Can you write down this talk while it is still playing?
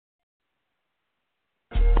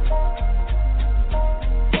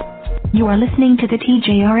You are listening to the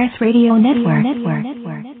TJRS Radio Network.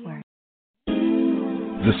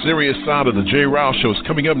 The serious side of the J-Ryle Show is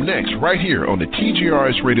coming up next, right here on the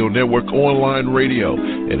TJRS Radio Network online radio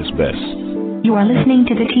at its best. You are listening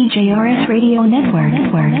to the TJRS Radio Network.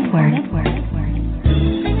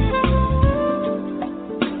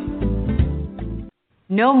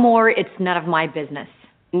 No more, it's none of my business.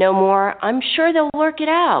 No more, I'm sure they'll work it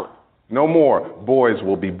out. No more, boys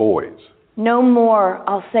will be boys. No more,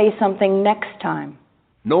 I'll say something next time.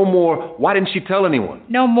 No more, why didn't she tell anyone?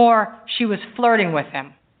 No more, she was flirting with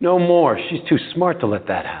him. No more, she's too smart to let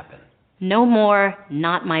that happen. No more,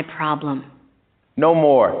 not my problem. No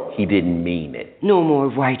more, he didn't mean it. No more,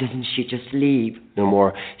 why doesn't she just leave? No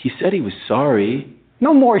more, he said he was sorry.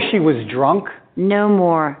 No more, she was drunk. No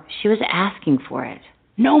more, she was asking for it.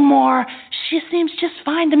 No more, she seems just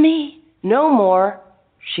fine to me. No more,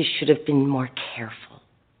 she should have been more careful.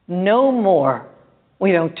 No more,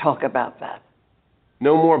 we don't talk about that.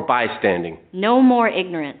 No more bystanding. No more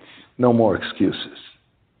ignorance. No more excuses.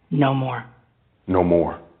 No more. No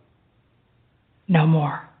more. No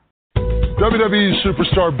more. WWE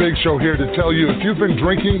Superstar Big Show here to tell you, if you've been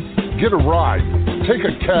drinking, get a ride, take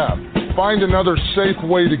a cab, find another safe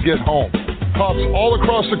way to get home. Cops all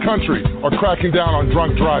across the country are cracking down on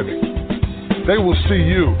drunk driving. They will see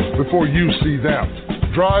you before you see them.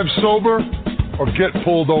 Drive sober or get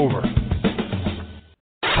pulled over.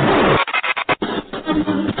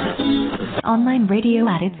 Online radio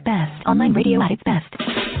at its best. Online radio at its best.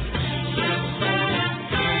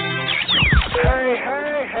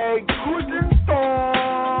 Hey, guten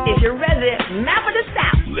Tag. It's your resident map of the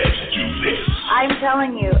South. Let's do this. I'm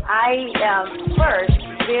telling you, I am first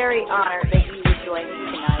very honored that he would join me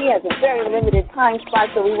tonight. He has a very limited time slot,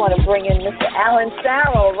 so we want to bring in Mr. Alan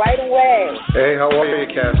Farrell right away. Hey, how are you,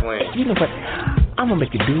 Kathleen? You know what? I'm going to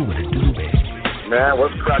make you do what it do, man. Man,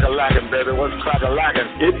 what's crack-a-lackin', baby? What's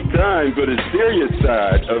crack-a-lackin'? It's time for the serious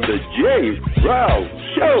side of the J-Ryle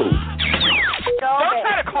Show. Don't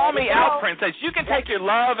try to call me out, Princess. You can take your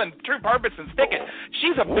love and true purpose and stick it.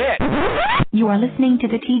 She's a bitch. You are listening to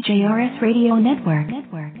the TJRS Radio Network.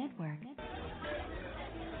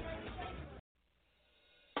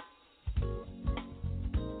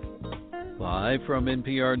 Live from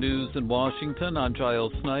NPR News in Washington, I'm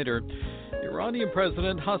Giles Snyder. Iranian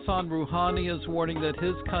President Hassan Rouhani is warning that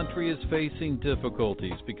his country is facing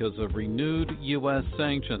difficulties because of renewed U.S.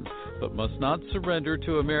 sanctions, but must not surrender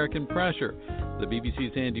to American pressure. The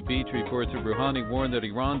BBC's Andy Beach reports that Rouhani warned that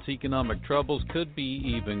Iran's economic troubles could be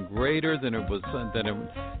even greater than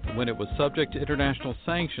when it was subject to international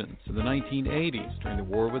sanctions in the 1980s during the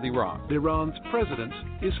war with Iraq. Iran's president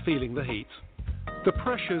is feeling the heat. The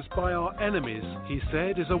pressures by our enemies, he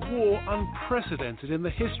said, is a war unprecedented in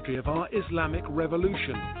the history of our Islamic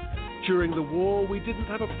revolution. During the war, we didn't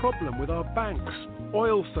have a problem with our banks,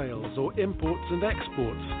 oil sales, or imports and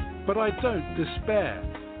exports. But I don't despair.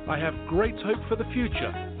 I have great hope for the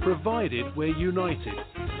future, provided we're united.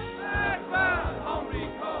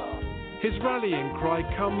 His rallying cry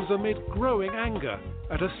comes amid growing anger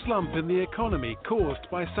at a slump in the economy caused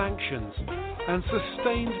by sanctions and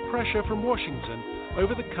sustained pressure from Washington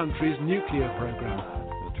over the country's nuclear program.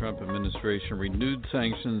 The Trump administration renewed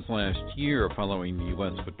sanctions last year following the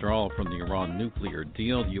U.S. withdrawal from the Iran nuclear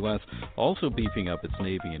deal. The U.S. also beefing up its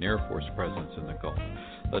Navy and Air Force presence in the Gulf.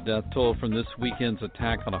 The death toll from this weekend's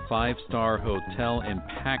attack on a five-star hotel in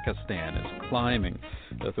Pakistan is climbing.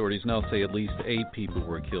 Authorities now say at least 8 people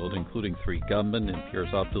were killed, including 3 gunmen.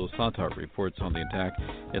 NPR's Abdul Sattar reports on the attack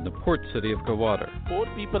in the port city of Gwadar. 4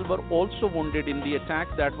 people were also wounded in the attack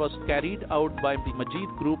that was carried out by the Majid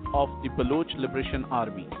group of the Baloch Liberation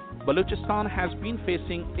Army. Balochistan has been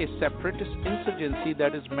facing a separatist insurgency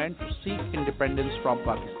that is meant to seek independence from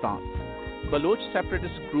Pakistan. Baloch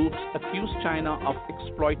separatist groups accuse China of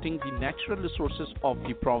exploiting the natural resources of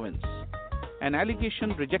the province, an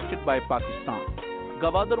allegation rejected by Pakistan.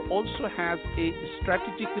 Gwadar also has a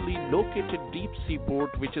strategically located deep sea port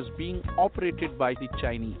which is being operated by the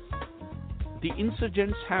Chinese. The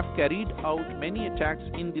insurgents have carried out many attacks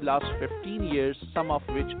in the last 15 years, some of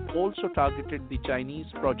which also targeted the Chinese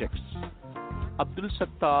projects. Abdul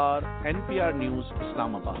Sattar, NPR News,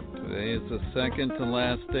 Islamabad. Today is the second to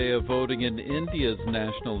last day of voting in India's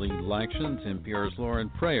national elections. NPR's Lauren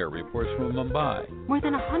Freyer reports from Mumbai. More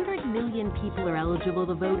than 100 million people are eligible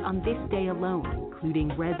to vote on this day alone,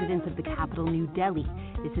 including residents of the capital, New Delhi.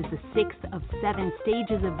 This is the 6th of 7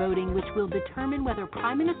 stages of voting, which will determine whether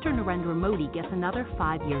Prime Minister Narendra Modi gets another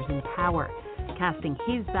 5 years in power. Casting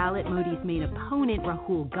his ballot, Modi's main opponent,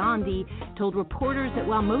 Rahul Gandhi, told reporters that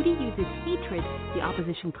while Modi uses hatred, the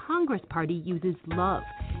opposition Congress Party uses love.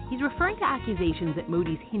 He's referring to accusations that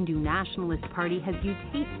Modi's Hindu Nationalist Party has used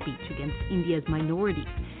hate speech against India's minorities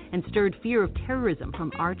and stirred fear of terrorism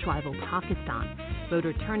from arch-rival Pakistan.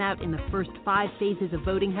 Voter turnout in the first 5 phases of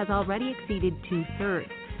voting has already exceeded 2/3.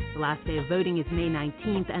 The last day of voting is May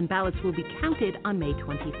 19th, and ballots will be counted on May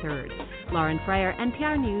 23rd. Lauren Fryer,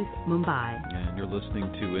 NPR News, Mumbai. And you're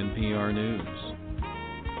listening to NPR News.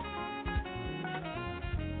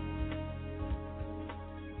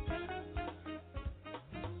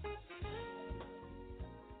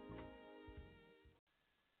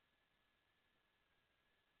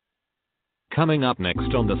 Coming up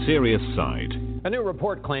next on the Serious Side. A new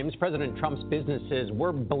report claims President Trump's businesses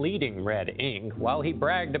were bleeding red ink while he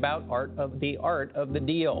bragged about the art of the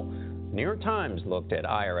deal. The New York Times looked at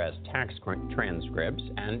IRS tax transcripts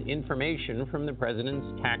and information from the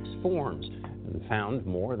president's tax forms and found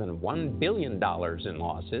more than $1 billion in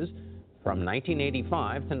losses from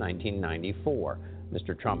 1985 to 1994.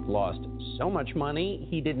 Mr. Trump lost so much money,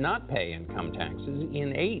 he did not pay income taxes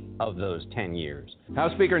in 8 of those 10 years.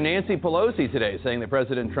 House Speaker Nancy Pelosi today saying that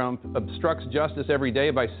President Trump obstructs justice every day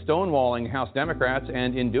by stonewalling House Democrats,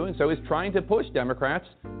 and in doing so is trying to push Democrats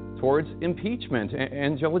towards impeachment.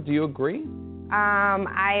 Angela, do you agree?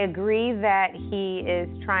 I agree that he is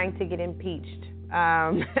trying to get impeached.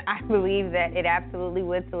 I believe that it absolutely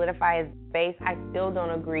would solidify his base. I still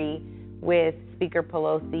don't agree with Speaker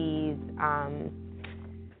Pelosi's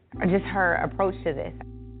just her approach to this.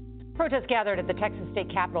 Protests gathered at the Texas State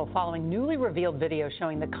Capitol following newly revealed video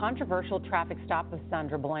showing the controversial traffic stop of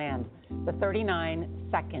Sandra Blann. The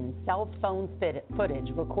 39-second cell phone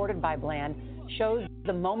footage recorded by Blann shows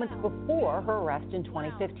the moments before her arrest in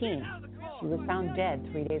 2015. She was found dead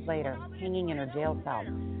 3 days later, hanging in her jail cell.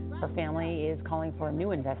 Her family is calling for a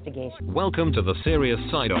new investigation. Welcome to the Serious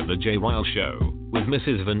Side of the JRilshow Show with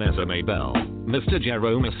Mrs. Vanessa Maybell, Mr.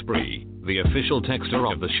 Jerome Esprit, the official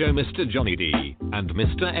texter of the show, Mr. Johnny D, and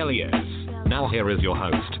Mr. Elias. Now here is your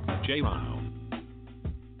host, JRilshow.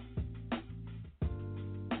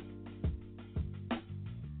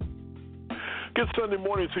 Good Sunday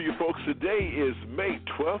morning to you folks. Today is May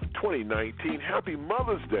 12th, 2019. Happy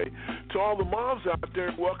Mother's Day to all the moms out there,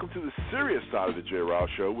 and welcome to the Serious Side of the JRilshow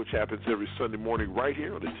Show, which happens every Sunday morning right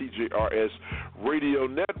here on the TJRS Radio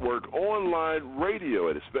Network, online radio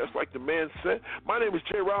at its best. Like the man said, my name is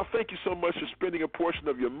JRilshow. Thank you so much for spending a portion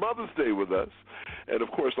of your Mother's Day with us. And, of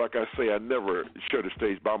course, like I say, I never share the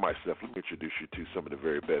stage by myself. Let me introduce you to some of the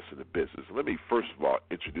very best in the business. Let me, first of all,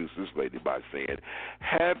 introduce this lady by saying,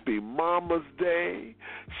 Happy Mama's Day.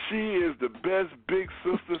 She is the best big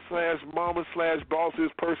sister / mama /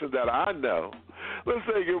 bossiest person that I know. Let's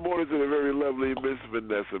say good morning to the very lovely Miss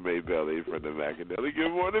Vanessa Maybell from the Macanelli.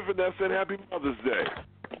 Good morning, Vanessa, and happy Mother's Day.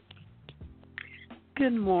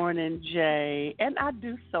 Good morning, Jay. And I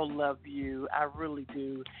do so love you. I really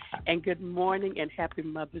do. And good morning and happy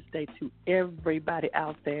Mother's Day to everybody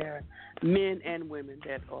out there, men and women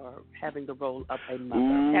that are having the role of a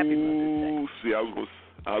mother. Happy Mother's Day. See, I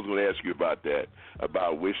was going to ask you about that,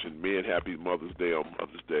 about wishing men happy Mother's Day on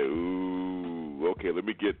Mother's Day. Ooh, okay, let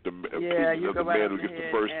me get the opinion of the man who gets the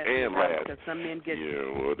first and last. Because some men get,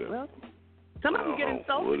 whatever. Well, some of them get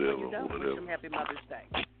insulted when you don't wish them happy Mother's Day.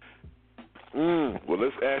 Well,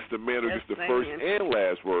 let's ask the man who gets the first and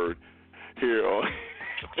last word here on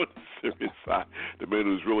the Serious Side. The man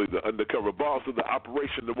who's really the undercover boss of the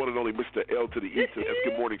operation, the one and only Mr. L to the E to S.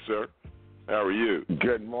 Good morning, sir. How are you?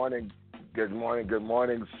 Good morning. Good morning,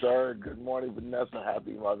 sir. Good morning, Vanessa.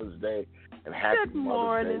 Happy Mother's Day. And happy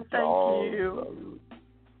Mother's Day to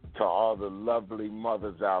all the lovely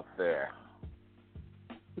mothers out there.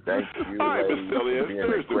 Thank you, all right, ladies. Mr. Elliott,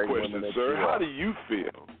 here's the question, sir. How do you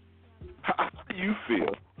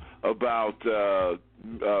feel about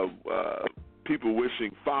people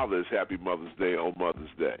wishing fathers happy Mother's Day on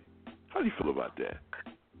Mother's Day? How do you feel about that?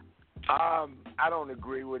 I don't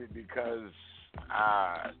agree with it because,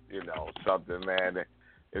 something, man,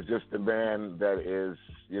 it's just a man that is,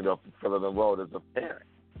 fulfilling the role as a parent.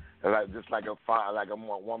 Just like a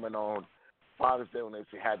woman on Father's Day, when they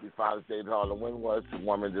say Happy Father's Day to all the women, was a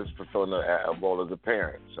woman just fulfilling a role as a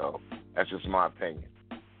parent. So that's just my opinion.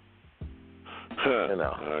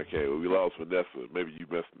 Okay, well, we lost Vanessa. Maybe you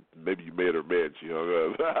made her mad. She hung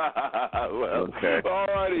up. Well, okay. All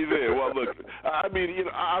righty then. Well, look, I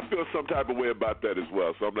feel some type of way about that as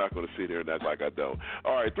well, so I'm not going to sit here and act like I don't.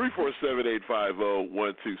 All right,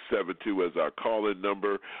 347-850-1272 is our call-in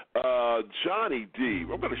number. Johnny D.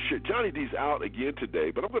 Johnny D's out again today,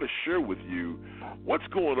 but I'm going to share with you what's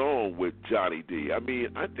going on with Johnny D. I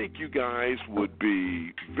think you guys would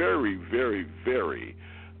be very, very, very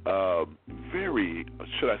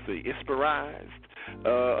should I say, inspired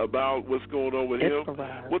about what's going on with him.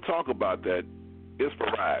 We'll talk about that.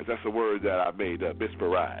 Inspirized. That's a word that I made up.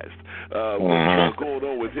 Inspirized. What's going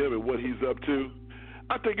on with him and what he's up to?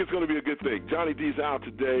 I think it's going to be a good thing. Johnny D's out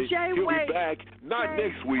today. He'll be back not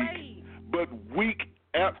next week, but week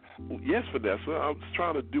after. Yes, Vanessa. I was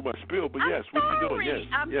trying to do my spiel, but yes, what you doing?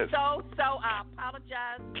 Yes, I'm so. I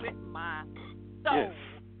apologize with my soul. Yes.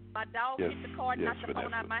 My dog hit the car, knocked the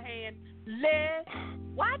phone out of my hand. Les,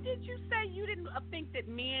 why did you say you didn't think that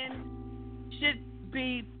men should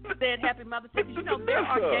be said Happy Mother's Day? Because you know there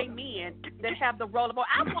are gay men that have the role of.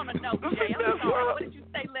 I want to know, Jay. I'm sorry. What did you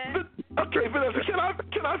say, Les? Okay, Vanessa,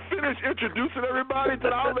 can I finish introducing everybody?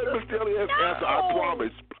 Then I'll let Mr. Elias answer.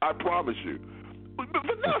 I promise you.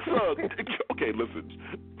 Vanessa, okay, listen.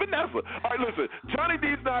 Vanessa, all right, listen. Johnny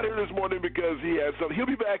D's not here this morning because he has something. He'll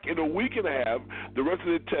be back in a week and a half. The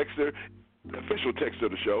resident texter, official texter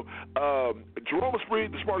of the show, Jerome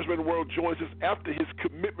Esprit, the smartest man in the world, joins us after his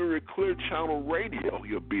commitment with Clear Channel Radio.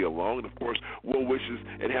 He'll be along. And, of course, well wishes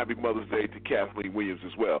and happy Mother's Day to Kathleen Williams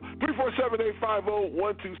as well.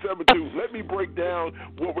 347-850-1272. Let me break down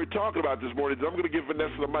what we're talking about this morning. I'm going to give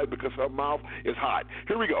Vanessa the mic because her mouth is hot.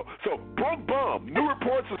 Here we go. So, broke bum. New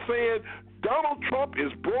reports are saying Donald Trump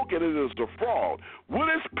is broke and it is a fraud. Will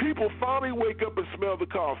his people finally wake up and smell the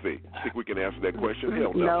coffee? I think we can answer that question.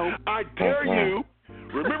 Hell no. I dare you.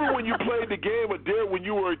 Remember when you played the game of Dare when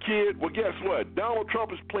you were a kid? Well, guess what? Donald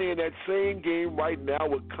Trump is playing that same game right now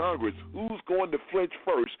with Congress. Who's going to flinch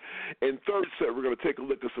first? And third set, we're going to take a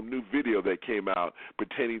look at some new video that came out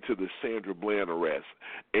pertaining to the Sandra Blann arrest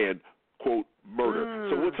and, quote, murder.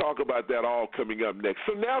 So we'll talk about that all coming up next.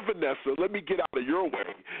 So now, Vanessa, let me get out of your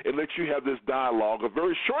way and let you have this dialogue, a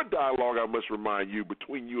very short dialogue, I must remind you,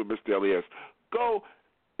 between you and Mr. Elias. Go.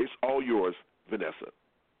 It's all yours, Vanessa.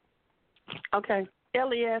 Okay.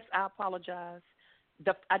 Elias, I apologize.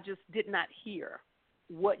 I just did not hear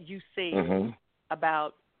what you said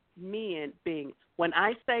about men being. When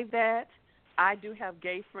I say that, I do have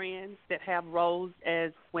gay friends that have roles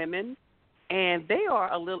as women, and they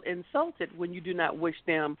are a little insulted when you do not wish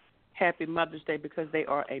them Happy Mother's Day because they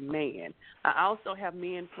are a man. I also have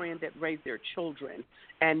men friends that raise their children,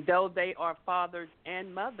 and though they are fathers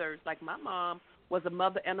and mothers, like my mom was a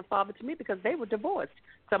mother and a father to me because they were divorced.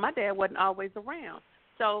 So my dad wasn't always around.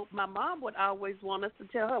 So my mom would always want us to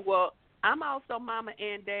tell her, well, I'm also mama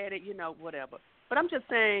and daddy, you know, whatever. But I'm just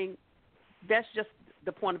saying that's just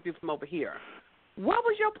the point of view from over here. What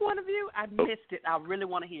was your point of view? I missed it. I really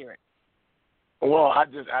want to hear it. Well, I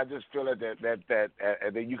just feel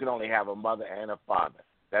that you can only have a mother and a father.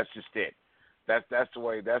 That's just it. That's the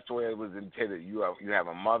way it was intended. You have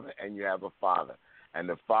a mother and you have a father. And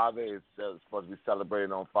the father is supposed to be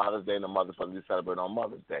celebrated on Father's Day, and the mother is supposed to be celebrated on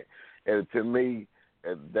Mother's Day. And to me,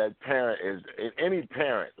 that parent is any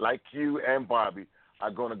parent like you and Bobby are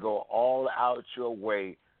going to go all out your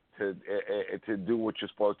way to do what you're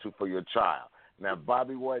supposed to for your child. Now, if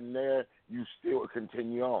Bobby wasn't there, you still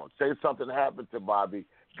continue on. Say something happened to Bobby,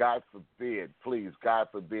 God forbid, please, God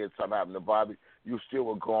forbid something happened to Bobby, you still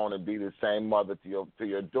will go on and be the same mother to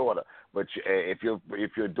your daughter. But if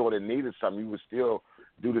your daughter needed something, you would still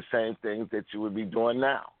do the same things that you would be doing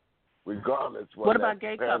now, regardless whether what about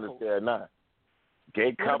gay couples? There or not.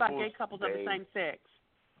 Gay what couples, about gay couples of the same sex?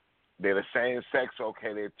 They're the same sex,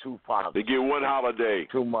 okay, they're two fathers. They get one holiday.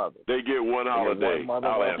 Two mothers. They get one holiday. One mother,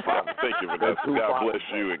 I'll one answer. father. Thank you, Vanessa. God bless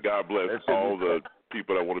you, and God bless all the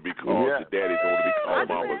people that want to be called the daddies that want to be called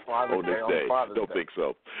mamas on this day. Don't think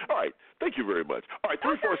so. All right. Thank you very much. All right,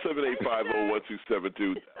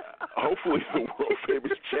 347-850-1272. Hopefully the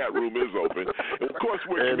world-famous chat room is open. And, of course,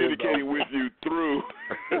 we're communicating with you through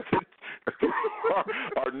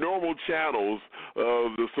our normal channels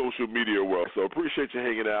of the social media world. So appreciate you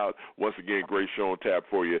hanging out. Once again, great show on tap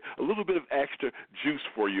for you. A little bit of extra juice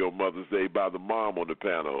for you on Mother's Day by the mom on the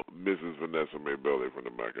panel, Mrs. Vanessa Maybelle from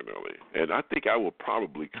the Macanelli. And I think I will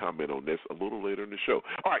probably comment on this a little later in the show.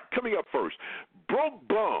 All right, coming up first, broke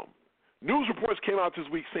bum. News reports came out this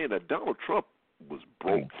week saying that Donald Trump was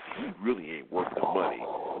broke. He really ain't worth the money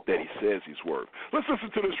that he says he's worth. Let's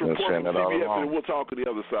listen to this report from CBS, and we'll talk on the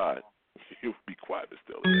other side. You'll be quiet,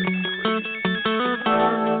 Mr.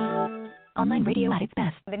 Online radio at its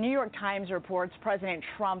best. The New York Times reports President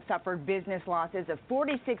Trump suffered business losses of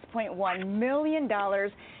 $46.1 million in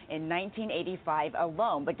 1985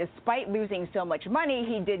 alone. But despite losing so much money,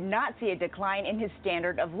 he did not see a decline in his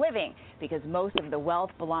standard of living because most of the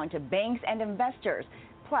wealth belonged to banks and investors.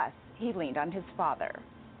 Plus, he leaned on his father.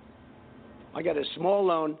 I got a small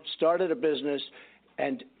loan, started a business,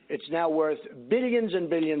 and it's now worth billions and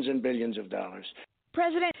billions and billions of dollars.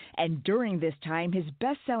 President, and during this time, his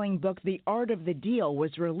best-selling book, The Art of the Deal,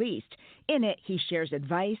 was released. In it, he shares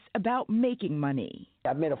advice about making money.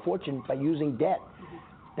 I've made a fortune by using debt.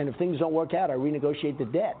 And if things don't work out, I renegotiate the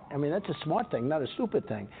debt. I mean, that's a smart thing, not a stupid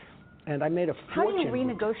thing. And I made a fortune. How do you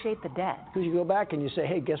renegotiate the debt? Because you go back and you say,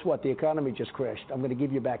 hey, guess what? The economy just crashed. I'm going to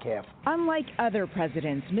give you back half. Unlike other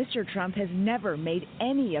presidents, Mr. Trump has never made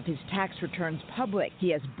any of his tax returns public. He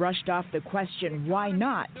has brushed off the question, why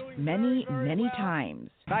not, many, many times.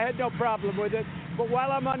 I had no problem with it, but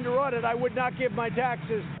while I'm under audit, I would not give my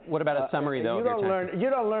taxes. What about a summary, though? You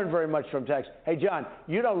don't learn very much from tax. Hey, John,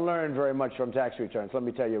 you don't learn very much from tax returns. Let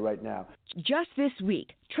me tell you right now. Just this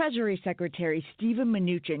week, Treasury Secretary Steven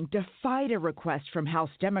Mnuchin defied a request from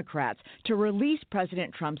House Democrats to release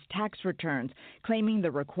President Trump's tax returns, claiming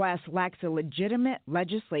the request lacks a legitimate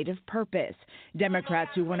legislative purpose.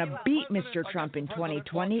 Democrats who want to beat Mr. Trump in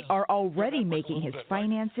 2020 are already making his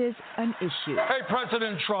finances an issue. Hey,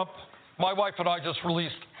 President Trump, my wife and I just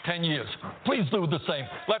released 10 years. Please do the same.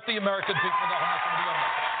 Let the American people know how much money I'm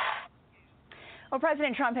making. Well,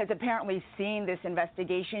 President Trump has apparently seen this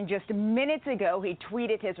investigation. Just minutes ago, he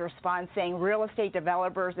tweeted his response saying real estate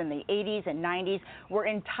developers in the 80s and 90s were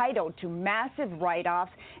entitled to massive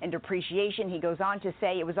write-offs and depreciation. He goes on to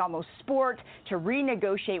say it was almost sport to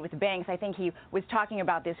renegotiate with banks. I think he was talking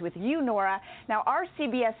about this with you, Nora. Now, our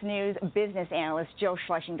CBS News business analyst, Joe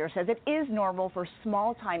Schlesinger, says it is normal for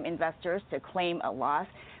small-time investors to claim a loss,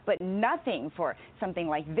 but nothing for something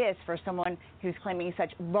like this for someone who's claiming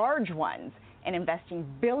such large ones and investing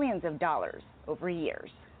billions of dollars over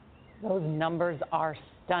years. Those numbers are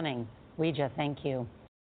stunning. Weija, thank you.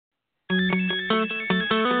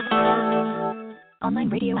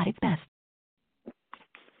 Online radio at its best.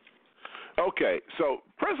 Okay, so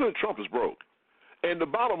President Trump is broke. And the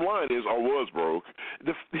bottom line is, or was broke,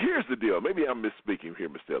 here's the deal. Maybe I'm misspeaking here,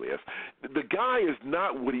 Mr. Elias. The guy is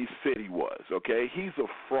not what he said he was, okay? He's a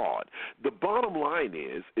fraud. The bottom line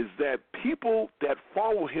is that people that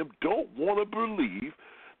follow him don't want to believe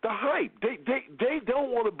the hype. They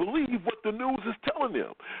don't want to believe what the news is telling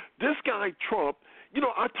them. This guy, Trump,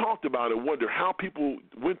 I talked about it and wondered how people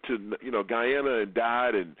went to, Guyana and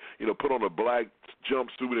died and, put on a black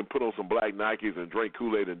jumpsuit and put on some black Nikes and drank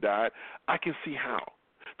Kool-Aid and died. I can see how.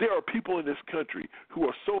 There are people in this country who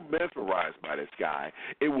are so mesmerized by this guy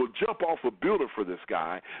and will jump off a building for this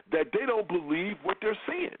guy that they don't believe what they're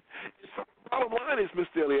seeing. So the bottom line is,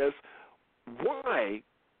 Mr. Elias, why,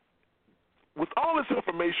 with all this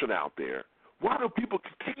information out there, why do people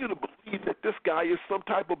continue to believe that this guy is some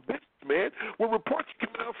type of businessman when reports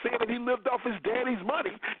come out saying that he lived off his daddy's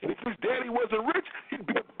money, and if his daddy wasn't rich, he'd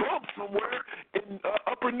be a bum somewhere in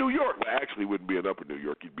upper New York? Well, actually, he wouldn't be in upper New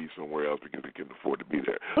York. He'd be somewhere else because he couldn't afford to be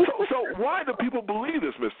there. So why do people believe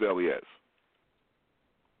this, Mr. Elias?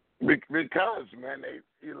 Because, man,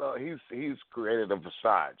 he's created a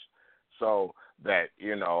facade. So that,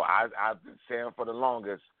 I've been saying for the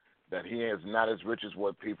longest that he is not as rich as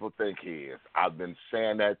what people think he is. I've been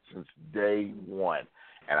saying that since day one,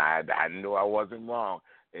 and I knew I wasn't wrong.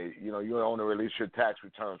 You only release your tax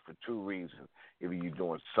returns for two reasons. Either you're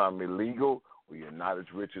doing something illegal or you're not as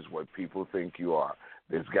rich as what people think you are.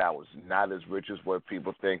 This guy was not as rich as what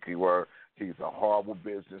people think he were. He's a horrible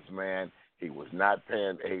businessman. He was not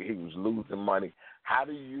paying. He was losing money. How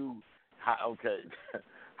do you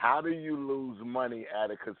lose money at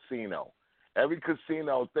a casino? Every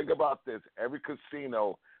casino, think about this, every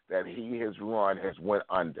casino that he has run has went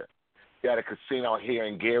under. He had a casino here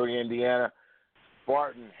in Gary, Indiana.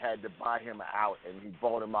 Barton had to buy him out, and he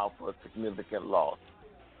bought him out for a significant loss,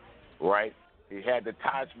 right? He had the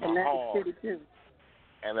Taj Mahal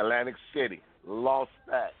and Atlantic City. Lost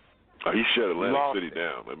that. Oh, he shut Atlantic City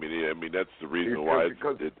down. I mean that's the reason why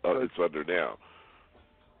it's under now.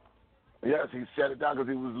 Yes, he shut it down because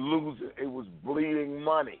he was losing. It was bleeding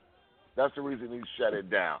money. That's the reason he shut it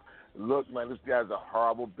down. Look, man, this guy's a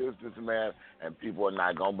horrible businessman, and people are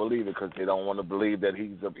not gonna believe it because they don't want to believe that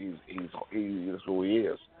he's who he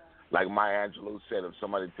is. Like Maya Angelou said, if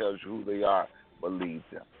somebody tells you who they are, believe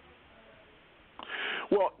them.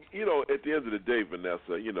 Well, at the end of the day,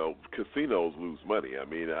 Vanessa, casinos lose money. I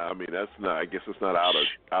mean, that's not. I guess it's not out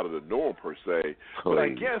of the norm per se. But I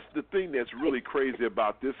guess the thing that's really crazy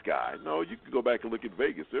about this guy, you can go back and look at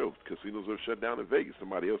Vegas. Casinos are shut down in Vegas.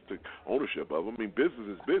 Somebody else took ownership of them. I mean, business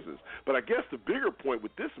is business. But I guess the bigger point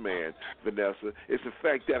with this man, Vanessa, is the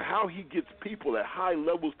fact that how he gets people at high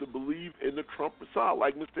levels to believe in the Trump facade.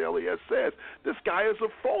 Like Mr. Elias says, this guy is a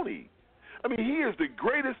phony. I mean, he is the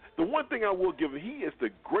greatest. The one thing I will give him, he is the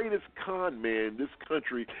greatest con man this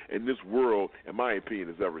country and this world, in my opinion,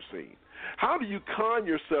 has ever seen. How do you con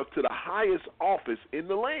yourself to the highest office in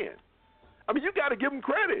the land? I mean, you got to give him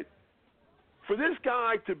credit. For this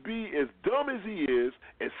guy to be as dumb as he is,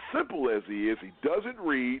 as simple as he doesn't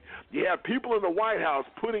read. You have people in the White House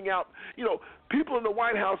putting out, people in the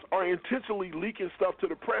White House are intentionally leaking stuff to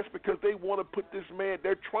the press because they want to put this man,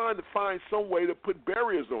 they're trying to find some way to put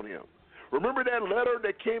barriers on him. Remember that letter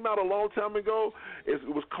that came out a long time ago? It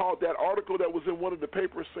was called, that article that was in one of the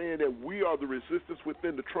papers saying that we are the resistance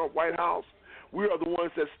within the Trump White House. We are the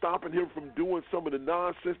ones that's stopping him from doing some of the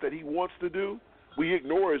nonsense that he wants to do. We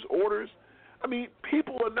ignore his orders. I mean,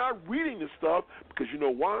 people are not reading this stuff because you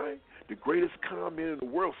know why? The greatest con man in the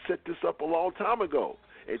world set this up a long time ago.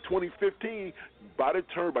 In 2015, by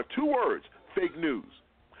 2 words, fake news.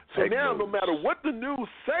 So now, no matter what the news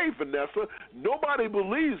say, Vanessa, nobody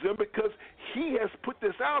believes him because he has put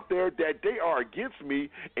this out there that they are against me,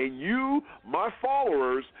 and you, my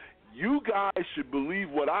followers, you guys should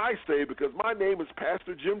believe what I say because my name is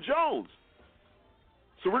Pastor Jim Jones.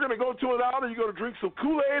 So we're going to go to an hour, you're going to drink some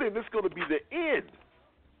Kool-Aid, and this is going to be the end.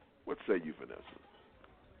 What say you, Vanessa?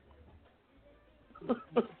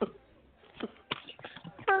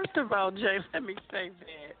 First of all, Jay, let me say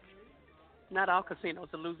that not all casinos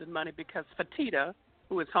are losing money because Fertitta,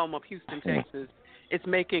 who is home of Houston, Texas, is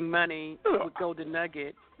making money with Golden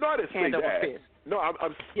Nugget hand over fist. No,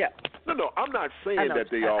 I'm not saying that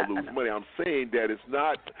they all lose money. I'm saying that it's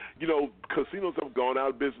not, casinos have gone out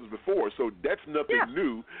of business before, so that's nothing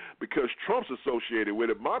new because Trump's associated with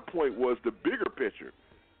it. My point was the bigger picture.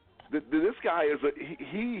 This guy is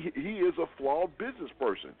he is a flawed business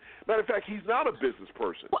person. Matter of fact, he's not a business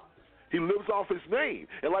person. He lives off his name.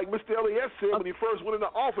 And like Mr. Elliott said when he first went into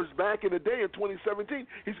office back in the day in 2017,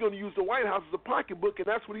 he's going to use the White House as a pocketbook, and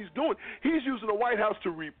that's what he's doing. He's using the White House to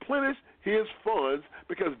replenish his funds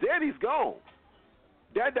because Daddy's gone.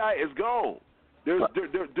 That guy is gone. There's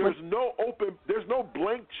no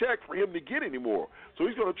blank check for him to get anymore. So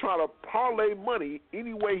he's going to try to parlay money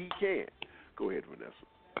any way he can. Go ahead,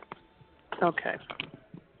 Vanessa. Okay.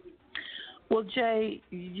 Well, Jay,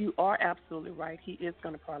 you are absolutely right. He is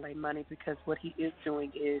going to parlay money because what he is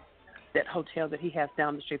doing is that hotel that he has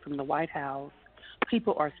down the street from the White House,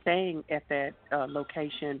 people are staying at that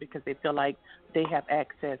location because they feel like they have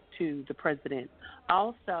access to the president.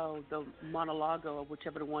 Also, the Mar-a-Lago, or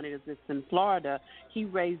whichever the one it is that's in Florida, he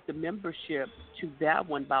raised the membership to that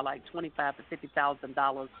one by like $25,000 to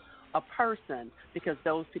 $50,000 a person because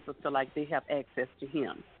those people feel like they have access to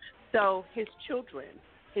him. So his children,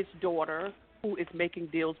 his daughter, who is making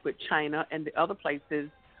deals with China and the other places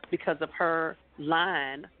because of her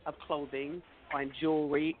line of clothing and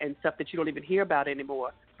jewelry and stuff that you don't even hear about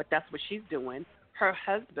anymore, but that's what she's doing. Her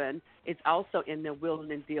husband is also in there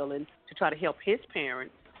wheeling and dealing to try to help his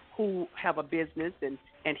parents who have a business, and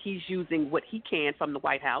he's using what he can from the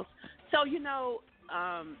White House. So,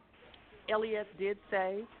 Elias did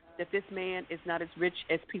say that this man is not as rich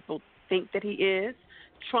as people think that he is.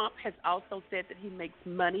 Trump has also said that he makes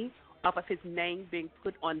money off of his name being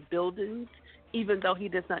put on buildings, even though he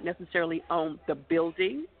does not necessarily own the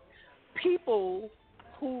building. People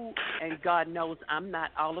who, and God knows I'm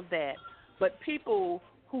not all of that, but people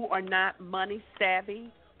who are not money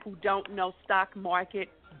savvy, who don't know stock market,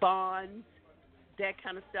 bonds, that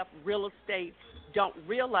kind of stuff, real estate, don't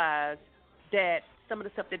realize that some of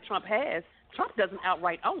the stuff that Trump has, Trump doesn't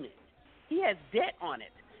outright own it. He has debt on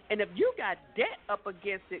it. And if you got debt up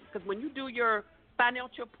against it, because when you do your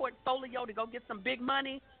financial portfolio to go get some big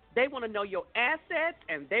money, they want to know your assets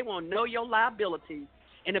and they want to know your liabilities.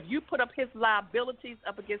 And if you put up his liabilities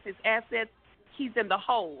up against his assets, he's in the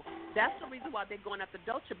hole. That's the reason why they're going after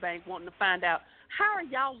Deutsche Bank, wanting to find out, how are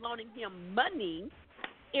y'all loaning him money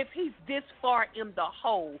if he's this far in the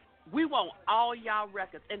hole? We want all y'all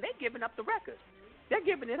records. And they're giving up the records. They're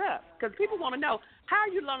giving it up because people want to know, how are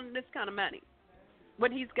you loaning this kind of money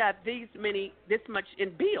when he's got this much in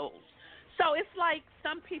bills? So it's like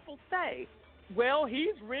some people say, well,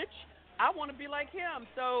 he's rich. I want to be like him,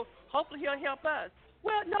 so hopefully he'll help us.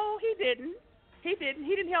 Well, no, he didn't. He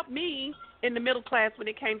didn't help me in the middle class when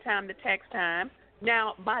it came time to tax time.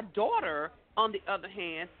 Now, my daughter, on the other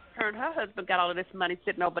hand, her and her husband got all of this money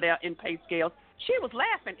sitting over there in pay scales. She was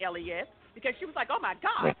laughing, LES, because she was like, oh, my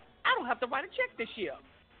God, I don't have to write a check this year.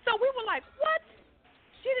 So we were like, what?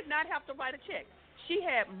 She did not have to write a check. She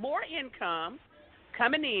had more income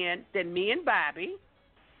coming in than me and Bobby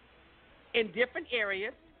in different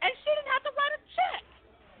areas, and she didn't have to write a check.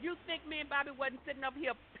 You think me and Bobby wasn't sitting up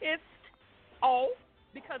here pissed off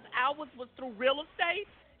because ours was through real estate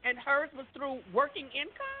and hers was through working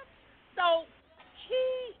income? So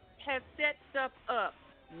he has set stuff up,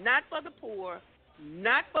 not for the poor,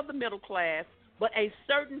 not for the middle class, but a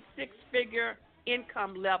certain six-figure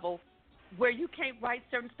income level where you can't write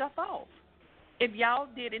certain stuff off. if y'all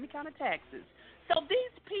did any kind of taxes. So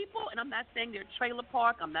these people, and I'm not saying they're trailer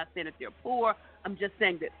park, I'm not saying that they're poor, I'm just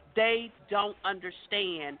saying that they don't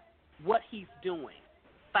understand what he's doing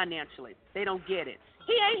financially. They don't get it.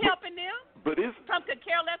 He ain't helping them. But Trump could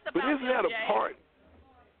care less about isn't them, that Jay. a part?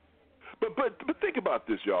 But think about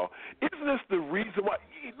this, y'all. Isn't this the reason why?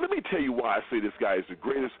 Let me tell you why I say this guy is the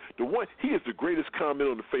greatest. He is the greatest comment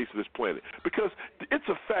on the face of this planet. Because it's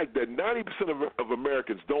a fact that 90% of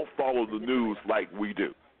Americans don't follow the news like we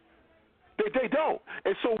do. They don't.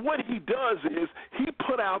 And so what he does is he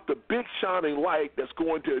put out the big shining light that's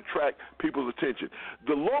going to attract people's attention.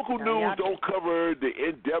 The local news don't cover the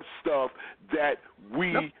in-depth stuff that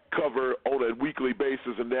we cover on a weekly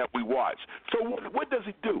basis and that we watch. So what does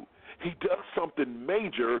he do? He does something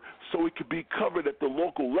major so it can be covered at the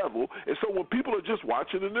local level. And so when people are just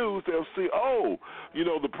watching the news, they'll see, oh,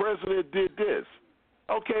 the president did this.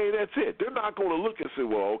 Okay, that's it. They're not going to look and say,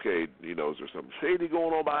 well, okay, is there something shady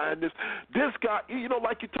going on behind this? This guy,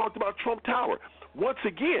 like you talked about Trump Tower. Once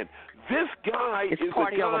again, this guy is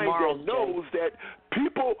a guy that knows that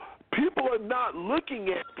people are not looking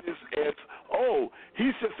at this as, oh,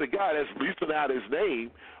 he's just a guy that's leasing out his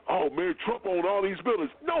name. Oh, man, Trump owned all these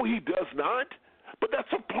buildings. No, he does not. But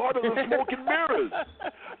that's a part of the smoke and mirrors.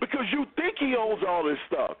 Because you think he owns all this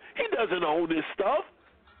stuff. He doesn't own this stuff.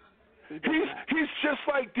 He's just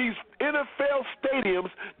like these NFL stadiums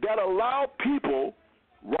that allow people,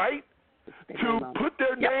 right, to put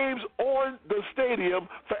their names on the stadium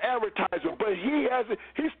for advertising. But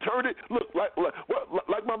he's turned it, look,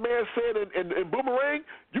 like my man said in Boomerang,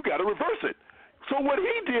 you got to reverse it. So what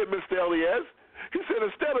he did, Mr. Elias, he said,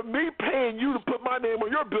 instead of me paying you to put my name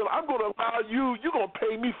on your building, I'm going to allow you're going to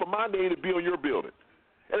pay me for my name to be on your building.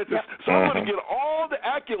 And so I'm going to get all the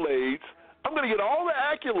accolades. I'm going to get all the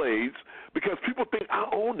accolades because people think I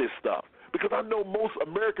own this stuff. Because I know most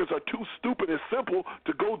Americans are too stupid and simple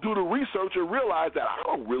to go do the research and realize that I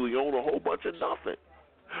don't really own a whole bunch of nothing.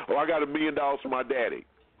 Or I got $1 million from my daddy.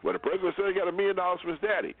 Well, the president said he got $1 million from his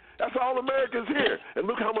daddy. That's all Americans here. And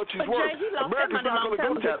look how much he's worth. America's not going to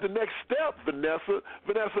go take the next step, Vanessa.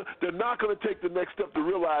 They're not going to take the next step to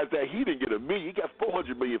realize that he didn't get $1 million. He got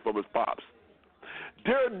 $400 million from his pops.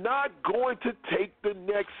 They're not going to take the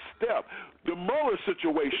next step. The Mueller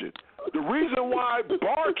situation, the reason why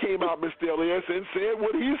Barr came out, Mr. Elias, and said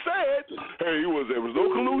what he said, hey, there was no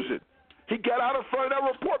collusion. He got out in front of that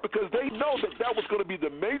report because they know that was going to be the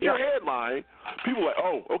major headline. People are like,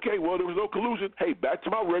 oh, okay, well, there was no collusion. Hey, back to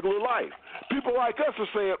my regular life. People like us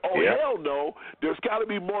are saying, oh, hell no, there's got to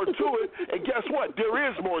be more to it. And guess what? There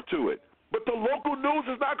is more to it. But the local news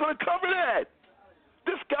is not going to cover that.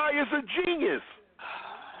 This guy is a genius.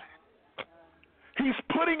 He's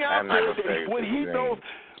putting out there that what he knows.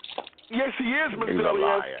 Yes, he is, Mr.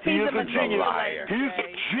 Elias. He is a genius. He's a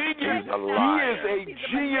genius. He is a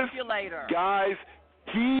genius. Guys,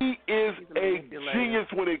 he is a genius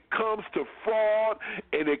when it comes to fraud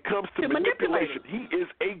and it comes to manipulation. He is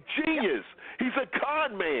a genius. He's a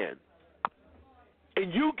con man.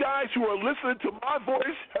 And you guys who are listening to my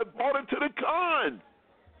voice have bought into the con.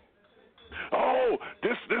 Oh,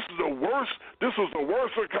 this is the worst. This was the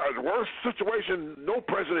worst situation. No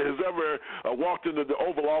president has ever walked into the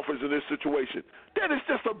Oval Office in this situation. That is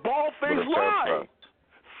just a bald-faced lie.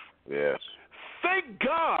 Yes. Thank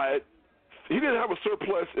God he didn't have a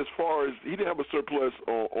surplus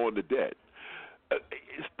on the debt.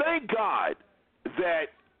 Thank God that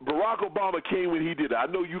Barack Obama came when he did it. I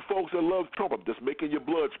know you folks that love Trump. I'm just making your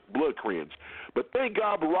blood cringe. But thank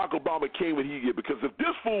God Barack Obama came when he did, because if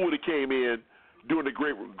this fool would have came in during the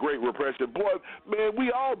Great Repression, boy, man,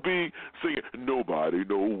 we all be singing, nobody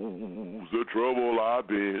knows the trouble I've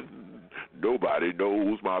been. Nobody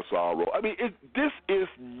knows my sorrow. I mean, this is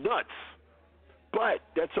nuts. But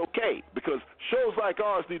that's okay, because shows like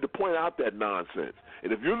ours need to point out that nonsense.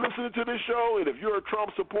 And if you're listening to this show and if you're a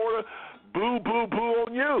Trump supporter, boo, boo, boo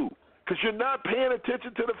on you, because you're not paying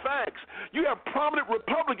attention to the facts. You have prominent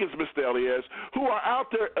Republicans, Mr. Elias, who are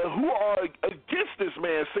out there, who are against this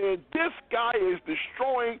man, saying this guy is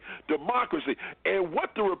destroying democracy. And what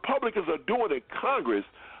the Republicans are doing in Congress,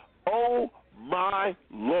 oh, my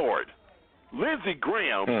Lord. Lindsey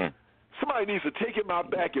Graham, somebody needs to take him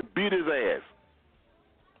out back and beat his ass.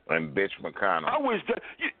 And bitch McConnell. I wish that...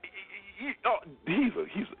 and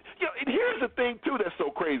here's the thing, too, that's so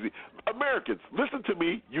crazy. Americans, listen to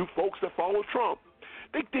me, you folks that follow Trump.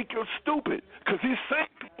 They think you're stupid because these same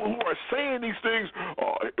people who are saying these things,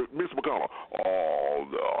 Mr. McConnell,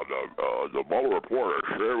 the Mueller report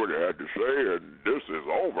said what they had to say, and this is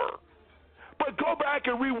over. But go back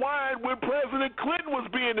and rewind when President Clinton was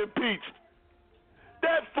being impeached.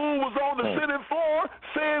 That fool was on the Senate floor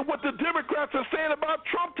saying what the Democrats are saying about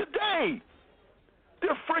Trump today.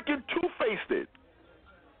 They're freaking two-faced.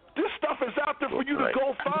 This stuff is out there for you to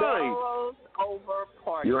go find.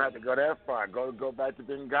 You don't have to go that far. Go back to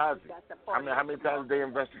Benghazi. How many times did they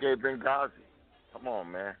investigate Benghazi? Come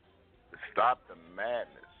on, man. Stop the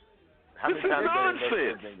madness. How many times did they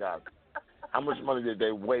investigate Benghazi? How much money did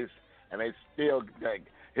they waste? And they still.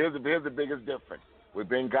 Here's the biggest difference. With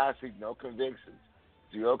Benghazi, no convictions.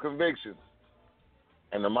 0 convictions.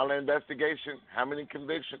 And the Mueller investigation, how many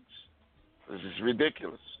convictions? This is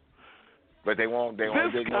ridiculous. But they won't dig no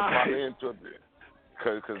further into it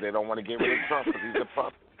because they don't want to get rid of Trump because he's a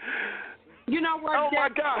puppet. You know what? Oh my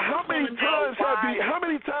God! How many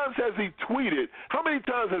times has he tweeted? How many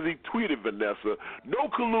times has he tweeted, Vanessa? No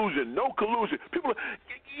collusion, no collusion. People,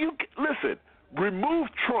 you listen. Remove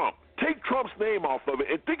Trump. Take Trump's name off of it,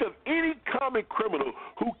 and think of any common criminal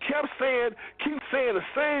who keeps saying the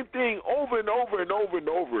same thing over and over and over and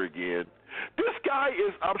over again. This guy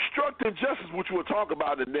is obstructing justice, which we'll talk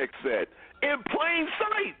about in the next set, in plain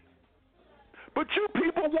sight. But you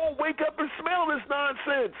people won't wake up and smell this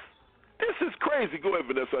nonsense. This is crazy. Go ahead,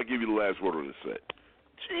 Vanessa. I'll give you the last word on this set.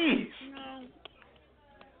 Jeez.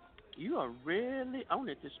 You are really on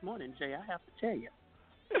it this morning, Jay. I have to tell you.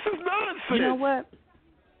 This is nonsense. You know what?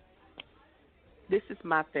 This is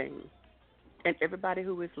my thing. And everybody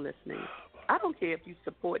who is listening, I don't care if you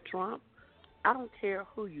support Trump. I don't care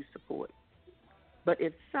who you support. But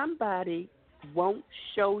if somebody won't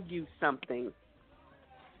show you something,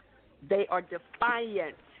 they are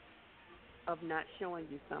defiant of not showing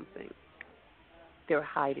you something. They're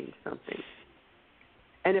hiding something.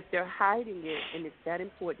 And if they're hiding it and it's that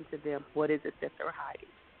important to them, what is it that they're hiding?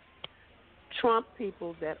 Trump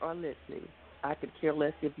people that are listening, I could care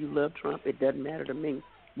less if you love Trump. It doesn't matter to me.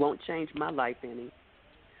 Won't change my life any.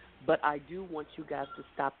 But I do want you guys to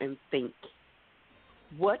stop and think.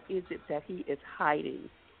 What is it that he is hiding?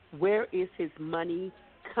 Where is his money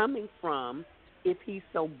coming from if he's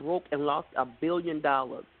so broke and lost $1 billion?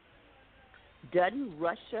 Doesn't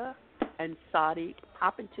Russia and Saudi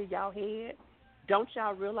pop into y'all head? Don't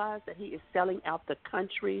y'all realize that he is selling out the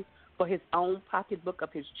country for his own pocketbook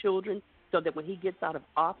of his children so that when he gets out of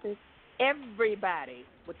office, everybody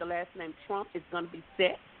with the last name Trump is going to be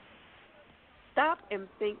set? Stop and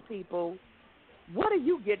think, people. What are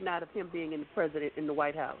you getting out of him being in the president in the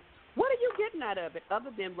White House? What are you getting out of it other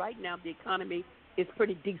than right now the economy is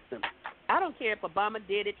pretty decent? I don't care if Obama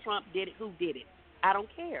did it, Trump did it, who did it. I don't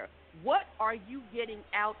care. What are you getting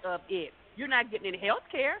out of it? You're not getting any health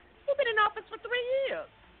care. You've been in office for 3 years.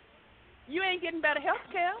 You ain't getting better health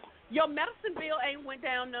care. Your medicine bill ain't went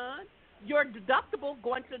down none. Your deductible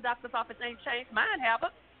going to the doctor's office ain't changed. Mine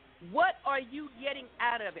haven't. What are you getting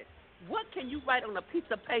out of it? What can you write on a piece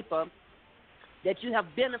of paper that you have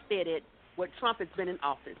benefited where Trump has been in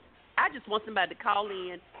office? I just want somebody to call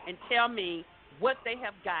in and tell me what they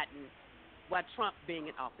have gotten while Trump being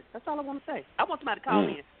in office. That's all I want to say. I want somebody to call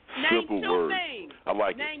in. Name Simple 2 words. things. I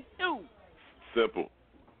like Name it. 2. Simple.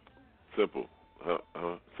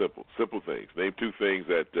 Simple things. Name 2 things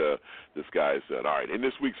that this guy has said. All right, in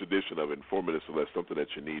this week's edition of In 4 Minutes or Less, something that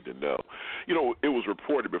you need to know. You know, it was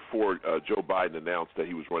reported before Joe Biden announced that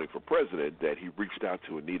he was running for president that he reached out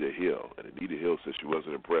to Anita Hill, and Anita Hill said she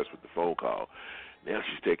wasn't impressed with the phone call. Now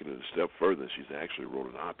she's taken it a step further, and she's actually wrote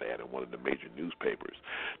an op-ed in one of the major newspapers.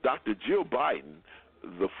 Dr. Jill Biden,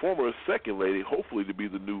 the former second lady, hopefully to be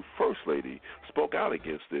the new first lady, spoke out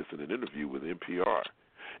against this in an interview with NPR.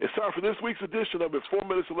 It's time for this week's edition of In 4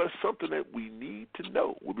 Minutes or Less, something that we need to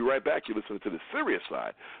know. We'll be right back. You're listening to the serious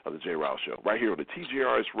side of the J. Riles Show, right here on the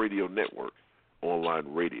TJRS Radio Network, online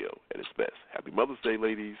radio at its best. Happy Mother's Day,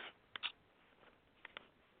 ladies.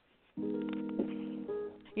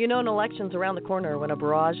 You know, an election's around the corner when a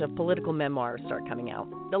barrage of political memoirs start coming out.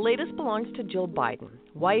 The latest belongs to Jill Biden,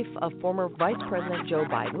 wife of former Vice President Joe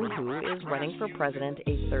Biden, who is running for president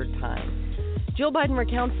a third time. Jill Biden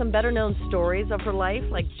recounts some better-known stories of her life,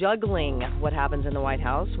 like juggling what happens in the White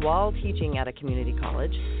House while teaching at a community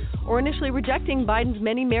college, or initially rejecting Biden's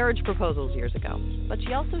many marriage proposals years ago. But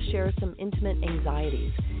she also shares some intimate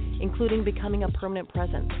anxieties, including becoming a permanent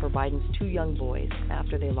presence for Biden's 2 young boys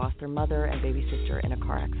after they lost their mother and baby sister in a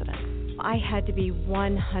car accident. I had to be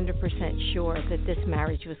 100% sure that this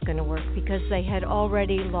marriage was going to work because they had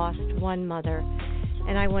already lost one mother,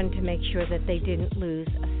 and I wanted to make sure that they didn't lose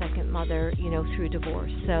a second mother, through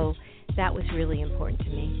divorce. So that was really important to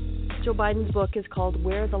me. Joe Biden's book is called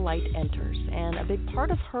Where the Light Enters, and a big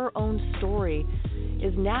part of her own story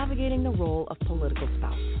is navigating the role of political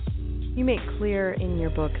spouse. You make clear in your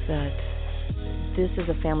book that this is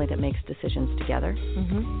a family that makes decisions together.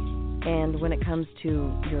 Mm-hmm. And when it comes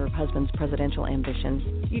to your husband's presidential ambitions,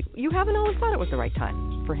 you haven't always thought it was the right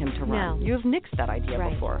time for him to run. No. You have nixed that idea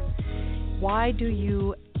before. Why do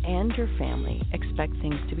you and your family expect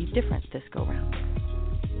things to be different this go-round?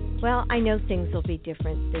 Well, I know things will be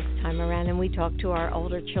different this time around, and we talked to our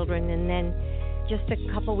older children, and then just a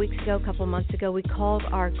couple months ago, we called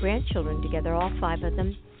our grandchildren together, all 5 of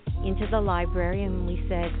them, into the library, and we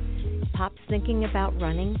said, Pop's thinking about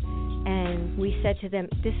running, and we said to them,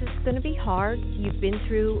 this is going to be hard. You've been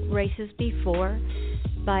through races before,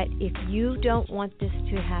 but if you don't want this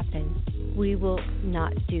to happen, we will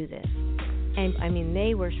not do this. And, I mean,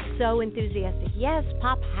 they were so enthusiastic. Yes,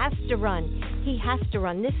 Pop has to run. He has to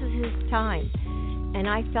run. This is his time. And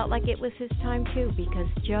I felt like it was his time, too, because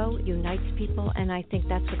Joe unites people, and I think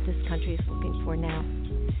that's what this country is looking for now.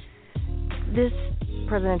 This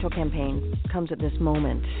presidential campaign comes at this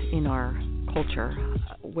moment in our culture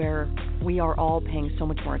where we are all paying so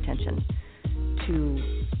much more attention to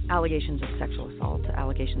allegations of sexual assault, to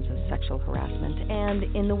allegations of sexual harassment. And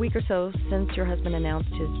in the week or so since your husband announced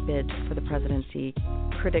his bid for the presidency,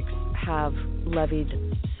 critics have levied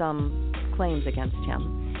some claims against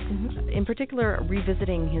him. Mm-hmm. In particular,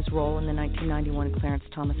 revisiting his role in the 1991 Clarence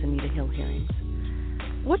Thomas Anita Hill hearings.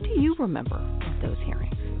 What do you remember of those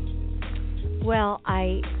hearings? Well,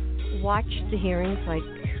 I watched the hearings like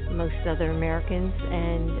most other Americans,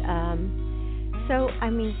 and so, I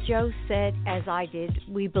mean, Joe said, as I did,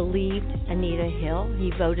 we believed Anita Hill.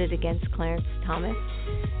 He voted against Clarence Thomas.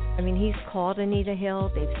 I mean, he's called Anita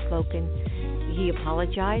Hill. They've spoken. He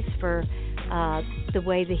apologized for the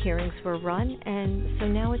way the hearings were run, and so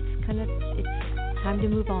now it's time to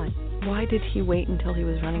move on. Why did he wait until he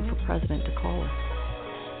was running for president to call her?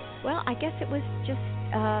 Well, I guess it was just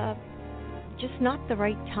not the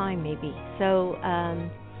right time, maybe. So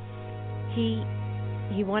he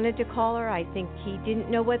wanted to call her. I think he didn't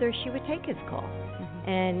know whether she would take his call. Mm-hmm.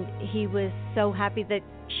 And he was so happy that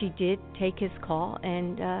she did take his call,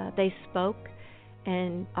 and they spoke.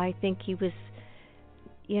 And I think he was,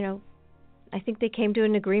 I think they came to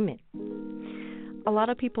an agreement. A lot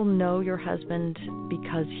of people know your husband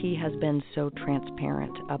because he has been so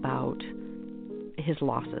transparent about his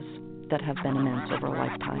losses that have been immense over a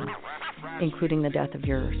lifetime, including the death of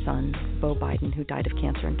your son, Beau Biden, who died of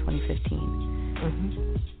cancer in 2015.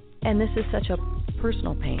 Mm-hmm. And this is such a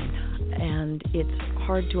personal pain, and it's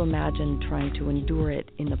hard to imagine trying to endure it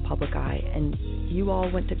in the public eye. And you all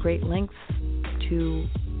went to great lengths to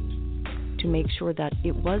make sure that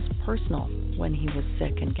it was personal when he was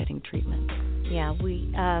sick and getting treatment. Yeah,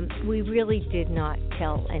 we really did not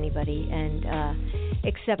tell anybody, and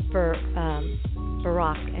except for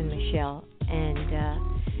Barack and Michelle. And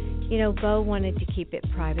Beau wanted to keep it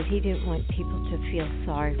private. He didn't want people to feel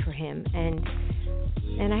sorry for him. And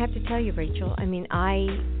I have to tell you, Rachel, I mean,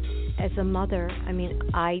 as a mother,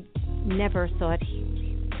 I never thought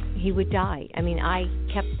he would die. I mean, I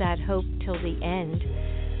kept that hope till the end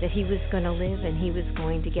that he was going to live and he was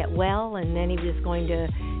going to get well, and then he was going to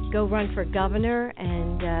go run for governor,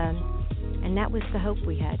 and that was the hope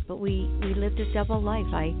we had. But we lived a double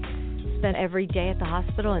life. I spent every day at the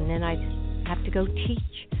hospital, and then I'd have to go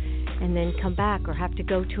teach and then come back, or have to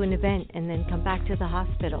go to an event and then come back to the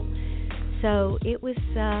hospital. So it was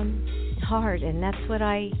hard, and that's what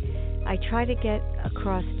I try to get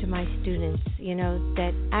across to my students,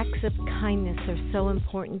 that acts of kindness are so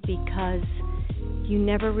important because you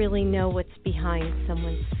never really know what's behind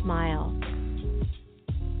someone's smile.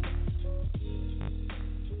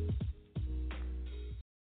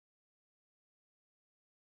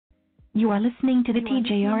 You are listening to the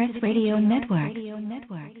TJRS Radio Network.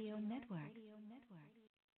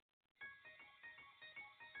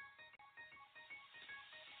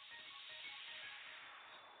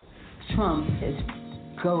 Trump is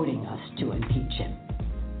goading us to impeach him.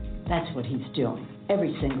 That's what he's doing.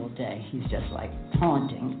 Every single day, he's just like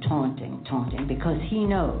taunting, because he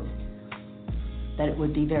knows that it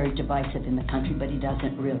would be very divisive in the country, but he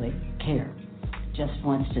doesn't really care. Just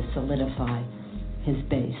wants to solidify his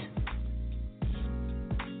base.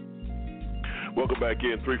 Welcome back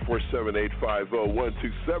in.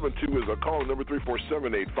 347-850-1272 is our call number.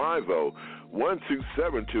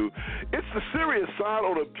 347-850-1272. It's the Serious Side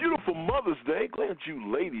on a beautiful Mother's Day. Glad you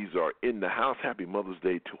ladies are in the house. Happy Mother's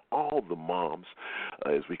Day to all the moms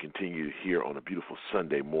as we continue here on a beautiful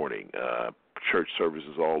Sunday morning. Church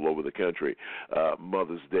services all over the country.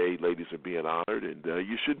 Mother's Day, ladies are being honored, and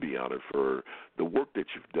you should be honored for the work that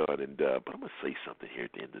you've done. But I'm going to say something here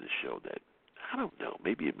at the end of the show that I don't know.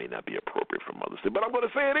 Maybe it may not be appropriate for Mother's Day, but I'm going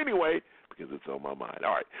to say it anyway because it's on my mind.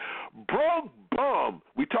 All right. Bro Bum.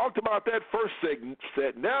 We talked about that first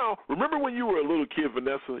set. Now, remember when you were a little kid,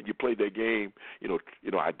 Vanessa, and you played that game, you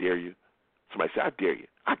know, I dare you? Somebody say, I dare you.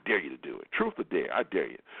 I dare you to do it. Truth or dare, I dare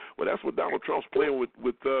you. Well, that's what Donald Trump's playing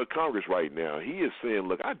with Congress right now. He is saying,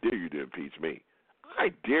 look, I dare you to impeach me.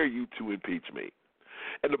 I dare you to impeach me.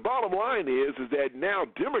 And the bottom line is that now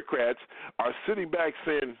Democrats are sitting back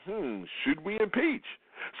saying, should we impeach?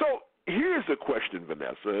 So here's a question,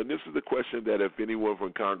 Vanessa, and this is the question that if anyone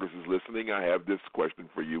from Congress is listening, I have this question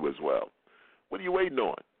for you as well. What are you waiting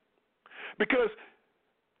on? Because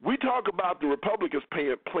we talk about the Republicans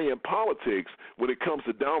playing politics when it comes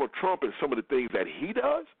to Donald Trump and some of the things that he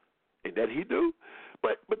does and that he do.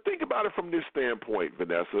 But think about it from this standpoint,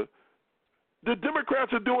 Vanessa. The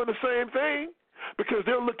Democrats are doing the same thing because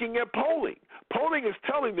they're looking at polling. Polling is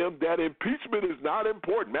telling them that impeachment is not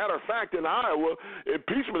important. Matter of fact, in Iowa,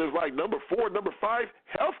 impeachment is like number 4, number 5.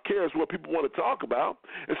 Health care is what people want to talk about.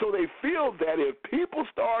 And so they feel that if people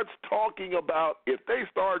start talking about, if they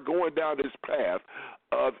start going down this path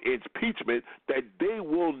of impeachment, that they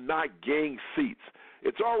will not gain seats.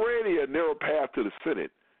 It's already a narrow path to the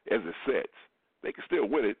Senate, as it sets. They can still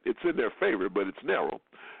win it. It's in their favor, but it's narrow.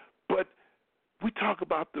 But we talk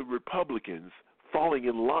about the Republicans falling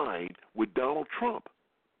in line with Donald Trump.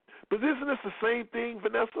 But isn't this the same thing,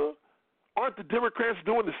 Vanessa? Aren't the Democrats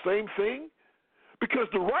doing the same thing? Because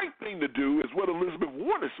the right thing to do is what Elizabeth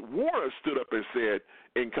Warren stood up and said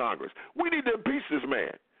in Congress. We need to impeach this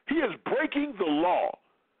man. He is breaking the law.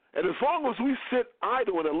 And as long as we sit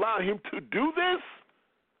idle and allow him to do this,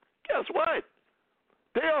 guess what?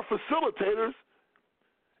 They are facilitators,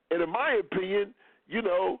 and in my opinion, you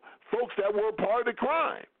know, folks that were a part of the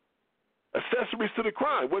crime, accessories to the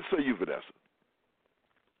crime. What say you, Vanessa?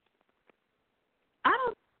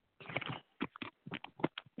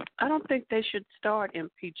 I don't think they should start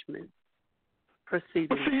impeachment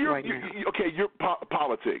proceedings right now. You're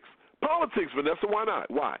politics. Politics, Vanessa, why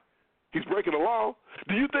not? Why? He's breaking the law.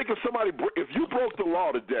 Do you think if you broke the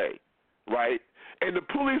law today, right, and the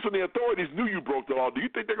police and the authorities knew you broke the law, do you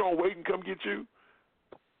think they're going to wait and come get you?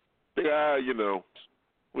 Think, you know,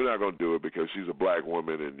 we're not going to do it because she's a black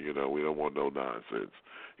woman and, you know, we don't want no nonsense.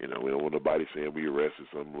 You know, we don't want nobody saying we arrested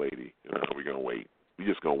some lady. You know, we're going to wait. We're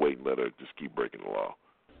just going to wait and let her just keep breaking the law.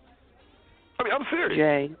 I mean, I'm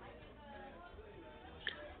serious.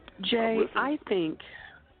 Jay, I think,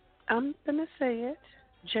 I'm going to say it.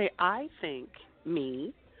 Jay, I think,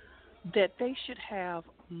 that they should have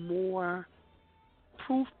more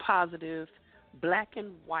proof positive, black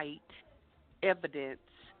and white evidence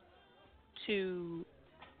to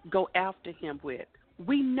go after him with.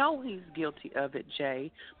 We know he's guilty of it,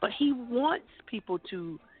 Jay, but he wants people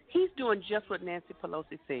to, he's doing just what Nancy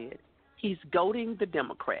Pelosi said. He's goading the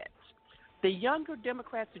Democrats. The younger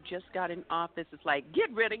Democrats who just got in office is like,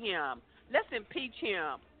 get rid of him. Let's impeach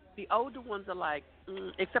him. The older ones are like,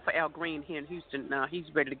 except for Al Green here in Houston, now he's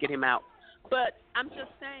ready to get him out. But I'm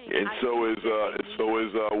just saying. And so is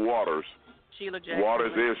Waters. Sheila Jackson.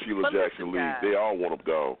 Waters and Sheila Jackson Lee. They all want him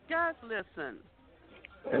gone. Guys, listen.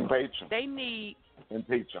 Impeach him.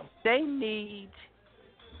 Impeach him. They need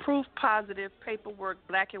proof positive paperwork,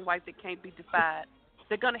 black and white, that can't be defied.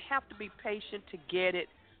 They're going to have to be patient to get it.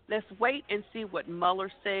 Let's wait and see what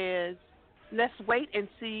Mueller says. Let's wait and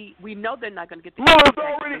see. We know they're not going to get the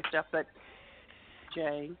and stuff, but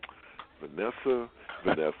Jay. Vanessa.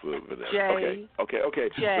 Jay. Okay.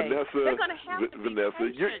 Jay. Vanessa. They're going to have to be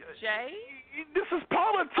patient, Jay. This is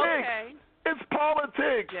politics. Okay. It's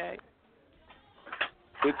politics. Jay.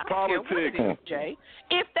 It's politics. Jay.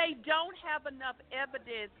 If they don't have enough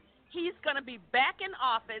evidence, he's going to be back in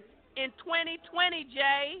office in 2020,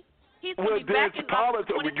 Jay. He's going to be back in office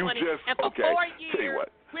in 2020. And for 4 years,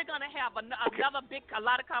 we're going to have a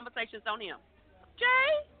lot of conversations on him. Jay,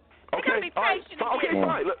 you got to be patient. Fine.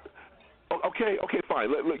 Okay, fine.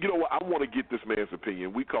 You know what? I want to get this man's opinion.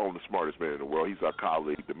 We call him the smartest man in the world. He's our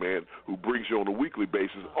colleague, the man who brings you on a weekly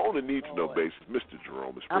basis, on a need-to-know basis, Mr.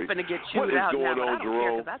 Jerome Esprit. I'm going to get chewed out now, but I don't Jerome?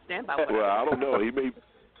 care because I stand by what Well, I don't know. He may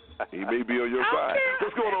be on your side.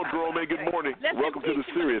 What's going on, Jerome? Man, good morning. Welcome to the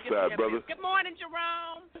Seriouside, brother. Good morning,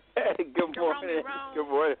 Jerome. Hey, good morning. Good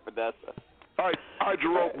morning, Vanessa. All right,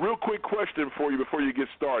 Jerome. Real quick question for you before you get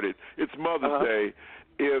started. It's Mother's Day.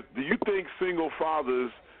 Do you think single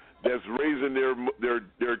fathers that's raising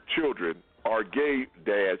their children or gay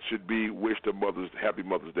dads should be wished a happy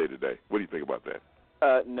Mother's Day today? What do you think about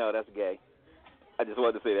that? No, that's gay. I just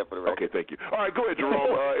wanted to say that for the record. Okay, thank you. All right, go ahead,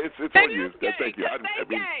 Jerome. It's on you. Thank you.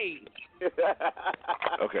 Gay.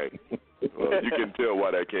 Okay. Well, you can tell why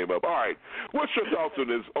that came up. All right. What's your thoughts on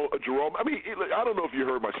this, Jerome? I mean, I don't know if you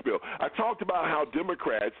heard my spiel. I talked about how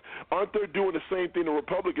Democrats, aren't they doing the same thing the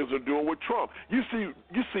Republicans are doing with Trump? You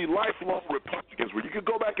see lifelong Republicans where you could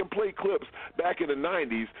go back and play clips back in the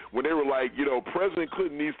 90s when they were like, President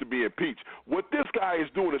Clinton needs to be impeached. What this guy is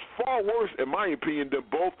doing is far worse, in my opinion, than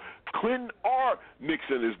both Clinton or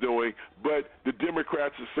Nixon is doing, but the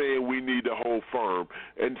Democrats are saying we need to hold firm.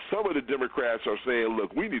 And some of the Democrats are saying,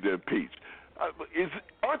 look, we need to impeach.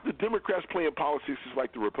 Aren't the Democrats playing politics just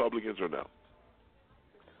like the Republicans, or no?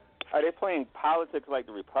 Are they playing politics like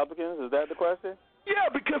the Republicans? Is that the question? Yeah,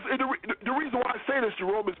 because the reason why I say this,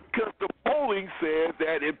 Jerome, is because the polling said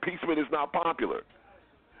that impeachment is not popular.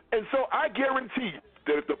 And so I guarantee you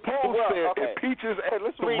that if the poll said impeaches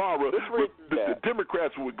tomorrow, the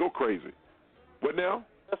Democrats would go crazy. What now?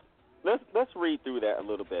 Let's read through that a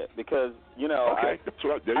little bit, because okay, that's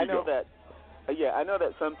right. There you go. I know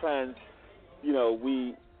that sometimes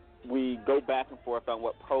we go back and forth on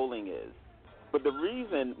what polling is, but the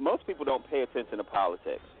reason most people don't pay attention to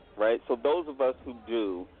politics, right? So those of us who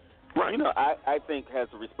do, right. I think has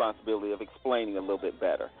the responsibility of explaining a little bit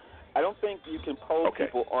better. I don't think you can poll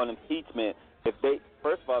people on impeachment if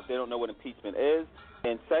first of all, if they don't know what impeachment is,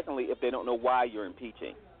 and secondly, if they don't know why you're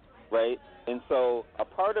impeaching, right? And so a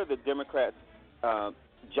part of the Democrats'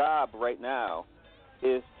 job right now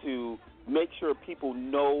is to make sure people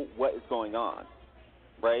know what is going on,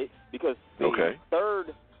 right? Because the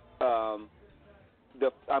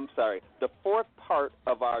the fourth part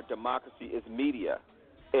of our democracy is media,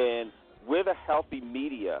 and with a healthy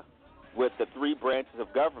media, with the three branches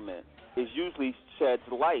of government, is usually sheds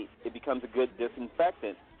light. It becomes a good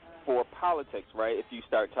disinfectant for politics, right, if you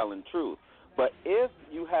start telling the truth. But if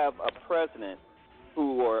you have a president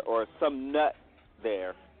who or some nut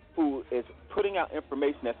there who is putting out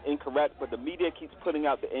information that's incorrect, but the media keeps putting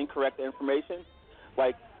out the incorrect information,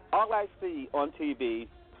 like all I see on TV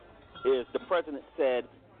is the president said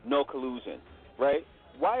no collusion, right?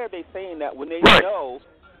 Why are they saying that when they know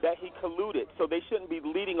that he colluded? So they shouldn't be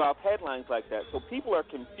leading off headlines like that. So people are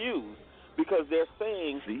confused because they're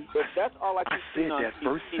saying, if that's all I keep seeing on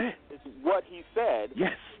TV is what he said,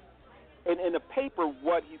 and in the paper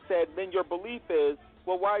what he said, then your belief is,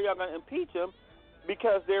 well, why are y'all going to impeach him?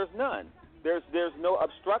 Because there's none. There's no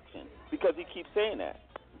obstruction because he keeps saying that.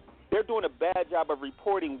 They're doing a bad job of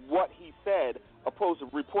reporting what he said opposed to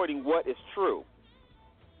reporting what is true,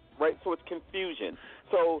 right? So it's confusion.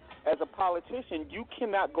 So as a politician, you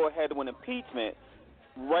cannot go ahead with impeachment,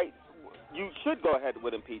 right? You should go ahead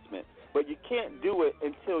with impeachment, but you can't do it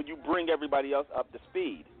until you bring everybody else up to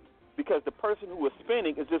speed, because the person who is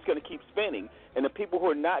spinning is just going to keep spinning, and the people who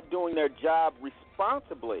are not doing their job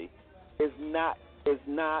responsibly is not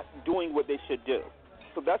doing what they should do.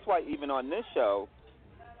 So that's why even on this show,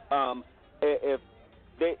 if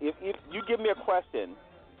you give me a question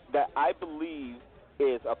that I believe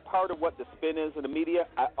is a part of what the spin is in the media,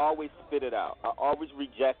 I always spit it out. I always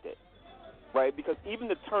reject it, right? Because even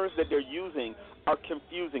the terms that they're using are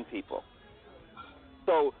confusing people.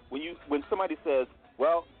 So when somebody says,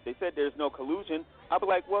 well, they said there's no collusion, I'll be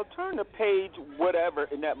like, well, turn to page whatever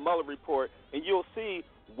in that Mueller report, and you'll see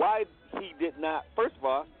why he did not. First of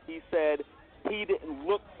all, he said he didn't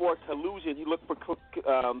look for collusion. He looked for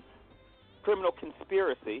criminal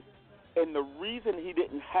conspiracy. And the reason he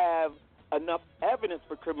didn't have enough evidence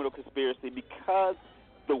for criminal conspiracy because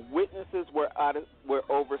the witnesses were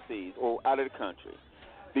overseas or out of the country,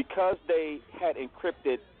 because they had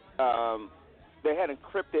encrypted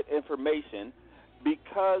information,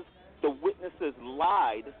 because the witnesses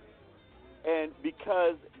lied, and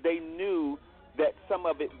because they knew that some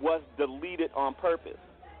of it was deleted on purpose.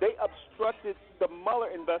 They obstructed the Mueller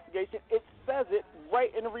investigation. It says it right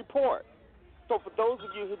in the report. So for those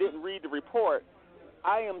of you who didn't read the report,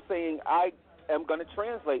 I am saying I am going to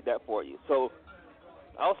translate that for you. So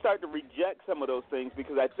I'll start to reject some of those things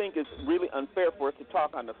because I think it's really unfair for us to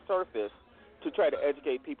talk on the surface to try to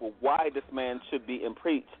educate people why this man should be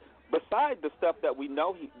impeached. Besides the stuff that we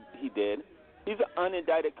know he did, he's an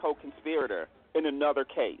unindicted co-conspirator in another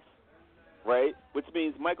case, right? Which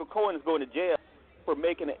means Michael Cohen is going to jail for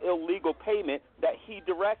making an illegal payment that he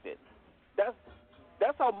directed.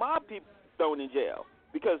 That's how mob people are thrown in jail,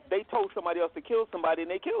 because they told somebody else to kill somebody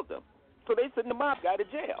and they killed them. So they send the mob guy to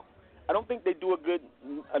jail. I don't think they do a good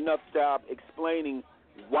enough job explaining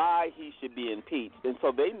why he should be impeached. And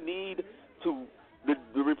so they need to –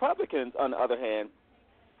 the Republicans, on the other hand,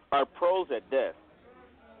 are pros at this.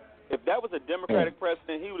 If that was a Democratic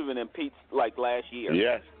president, he would have been impeached like last year.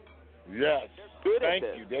 Yes. Thank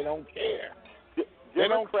you. They don't care.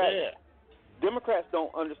 Democrats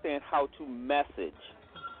don't understand how to message.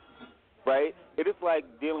 right? It is like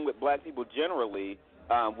dealing with black people generally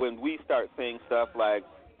when we start saying stuff like,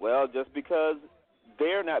 well, just because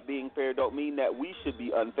they're not being fair don't mean that we should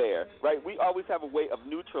be unfair, right? We always have a way of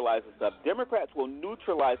neutralizing stuff. Democrats will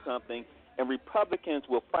neutralize something, and Republicans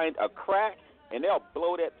will find a crack, and they'll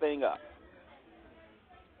blow that thing up.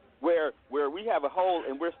 Where we have a hole,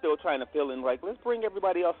 and we're still trying to fill in, like, let's bring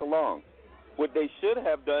everybody else along. What they should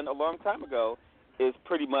have done a long time ago is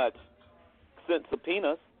pretty much sent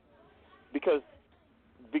subpoenas, because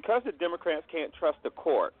the Democrats can't trust the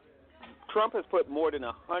court. Trump has put more than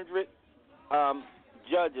 100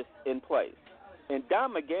 judges in place. And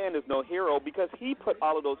Don McGahn is no hero because he put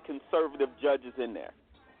all of those conservative judges in there.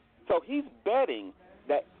 So he's betting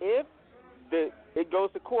that if it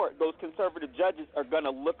goes to court, those conservative judges are going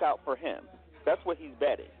to look out for him. That's what he's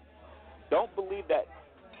betting. Don't believe that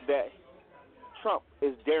Trump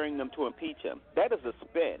is daring them to impeach him. That is a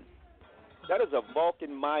spin. That is a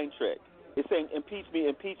Vulcan mind trick. It's saying, impeach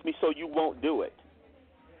me so you won't do it.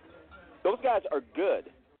 Those guys are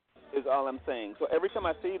good, is all I'm saying. So every time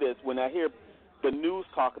I see this, when I hear the news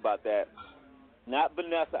talk about that, not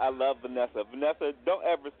Vanessa, I love Vanessa. Vanessa, don't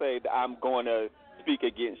ever say that I'm going to speak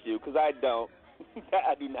against you, because I don't.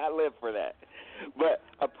 I do not live for that. But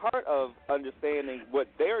a part of understanding what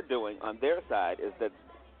they're doing on their side is that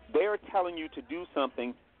they're telling you to do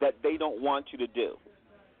something that they don't want you to do.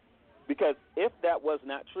 Because if that was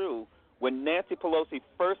not true, when Nancy Pelosi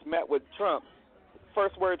first met with Trump,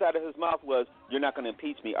 first words out of his mouth was, "You're not going to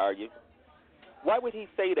impeach me, are you?" Why would he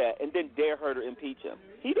say that and then dare her to impeach him?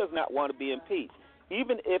 He does not want to be impeached,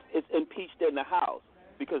 even if it's impeached in the House,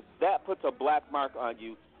 because that puts a black mark on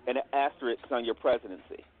you and an asterisk on your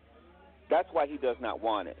presidency. That's why he does not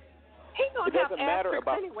want it. He gonna have asterisks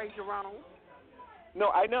anyway, Jerome. No,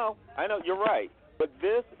 I know, you're right. But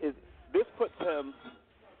this puts him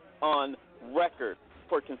on record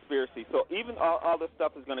for conspiracy. So even all this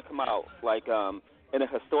stuff is going to come out, like in a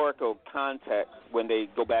historical context when they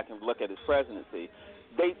go back and look at his presidency.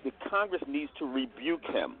 The Congress needs to rebuke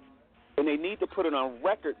him, and they need to put it on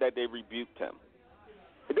record that they rebuked him.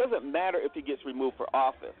 It doesn't matter if he gets removed for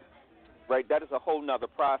office, right? That is a whole nother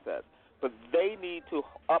process. But they need to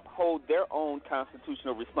uphold their own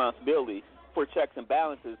constitutional responsibility for checks and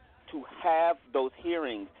balances, to have those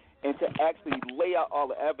hearings and to actually lay out all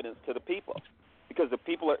the evidence to the people, because the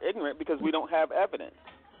people are ignorant because we don't have evidence,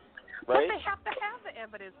 right? But they have to have the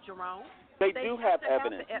evidence, Jerome. They do have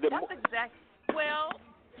evidence. That's exactly. Well,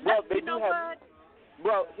 they you know do have. What?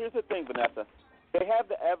 Well, here's the thing, Vanessa. They have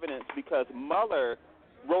the evidence because Mueller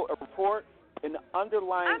wrote a report, and the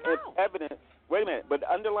underlying evidence. Wait a minute, but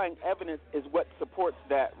the underlying evidence is what supports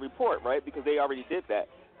that report, right? Because they already did that.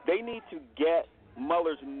 They need to get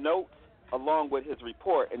Mueller's notes along with his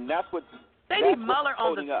report, and that's what they need Mueller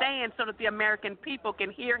on the stand so that the American people can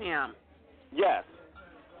hear him. Yes,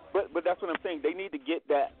 but that's what I'm saying. They need to get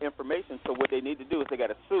that information. So what they need to do is they got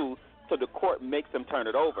to sue, so the court makes them turn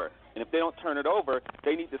it over. And if they don't turn it over,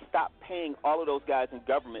 they need to stop paying all of those guys in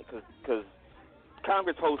government, because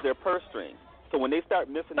Congress holds their purse strings. So when they start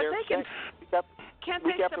missing their checks can't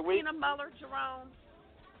week they after week, subpoena Mueller, Jerome?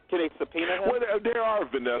 Can they subpoena him? Well, there are,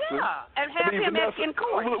 Vanessa. Yeah, and have him in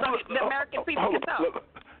court so the American people can know.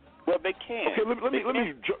 Well, they can. Okay,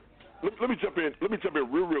 let me jump in. Let me jump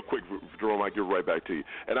in real quick, Jerome. I'll get right back to you.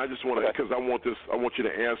 And I just want to, because I want you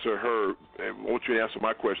to answer her. I want you to answer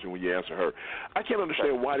my question when you answer her. I can't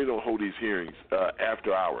understand why they don't hold these hearings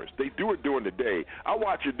after hours. They do it during the day. I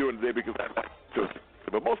watch it during the day because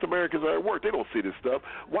but most Americans are at work. They don't see this stuff.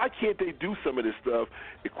 Why can't they do some of this stuff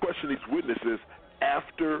and question these witnesses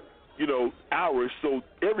after, hours so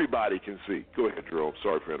everybody can see? Go ahead, Jerome.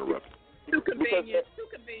 Sorry for interrupting. Too convenient.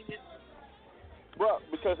 Well,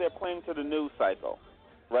 because they're playing to the news cycle,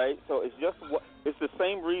 right? So it's the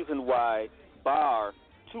same reason why Barr,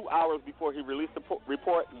 2 hours before he released the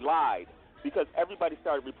report, lied, because everybody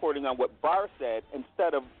started reporting on what Barr said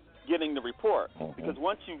instead of getting the report. Because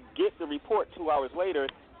once you get the report 2 hours later,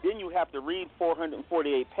 then you have to read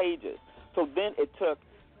 448 pages. So then it took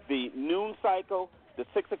the noon cycle, the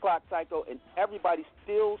 6 o'clock cycle, and everybody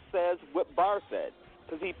still says what Barr said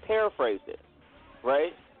because he paraphrased it,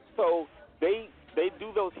 right? So they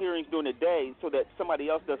do those hearings during the day so that somebody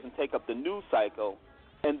else doesn't take up the news cycle,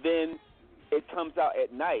 and then it comes out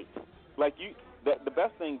at night. Like the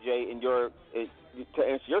best thing, Jay, to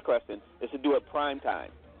answer your question, is to do it prime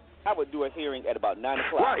time. I would do a hearing at about 9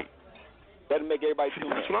 o'clock. Right. That'll make everybody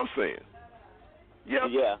tune in. That's what I'm saying. Yeah.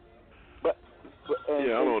 Yeah. I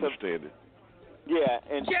don't understand it. Yeah,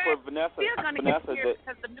 and Jack, for Vanessa, they're going to get here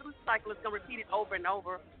because the news cycle is going to repeat it over and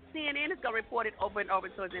over. CNN is going to report it over and over,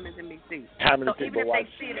 so is MSNBC. How many so people even if watch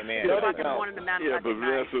they see it, CNN? it's morning to 9 o'clock at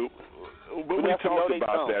night. Vanessa, But we Vanessa, talked no,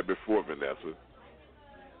 about that before, Vanessa.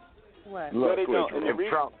 What? Look, No, they don't.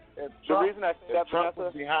 And the reason I say that, Trump Vanessa,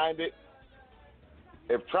 was behind it,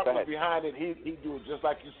 if Trump was behind it, he'd do it just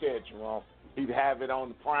like you said, Jerome. He'd have it on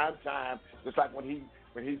the prime time, just like when he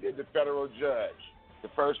did the federal judge, the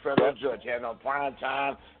first federal judge. He had it on prime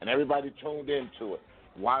time, and everybody tuned into it.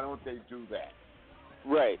 Why don't they do that?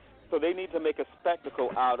 Right. So they need to make a spectacle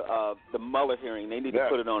out of the Mueller hearing. They need to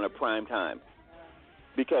put it on a prime time,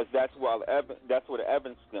 because that's where the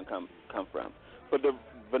evidence is going to come from. But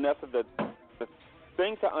Vanessa, the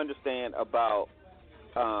thing to understand about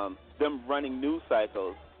them running news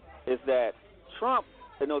cycles is that Trump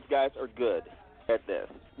and those guys are good at this.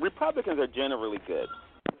 Republicans are generally good.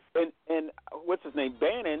 And what's his name?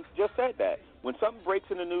 Bannon just said that. When something breaks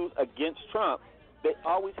in the news against Trump, they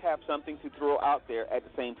always have something to throw out there at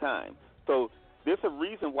the same time. So there's a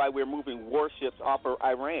reason why we're moving warships off of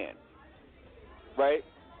Iran, right?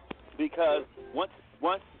 Because once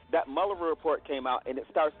that Mueller report came out and it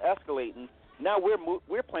starts escalating, now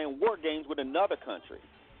we're playing war games with another country.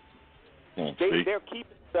 They're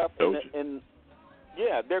keeping stuff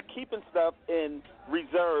they're keeping stuff in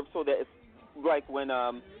reserve so that it's like when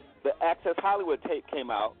the Access Hollywood tape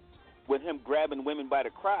came out with him grabbing women by the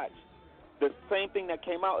crotch. The same thing that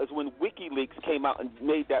came out is when WikiLeaks came out and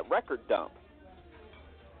made that record dump.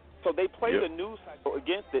 So they play the news cycle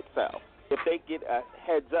against itself if they get a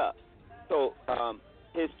heads up. So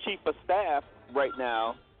his chief of staff right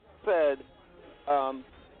now said,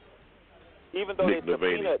 even though they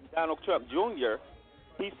subpoenaed Donald Trump Jr.,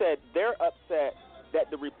 he said they're upset that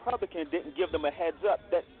the Republican didn't give them a heads up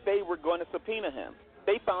that they were going to subpoena him.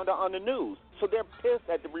 They found out on the news. So they're pissed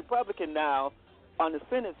at the Republican now on the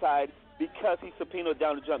Senate side because he subpoenaed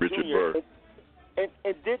Donald Trump Jr.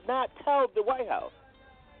 And did not tell the White House.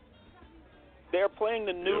 They're playing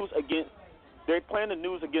the news against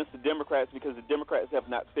the Democrats because the Democrats have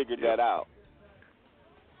not figured that out.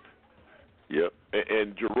 Yep,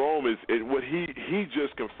 and Jerome what he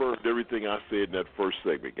just confirmed everything I said in that first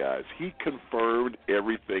segment, guys. He confirmed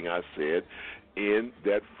everything I said in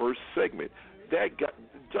that first segment. That guy,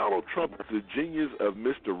 Donald Trump is the genius of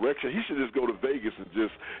misdirection. He should just go to Vegas and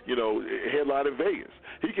just, headline in Vegas.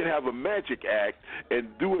 He can have a magic act and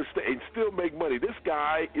and still make money. This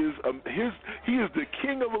guy is he is the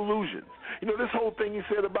king of illusions. This whole thing he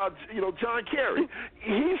said about John Kerry.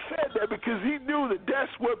 He said that because he knew that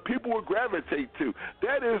that's what people would gravitate to.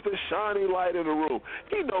 That is the shining light in the room.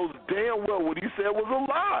 He knows damn well what he said was a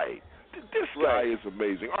lie. This guy is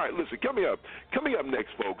amazing. All right, listen, coming up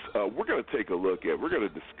next, folks, we're going to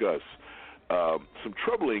discuss some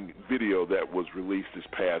troubling video that was released this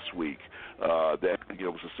past week that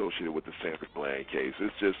was associated with the Sandra Blann case.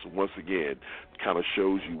 It's just, once again, kind of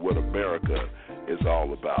shows you what America is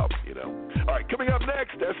all about, All right, coming up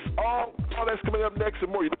next, that's all that's coming up next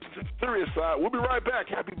and more. You listen to the Serious Side. We'll be right back.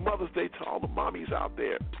 Happy Mother's Day to all the mommies out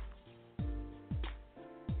there.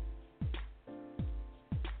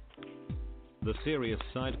 The Serious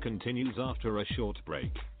Side continues after a short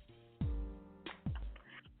break.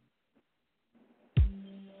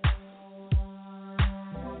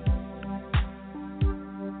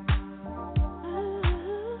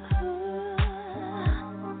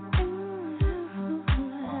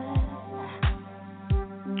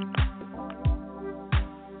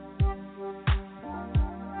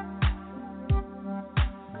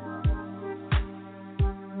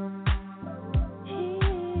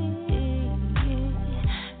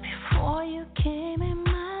 Came in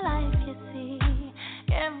my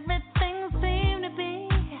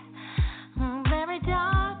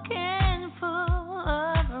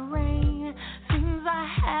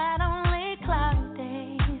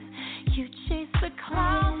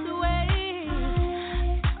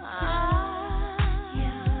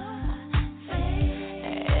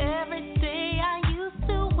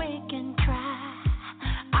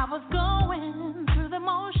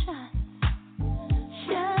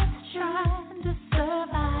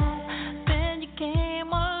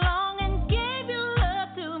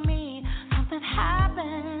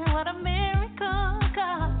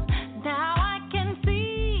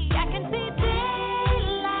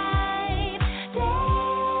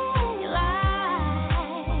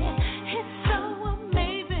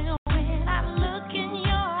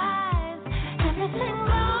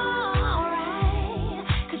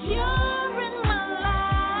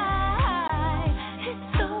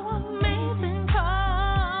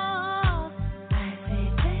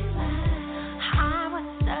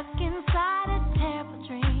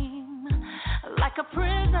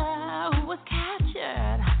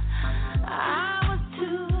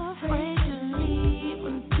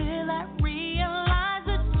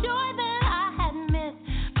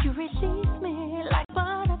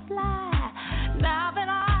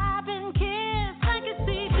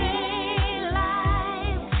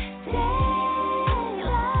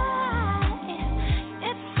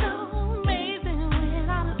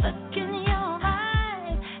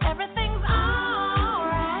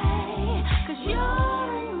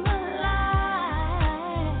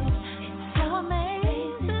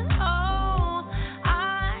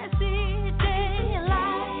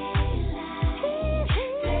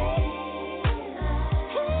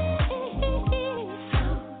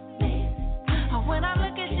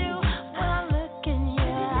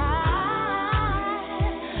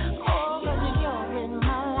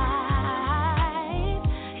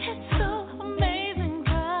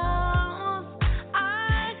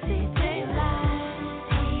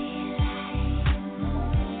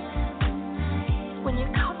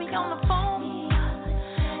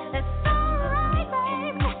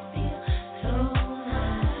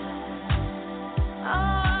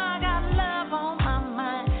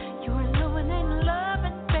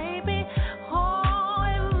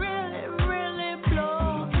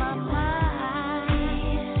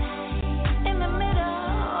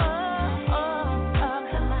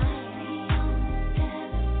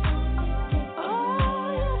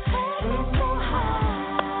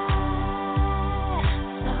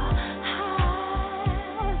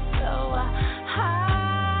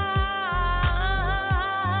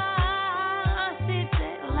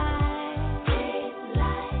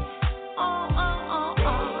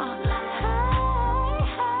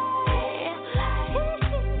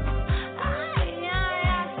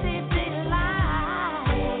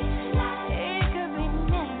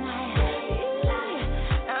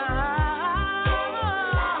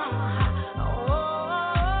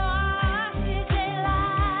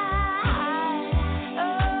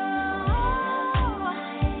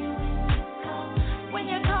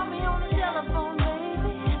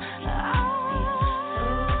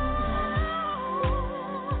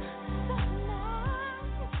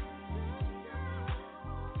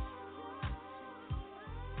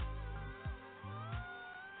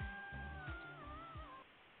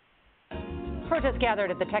Protests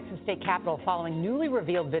gathered at the Texas State Capitol following newly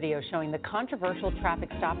revealed video showing the controversial traffic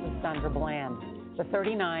stop of Sandra Blann. The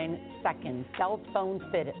 39-second cell phone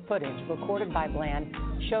footage recorded by Blann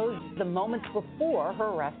shows the moments before her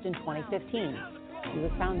arrest in 2015. She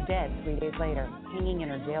was found dead 3 days later, hanging in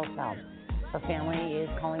her jail cell. Her family is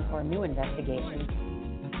calling for a new investigation.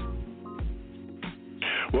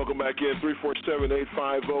 Welcome back in,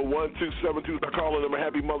 347-850-1272. I'm calling them a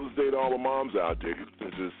happy Mother's Day to all the moms out there.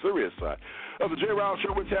 This is Seriouside of the J-Riles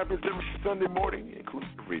Show, which happens every Sunday morning, including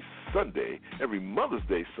every Sunday, every Mother's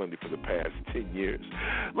Day Sunday for the past 10 years.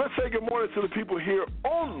 Let's say good morning to the people here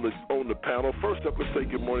on the panel. First up, let's say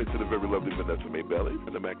good morning to the very lovely Vanessa Maybelli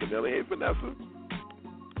from the McAnally. Hey, Vanessa.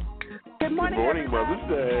 Good morning, good morning, everybody. Mother's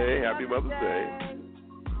Day. Happy Mother's Day.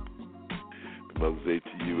 Mother's Day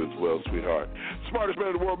to you as well, sweetheart. Smartest man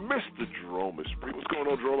in the world, Mr. Jerome Esprit. What's going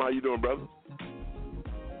on, Jerome? How you doing, brother?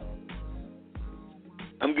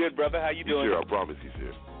 I'm good, brother. How you doing? He's here. I promise he's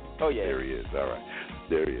here. Oh, yeah. There he is. All right.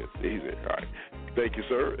 There he is. He's here. All right. Thank you,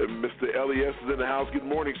 sir. And Mr. Elias is in the house. Good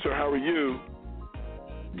morning, sir. How are you?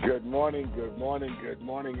 Good morning, everyone.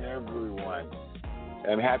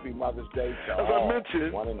 And happy Mother's Day to all. As I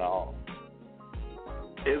mentioned, one and all.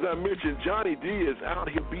 As I mentioned, Johnny D is out.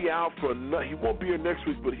 He'll be out he won't be here next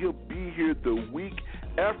week, but he'll be here the week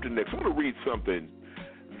after next. I want to read something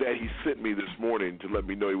that he sent me this morning to let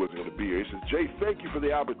me know he wasn't going to be here. He says, Jay, thank you for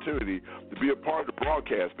the opportunity to be a part of the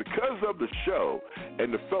broadcast. Because of the show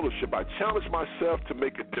and the fellowship, I challenge myself to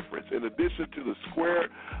make a difference. In addition to the Square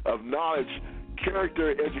of Knowledge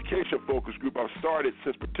character education focus group I've started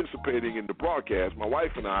since participating in the broadcast, my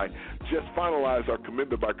wife and I just finalized our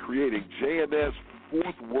commitment by creating JNS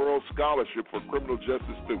Fourth World Scholarship for Criminal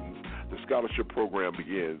Justice Students. The scholarship program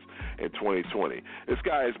begins in 2020. This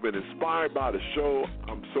guy has been inspired by the show.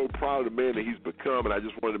 I'm so proud of the man that he's become, and I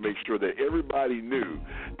just wanted to make sure that everybody knew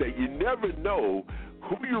that you never know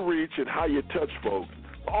who you reach and how you touch folks.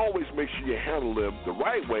 Always make sure you handle them the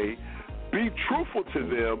right way. Be truthful to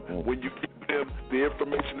them when you give them the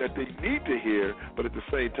information that they need to hear, but at the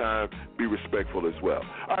same time, be respectful as well.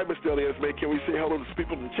 All right, Mr. Elias, man, can we say hello to the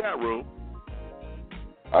people in the chat room?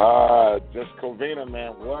 Just Covina,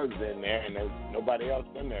 man, was in there, and there's nobody else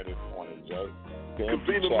in there this morning, Jay.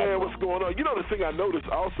 Covina, man, what's going on? You know, the thing I noticed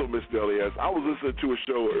also, Mr. Elias, I was listening to a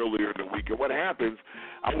show earlier in the week, and what happens,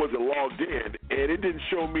 I wasn't logged in, and it didn't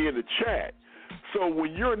show me in the chat. So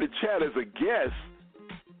when you're in the chat as a guest,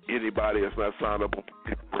 anybody that's not signed up on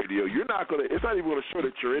radio, it's not even going to show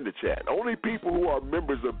that you're in the chat. Only people who are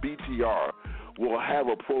members of BTR will have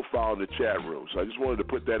a profile in the chat room. So I just wanted to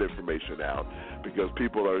put that information out because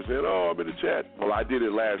people are saying, oh, I'm in the chat. Well, I did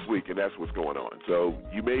it last week, and that's what's going on. So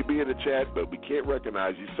you may be in the chat, but we can't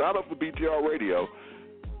recognize you. Sign up for BTR Radio.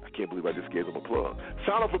 I can't believe I just gave them a plug.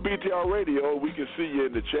 Sign up for BTR Radio. We can see you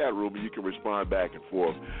in the chat room, and you can respond back and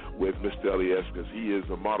forth with Mr. Elias because he is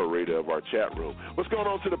the moderator of our chat room. What's going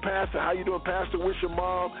on to the pastor? How you doing, Pastor? Wish your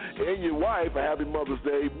mom and your wife a happy Mother's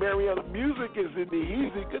Day. Mariana, music is in the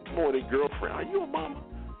easy. Good morning, girlfriend. Are you a mama?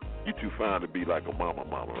 You too fine to be like a mama,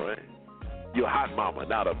 right? You're a hot mama,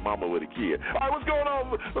 not a mama with a kid. All right, what's going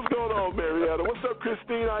on? Mariana? What's up,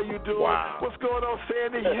 Christine? How you doing? Wow. What's going on,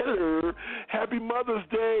 Sandy? Hello. Happy Mother's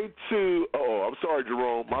Day to... Oh, I'm sorry,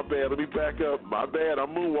 Jerome. My bad. Let me back up. My bad. I'm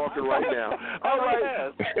moonwalking right now. All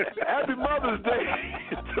right. Happy Mother's Day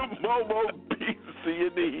to Momo BC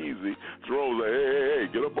in the Easy. Jerome's like,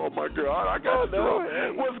 hey, get up on my girl. I got you, Jerome.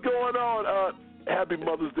 Hey. What's going on? Happy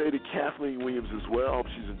Mother's Day to Kathleen Williams as well. Hope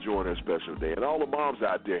she's enjoying her special day. And all the moms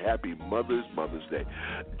out there, happy Mother's Day.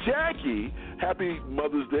 Jackie, happy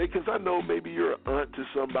Mother's Day, because I know maybe you're an aunt to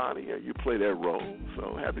somebody and you play that role.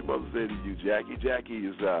 So happy Mother's Day to you, Jackie. Jackie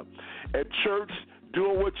is at church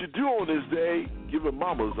doing what you do on this day, giving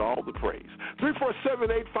mamas all the praise.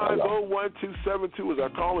 347-850-1272 is our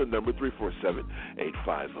call-in number,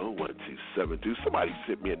 347-850-1272. Somebody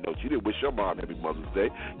sent me a note. You didn't wish your mom happy Mother's Day.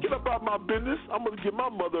 Get up out my business. I'm going to give my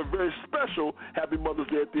mother a very special happy Mother's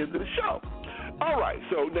Day at the end of the show. All right,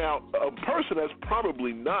 so now a person that's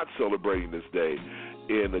probably not celebrating this day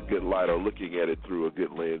in a good light or looking at it through a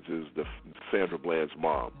good lens is the Sandra Blann's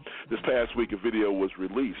mom. This past week, a video was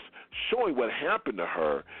released showing what happened to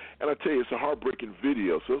her, and I tell you, it's a heartbreaking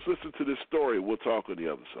video. So let's listen to this story. We'll talk on the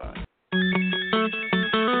other side.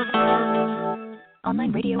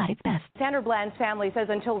 Online radio at its best. Sandra Blann's family says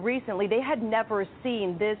until recently they had never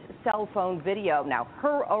seen this cell phone video. Now,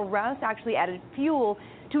 her arrest actually added fuel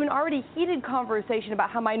to an already heated conversation about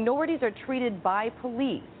how minorities are treated by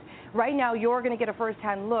police. Right now, you're going to get a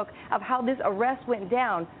first-hand look of how this arrest went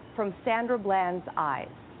down from Sandra Blann's eyes.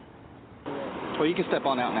 Well, you can step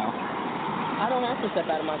on out now. I don't have to step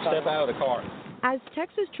out of my car. Step out of the car. As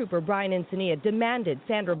Texas Trooper Brian Encinias demanded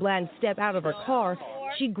Sandra Blann step out of her car,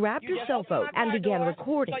 she grabbed her cell phone and began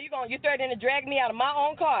recording. So you're threatening to drag me out of my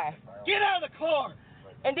own car? Get out of the car!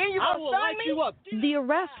 And then you're going to sign me? You up. The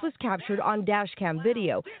arrest was captured on dashcam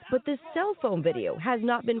video, but the cell phone video has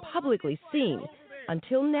not been publicly seen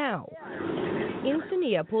until now.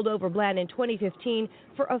 Encinias pulled over Blann in 2015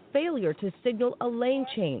 for a failure to signal a lane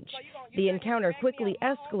change. The encounter quickly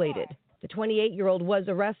escalated. The 28-year-old was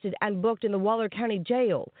arrested and booked in the Waller County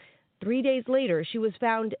Jail. 3 days later, she was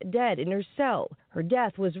found dead in her cell. Her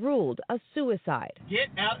death was ruled a suicide. Get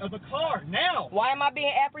out of the car now! Why am I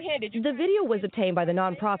being apprehended? The video was obtained by the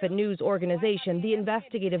nonprofit news organization, The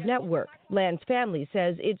Investigative Network. Blann's family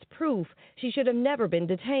says it's proof she should have never been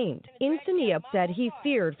detained. Encinias said he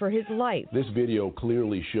feared for his life. This video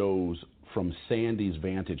clearly shows from Sandy's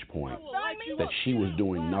vantage point that she was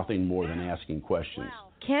doing nothing more than asking questions.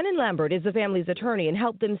 Cannon Lambert is the family's attorney and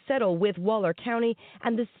helped them settle with Waller County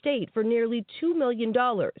and the state for nearly $2 million.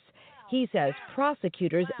 He says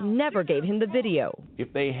prosecutors never gave him the video.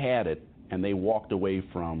 If they had it and they walked away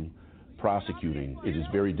from prosecuting, it is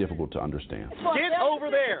very difficult to understand. Get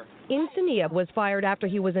over there! Encinias was fired after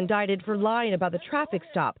he was indicted for lying about the traffic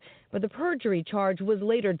stop, but the perjury charge was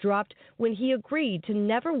later dropped when he agreed to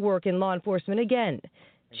never work in law enforcement again.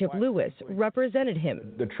 Chip Lewis represented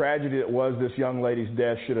him. The tragedy that was this young lady's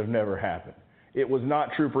death should have never happened. It was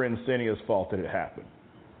not Trooper Encinias' fault that it happened.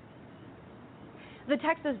 The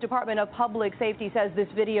Texas Department of Public Safety says this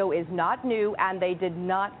video is not new and they did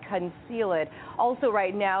not conceal it. Also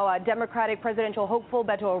right now, Democratic presidential hopeful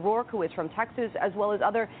Beto O'Rourke, who is from Texas, as well as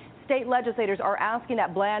other state legislators are asking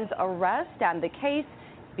that Blann's arrest and the case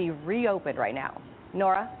be reopened right now.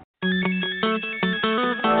 Nora?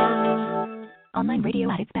 Online radio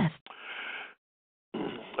at its best.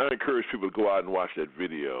 I encourage people to go out and watch that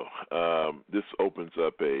video. This opens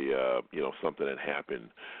up a something that happened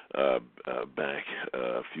back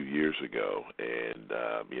a few years ago, and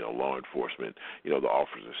law enforcement, the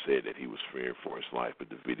officer said that he was fearing for his life, but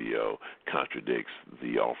the video contradicts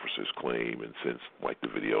the officer's claim, and since, like the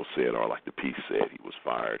video said, or like the piece said, he was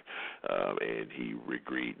fired, and he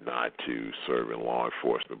agreed not to serve in law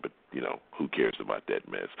enforcement, but who cares about that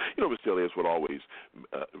mess? But still, that's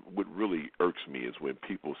what really irks me is when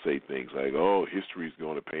people say things like, oh, history is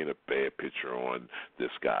going to paint a bad picture on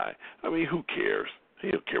this guy. I mean, who cares? He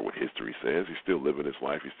don't care what history says. He's still living his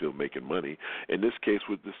life. He's still making money. In this case,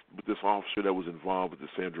 with this officer that was involved with the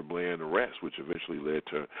Sandra Blann arrest, which eventually led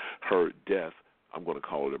to her death, I'm going to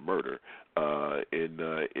call it a murder,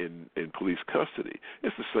 in police custody.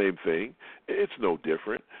 It's the same thing. It's no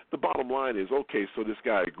different. The bottom line is, okay, so this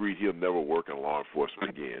guy agreed he'll never work in law enforcement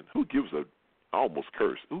again. Who gives a – I almost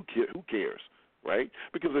cursed. Who cares? Right?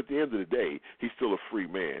 Because at the end of the day, he's still a free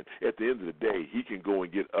man. At the end of the day, he can go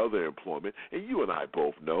and get other employment. And you and I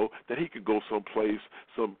both know that he can go someplace,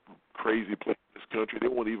 some crazy place in this country. They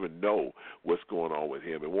won't even know what's going on with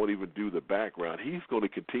him and won't even do the background. He's going to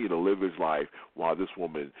continue to live his life while this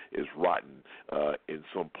woman is rotten in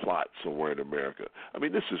some plot somewhere in America. I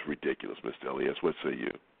mean, this is ridiculous, Mr. Elias. What say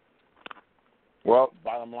you? Well,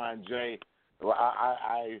 bottom line, Jay,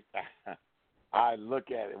 I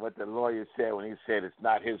look at it, what the lawyer said when he said it's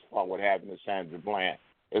not his fault what happened to Sandra Blann.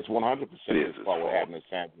 It's 100% his fault what happened to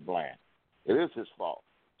Sandra Blann. It is his fault.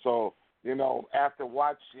 So, after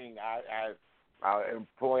watching, I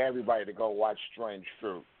employ everybody to go watch Strange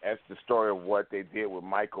Fruit. That's the story of what they did with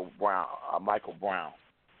Michael Brown,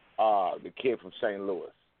 the kid from St.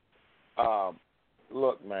 Louis.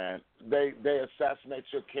 Look, man, they assassinate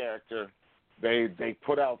your character. They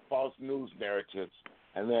put out false news narratives,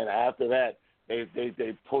 and then after that,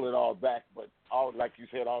 they pull it all back. But all, like you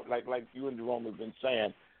said, like you and Jerome have been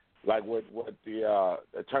saying, like what the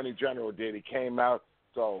Attorney General did, he came out,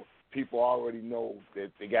 so people already know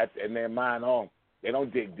that they got in their mind on. They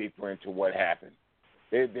don't dig deeper into what happened.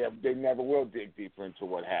 They never will dig deeper into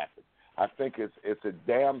what happened. I think it's a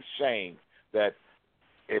damn shame that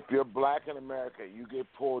if you're black in America, you get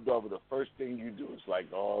pulled over, the first thing you do is like,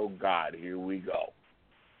 oh, God, here we go.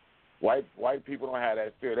 White people don't have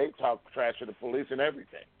that fear. They talk trash to the police and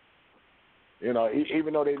everything.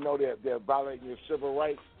 Even though they know they're violating your civil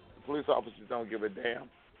rights, the police officers don't give a damn.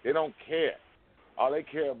 They don't care. All they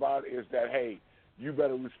care about is that, hey, you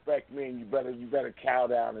better respect me and you better cow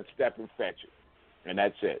down and step and fetch it. And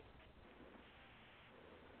that's it.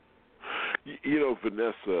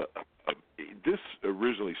 Vanessa, this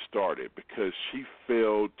originally started because she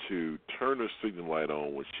failed to turn her signal light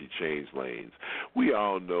on when she changed lanes. We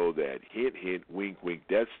all know that hint, hint, wink, wink,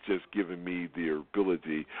 that's just giving me the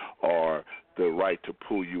ability or the right to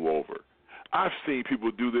pull you over. I've seen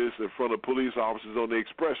people do this in front of police officers on the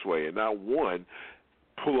expressway, and not one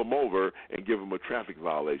pull them over and give them a traffic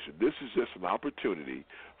violation. This is just an opportunity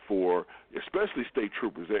for, especially state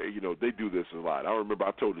troopers. They do this a lot. I remember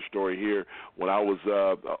I told the story here when I was,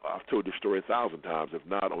 I've told this story 1,000 times, if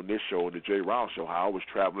not on this show, on the J. Riles Show, how I was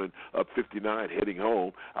traveling up 59 heading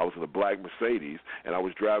home. I was in a black Mercedes, and I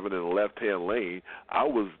was driving in a left-hand lane. I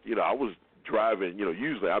was driving,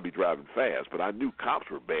 usually I'd be driving fast, but I knew cops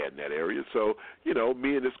were bad in that area. So,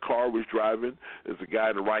 me and this car was driving. There's a guy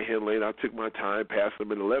in the right-hand lane. I took my time, passed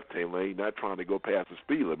him in the left-hand lane, not trying to go past the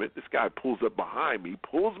speed limit. This guy pulls up behind me,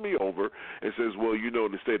 pulls me over, and says, well, in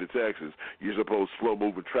the state of Texas, you're supposed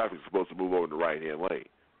slow-moving traffic is supposed to move over in the right-hand lane.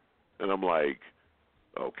 And I'm like,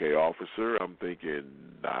 okay, officer, I'm thinking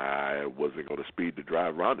I wasn't going to speed to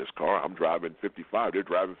drive around this car. I'm driving 55. They're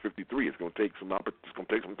driving 53. It's going to take some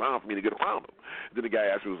time for me to get around them. Then the guy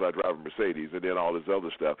asked me, was I driving Mercedes, and then all this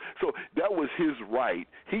other stuff. So that was his right.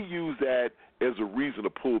 He used that as a reason to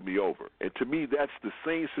pull me over. And to me, that's the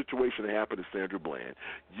same situation that happened to Sandra Blann.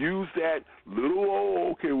 Use that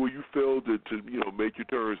little, you failed to make your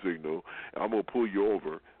turn signal, and I'm going to pull you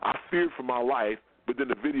over. I feared for my life. But then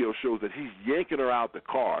the video shows that he's yanking her out the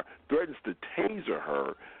car, threatens to taser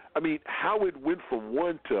her. I mean, how it went from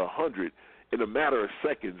 1 to 100 in a matter of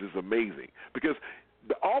seconds is amazing. Because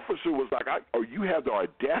the officer was like, you have the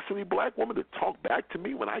audacity, black woman, to talk back to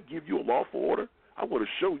me when I give you a lawful order? I want to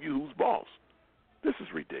show you who's boss. This is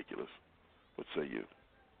ridiculous. What say you?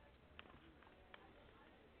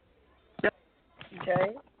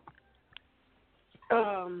 Okay.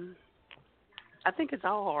 I think it's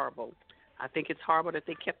all horrible. I think it's horrible that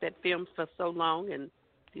they kept that film for so long and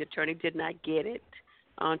the attorney did not get it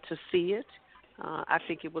to see it. I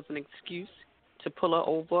think it was an excuse to pull her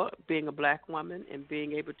over, being a black woman and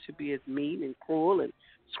being able to be as mean and cruel and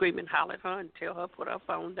scream and holler at her and tell her put her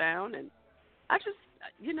phone down. And I just,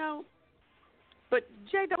 but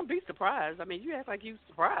Jay, don't be surprised. I mean, you act like you're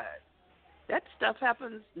surprised. That stuff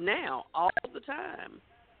happens now all the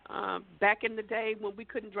time. Back in the day when we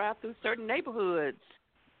couldn't drive through certain neighborhoods,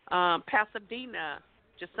 Pasadena,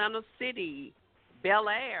 Jesano City, Bel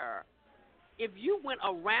Air. If you went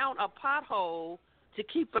around a pothole to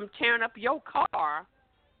keep from tearing up your car,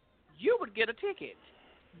 you would get a ticket.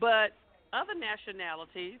 But other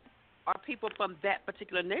nationalities or people from that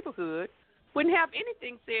particular neighborhood wouldn't have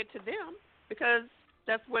anything said to them because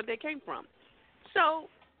that's where they came from. So,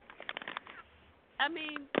 I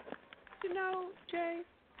mean, Jay,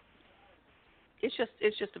 it's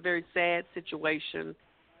just a very sad situation.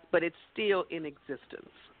 But it's still in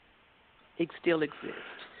existence. It still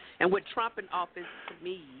exists. And with Trump in office, to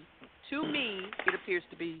me, it appears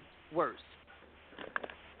to be worse.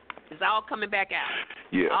 It's all coming back out.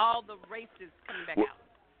 Yeah. All the races coming back out.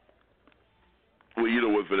 Well, you know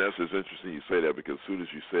what, Vanessa, it's interesting you say that because as soon as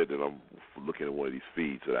you said that, I'm looking at one of these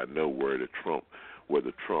feeds that I know where the Trump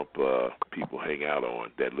people hang out on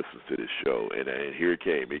that listens to this show, and here it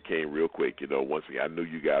came real quick. Once again, I knew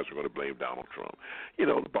you guys were going to blame Donald Trump.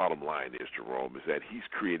 The bottom line is, Jerome, is that he's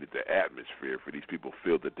created the atmosphere for these people to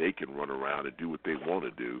feel that they can run around and do what they want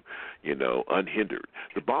to do, unhindered.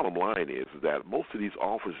 The bottom line is that most of these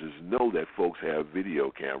officers know that folks have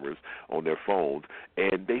video cameras on their phones,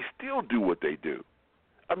 and they still do what they do.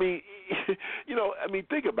 I mean,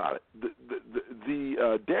 think about it.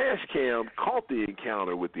 The dash cam caught the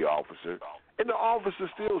encounter with the officer, and the officer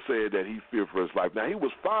still said that he feared for his life. Now, he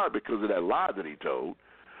was fired because of that lie that he told,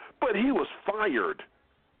 but he was fired.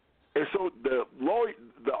 And so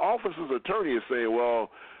the officer's attorney is saying, well,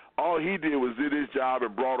 all he did was did his job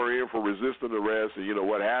and brought her in for resisting arrest, and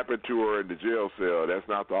what happened to her in the jail cell, that's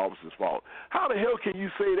not the officer's fault. How the hell can you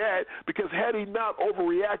say that? Because had he not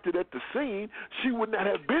overreacted at the scene, she would not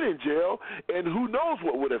have been in jail, and who knows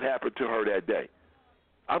what would have happened to her that day.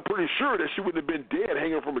 I'm pretty sure that she wouldn't have been dead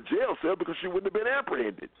hanging from a jail cell because she wouldn't have been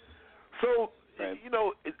apprehended. So,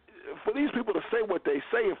 for these people to say what they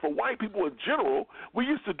say, and for white people in general, we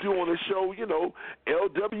used to do on the show,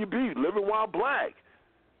 LWB, Living While Black.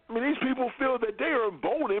 I mean, these people feel that they are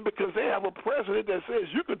emboldened because they have a president that says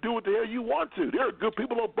you can do what the hell you want to. There are good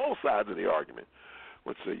people on both sides of the argument.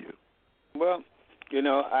 What say you? Well,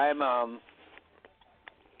 I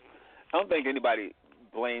don't think anybody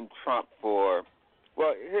blamed Trump for.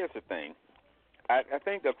 Well, here's the thing. I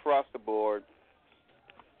think across the board,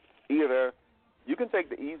 either you can take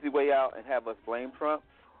the easy way out and have us blame Trump,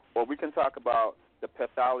 or we can talk about the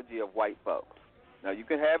pathology of white folks. Now, you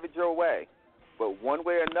can have it your way. But one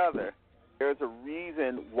way or another, there's a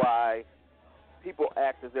reason why people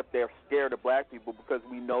act as if they're scared of black people because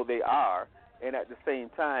we know they are, and at the same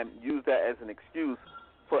time use that as an excuse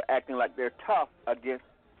for acting like they're tough against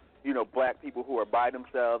black people who are by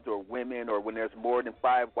themselves or women, or when there's more than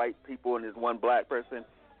 5 white people and there's one black person.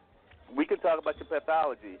 We can talk about your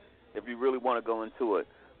pathology if you really want to go into it.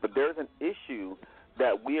 But there's an issue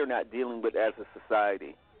that we are not dealing with as a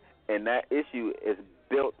society, and that issue is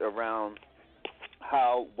built around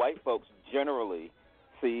how white folks generally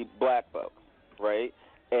see black folks, right?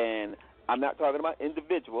 And I'm not talking about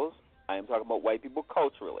individuals. I am talking about white people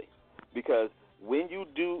culturally, because when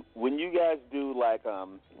you guys do like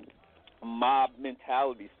mob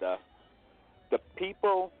mentality stuff, the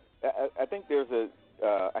people, I think there's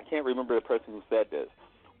I can't remember the person who said this.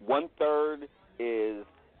 1/3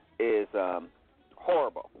 is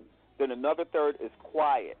horrible. Then another third is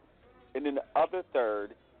quiet, and then the other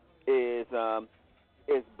third is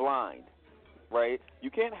blind, right? You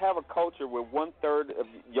can't have a culture where 1/3 of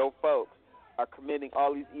your folks are committing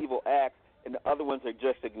all these evil acts and the other ones are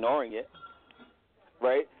just ignoring it,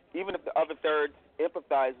 right? Even if the other third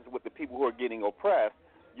empathizes with the people who are getting oppressed,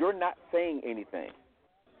 you're not saying anything.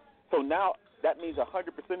 So now that means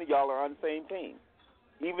 100% of y'all are on the same team.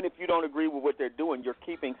 Even if you don't agree with what they're doing, you're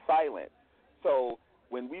keeping silent. So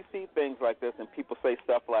when we see things like this and people say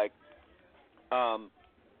stuff like,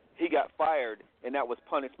 he got fired and that was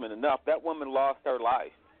punishment enough, that woman lost her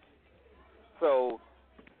life. So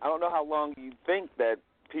I don't know how long you think that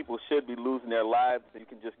people should be losing their lives and you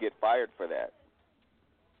can just get fired for that.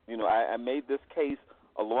 I made this case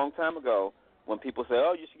a long time ago when people say,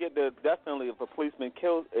 oh, you should get the death penalty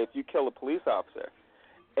if you kill a police officer.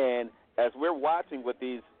 And as we're watching with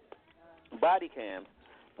these body cams,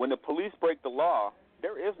 when the police break the law,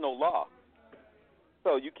 there is no law.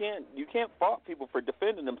 So you can't fault people for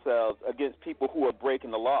defending themselves against people who are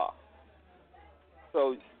breaking the law.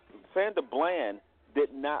 So Sandra Blann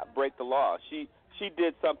did not break the law. She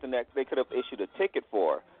did something that they could have issued a ticket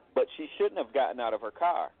for, but she shouldn't have gotten out of her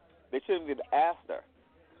car. They shouldn't have asked her.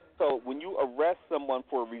 So when you arrest someone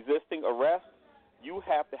for resisting arrest, you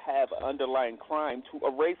have to have an underlying crime to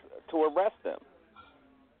arrest them,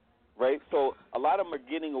 right? So a lot of them are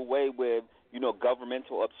getting away with,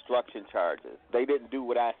 governmental obstruction charges. They didn't do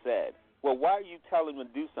what I said. Well, why are you telling them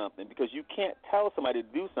to do something? Because you can't tell somebody to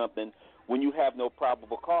do something when you have no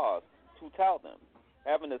probable cause to tell them.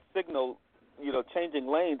 Having a signal, changing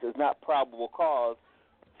lanes is not probable cause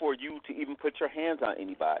for you to even put your hands on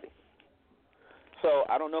anybody. So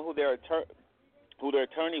I don't know who their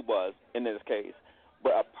attorney was in this case,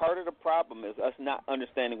 but a part of the problem is us not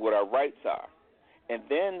understanding what our rights are. And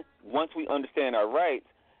then once we understand our rights,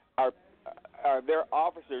 are their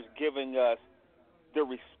officers giving us the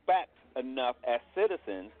respect enough as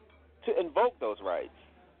citizens to invoke those rights?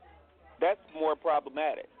 That's more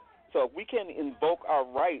problematic. So if we can invoke our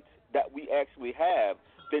rights that we actually have,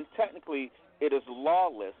 then technically it is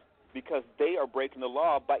lawless because they are breaking the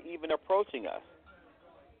law by even approaching us.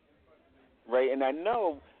 Right? And I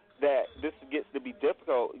know that this gets to be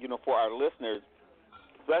difficult, for our listeners,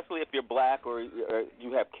 especially if you're black or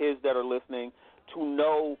you have kids that are listening, to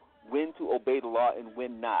know when to obey the law and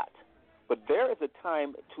when not. But there is a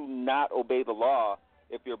time to not obey the law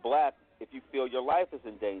if you're black, if you feel your life is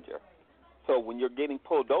in danger. So when you're getting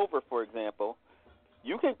pulled over, for example,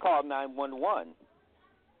 you can call 911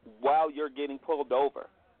 while you're getting pulled over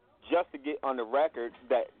just to get on the record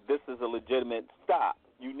that this is a legitimate stop.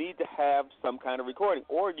 You need to have some kind of recording.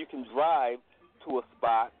 Or you can drive to a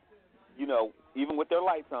spot, even with their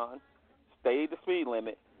lights on, stay the speed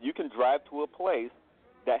limit. You can drive to a place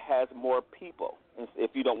that has more people.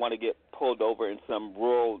 If you don't want to get pulled over in some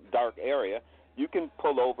rural, dark area, you can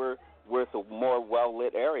pull over where it's a more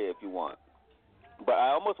well-lit area if you want. But I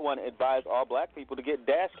almost want to advise all black people to get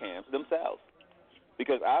dash cams themselves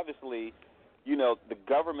because obviously, the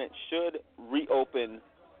government should reopen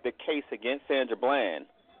the case against Sandra Blann,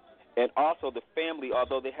 and also the family,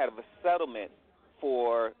 although they have a settlement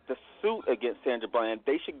for the suit against Sandra Blann,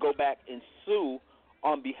 they should go back and sue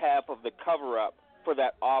on behalf of the cover-up for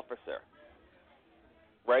that officer,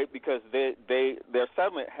 right? Because their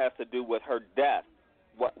settlement has to do with her death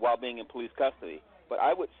while being in police custody. But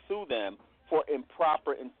I would sue them for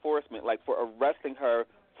improper enforcement, like for arresting her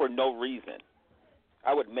for no reason.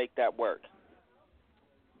 I would make that work.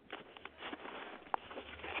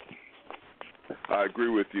 I agree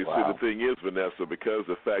with you. Wow. See, the thing is, Vanessa, because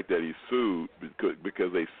the fact that he sued,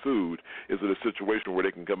 because they sued, is it a situation where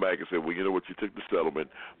they can come back and say, well, you know what, you took the settlement.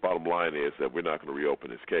 Bottom line is that we're not going to reopen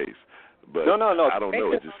this case. But no. I don't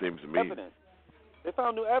know. It just seems to me. Evidence. They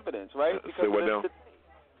found new evidence, right? Say what now?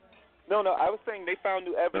 No, I was saying they found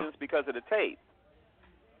new evidence because of the tape,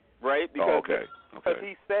 right? Because, because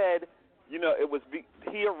he said, it was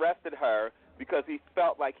he arrested her because he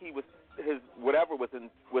felt like his whatever was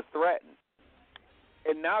threatened.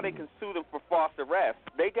 and now they can sue them for false arrest.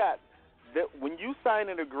 When you sign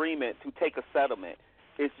an agreement to take a settlement,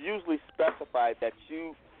 it's usually specified that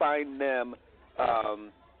you find them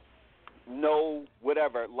no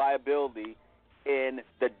whatever liability in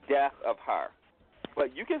the death of her.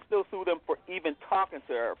 But you can still sue them for even talking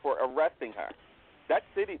to her, for arresting her. That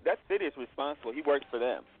city is responsible. He works for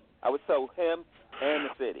them. I would sue him and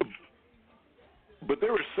the city. But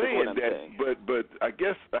they were saying that. But I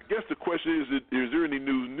guess the question is there any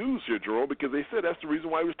new news here, Jerome? Because they said that's the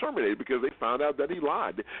reason why he was terminated, because they found out that he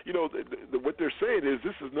lied. You know, what they're saying is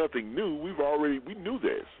this is nothing new. We knew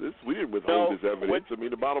this. We didn't withhold this evidence. I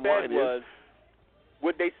mean, the bottom line is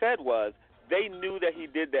what they said was they knew that he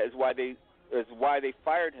did that is why they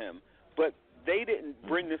fired him. But they didn't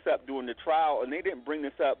bring this up during the trial, and they didn't bring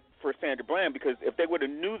this up for Sandra Blann, because if they would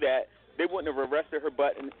have knew that, they wouldn't have arrested her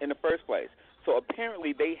butt in the first place. So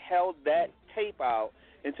apparently they held that tape out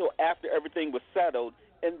until after everything was settled,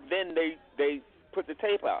 and then they put the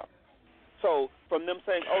tape out. So from them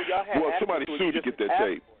saying, "Oh, y'all had," well, somebody sued to get that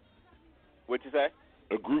tape. What'd you say?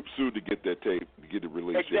 A group sued to get that tape, to get it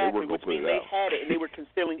released. Exactly, which means they had it and they were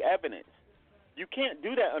concealing evidence. You can't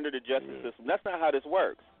do that under the justice system. That's not how this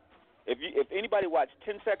works. If anybody watched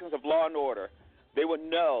 10 Seconds of Law and Order, they would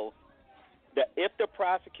know that if the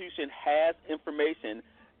prosecution has information,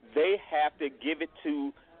 they have to give it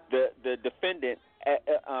to the defendant.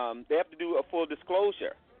 They have to do a full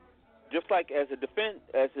disclosure. Just like as a defense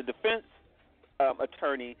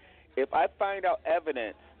attorney, if I find out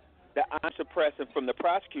evidence that I'm suppressing from the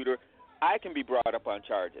prosecutor, I can be brought up on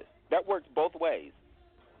charges. That works both ways.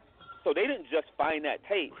 So they didn't just find that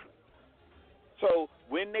tape. So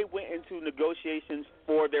when they went into negotiations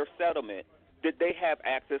for their settlement, did they have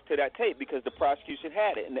access to that tape? Because the prosecution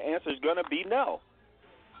had it, and the answer is going to be no.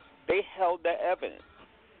 They held that evidence.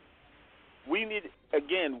 We need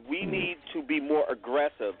to be more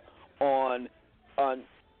aggressive on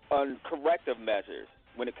corrective measures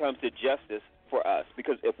when it comes to justice for us.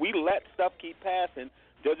 Because if we let stuff keep passing,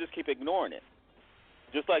 they'll just keep ignoring it.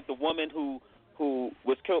 Just like the woman who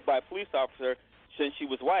was killed by a police officer, since she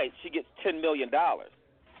was white, she gets $10 million,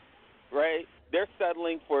 right? They're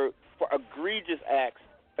settling for egregious acts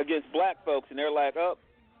against black folks, and they're like, oh,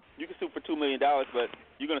 you can sue for $2 million, but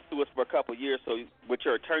you're going to sue us for a couple of years, so with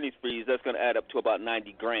your attorney's fees, that's going to add up to about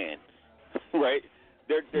 $90,000, right?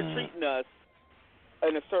 They're treating us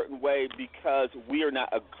in a certain way because we are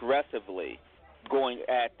not aggressively going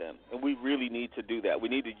at them, and we really need to do that. We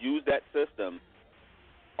need to use that system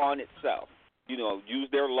on itself, use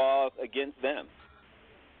their laws against them.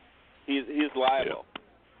 He's liable. Yeah.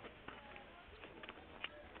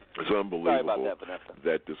 It's unbelievable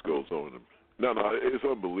that this goes on. No, it's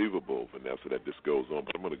unbelievable, Vanessa, that this goes on.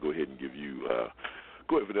 But I'm going to go ahead and give you.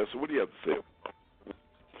 Go ahead, Vanessa. What do you have to say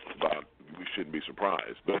about? We shouldn't be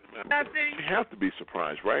surprised, but you have to be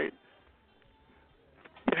surprised, right?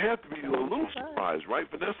 You have to be a little surprised, right,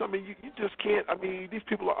 Vanessa? I mean, you just can't. I mean, these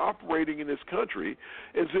people are operating in this country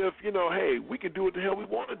as if hey, we can do what the hell we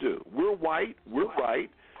want to do. We're white. We're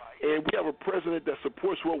right. And we have a president that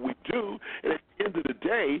supports what we do, and at the end of the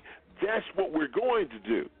day, that's what we're going to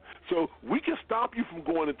do. So we can stop you from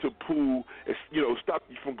going into a pool, stop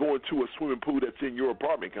you from going to a swimming pool that's in your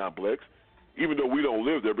apartment complex, even though we don't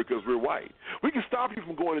live there because we're white. We can stop you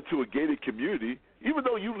from going into a gated community, even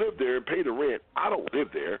though you live there and pay the rent. I don't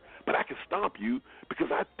live there, but I can stop you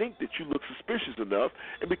because I think that you look suspicious enough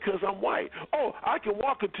and because I'm white. Oh, I can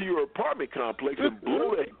walk into your apartment complex and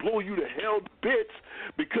blow you to hell to bits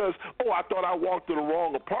because, I thought I walked to the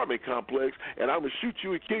wrong apartment complex and I'm going to shoot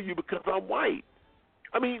you and kill you because I'm white.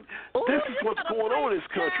 I mean, this is what's going on in this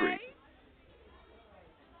country.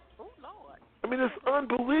 Oh, Lord. I mean, it's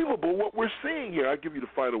unbelievable what we're seeing here. I'll give you the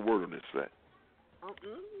final word on this set.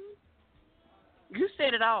 You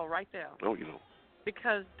said it all right there. Oh,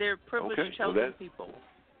 Because they're privileged chosen people.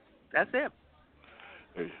 That's it.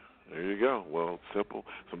 There you go. Well, simple.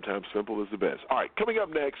 Sometimes simple is the best. All right, coming up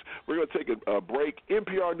next, we're going to take a break.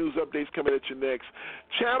 NPR News updates coming at you next.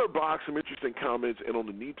 Chatterbox, some interesting comments, and on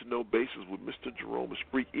the need-to-know basis with Mr. Jerome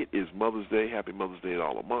Esprit. It is Mother's Day. Happy Mother's Day to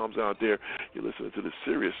all the moms out there. You're listening to the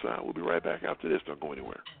Serious Side. We'll be right back after this. Don't go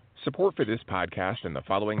anywhere. Support for this podcast and the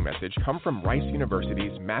following message come from Rice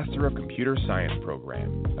University's Master of Computer Science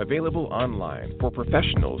program, available online for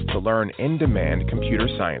professionals to learn in-demand computer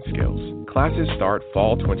science skills. Classes start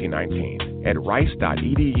fall 2019 at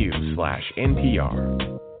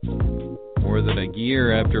rice.edu/NPR. More than a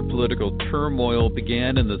year after political turmoil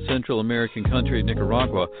began in the Central American country of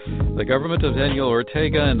Nicaragua, the government of Daniel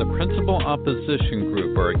Ortega and the principal opposition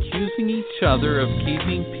group are accusing each other of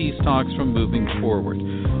keeping peace talks from moving forward.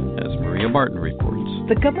 As Maria Martin reports.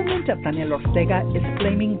 The government of Daniel Ortega is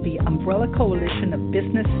blaming the umbrella coalition of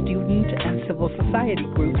business, student, and civil society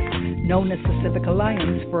groups known as the Civic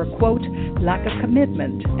Alliance for a, quote, lack of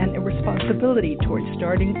commitment and irresponsibility towards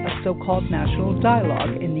starting a so-called national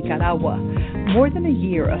dialogue in Nicaragua. More than a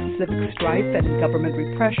year of civic strife and government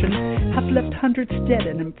repression have left hundreds dead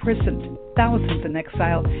and imprisoned, thousands in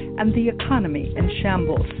exile, and the economy in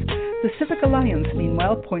shambles. The Civic Alliance,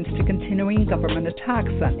 meanwhile, points to continuing government attacks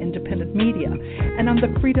on independent media and on the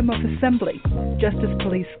freedom of assembly, just as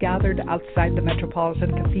police gathered outside the Metropolitan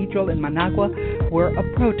Cathedral in Managua, where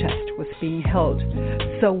a protest was being held.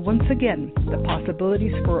 So once again, the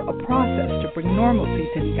possibilities for a process to bring normalcy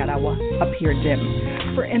to Nicaragua appear dim.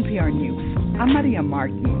 For NPR News, I'm Maria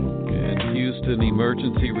Martin. In Houston,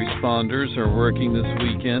 emergency responders are working this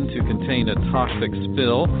weekend to contain a toxic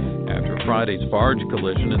spill after Friday's barge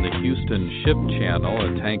collision in the Houston Ship Channel.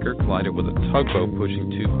 A tanker collided with a tugboat pushing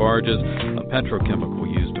two barges. A petrochemical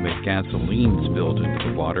used to make gasoline spilled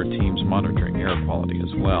into the water. Teams monitoring air quality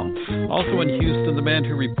as well. Also in Houston, the man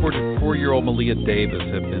who reported 4-year-old Malia Davis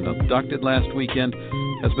had been abducted last weekend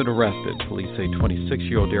has been arrested. Police say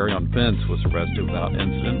 26-year-old Darion Vince was arrested without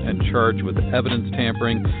incident and charged with evidence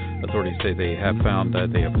tampering. Authorities say they have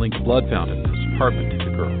linked blood found in his apartment to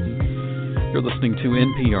the girl. You're listening to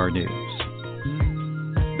NPR News.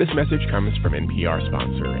 This message comes from NPR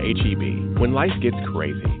sponsor H-E-B. When life gets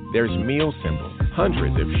crazy, there's Meal Simple.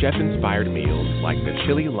 Hundreds of chef-inspired meals like the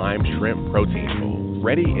chili lime shrimp protein bowl,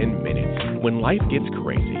 ready in minutes. When life gets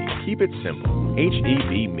crazy, keep it simple.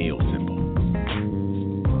 H-E-B Meal Simple.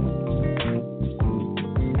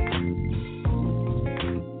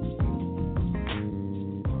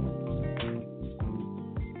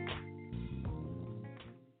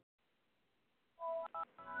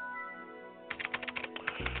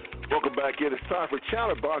 Welcome back in. It's time for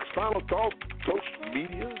Chatterbox Final Thought, social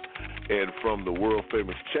media, and from the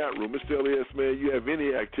world-famous chat room. Mr. Elias, man, you have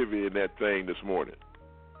any activity in that thing this morning?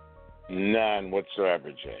 None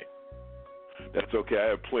whatsoever, Jay. That's okay. I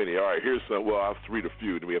have plenty. All right, here's some. Well, I'll read a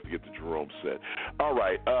few, then we have to get to Jerome set. All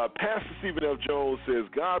right. Pastor Stephen F. Jones says,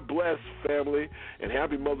 God bless family, and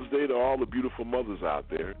happy Mother's Day to all the beautiful mothers out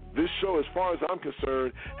there. This show, as far as I'm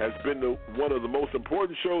concerned, has been one of the most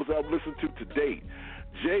important shows I've listened to date.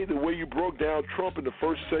 Jay, the way you broke down Trump in the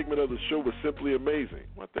first segment of the show was simply amazing.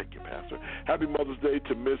 Well, thank you, Pastor. Happy Mother's Day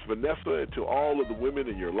to Miss Vanessa and to all of the women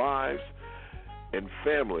in your lives and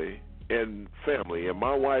family. And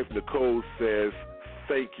my wife, Nicole, says,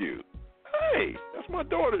 thank you. Hey, that's my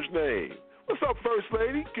daughter's name. What's up, First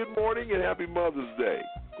Lady? Good morning and happy Mother's Day.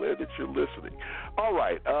 Glad that you're listening. All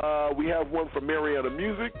right, we have one from Mariana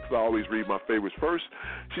Music, because I always read my favorites first.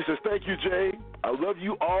 She says, thank you, Jay. I love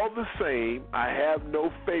you all the same. I have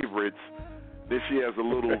no favorites. Then she has a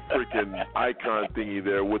little freaking icon thingy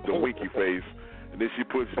there with the winky face. And then she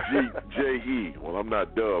puts J-E. Well, I'm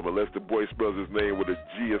not dumb. Unless the boy spells his name with a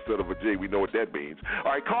G instead of a J, we know what that means.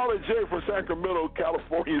 All right, Caller J from Sacramento,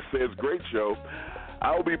 California says, great show.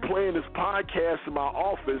 I will be playing this podcast in my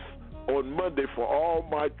office on Monday for all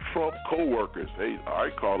my Trump co-workers. Hey, all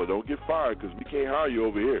right, caller, don't get fired because we can't hire you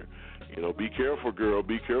over here. You know, be careful, girl.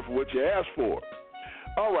 Be careful what you ask for.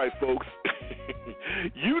 All right, folks.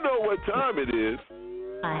 You know what time it is.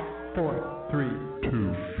 5, 4, 3,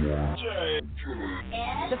 2, 1.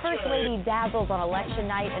 The First Lady dazzles on election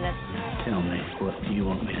night in a... Tell me, what do you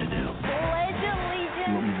want me to do? Pledge allegiance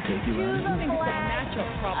You want me to take you to out? the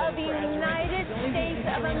flag of the United States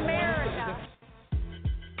of America.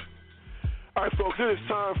 All right, folks, it is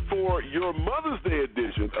time for your Mother's Day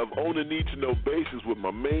edition of On the Need to Know Basis with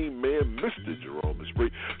my main man, Mr. Jerome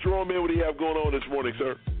Esprit. Jerome, man, what do you have going on this morning,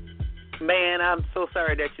 sir? Man, I'm so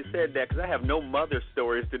sorry that you said that because I have no mother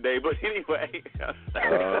stories today. But anyway,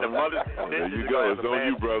 there you go. It's on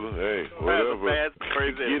you, brother. Hey, whatever.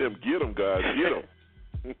 Get him, guys. Get him.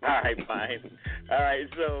 All right, fine. All right,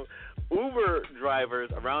 so Uber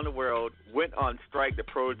drivers around the world went on strike to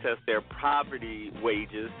protest their poverty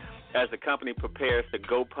wages as the company prepares to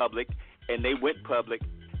go public, and they went public.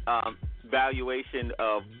 Valuation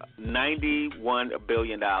of $91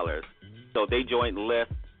 billion. So they joined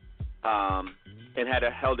Lyft. And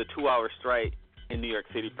held a 2-hour strike in New York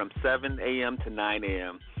City from 7 a.m. to 9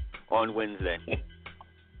 a.m. on Wednesday.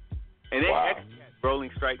 And they had rolling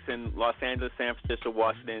strikes in Los Angeles, San Francisco,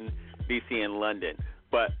 Washington, D.C., and London.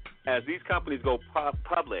 But as these companies go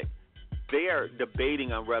public, they are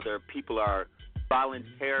debating on whether people are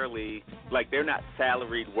voluntarily, like they're not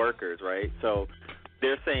salaried workers, right? So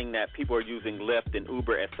they're saying that people are using Lyft and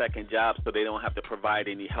Uber as second jobs so they don't have to provide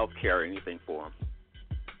any health care or anything for them.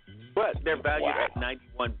 But they're valued at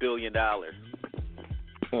 $91 billion.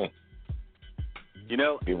 You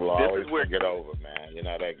know, people always get over, man. You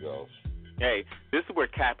know how that goes. Hey, this is where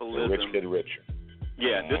capitalism. The rich get richer.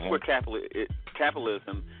 Yeah, this is where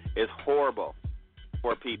capitalism is horrible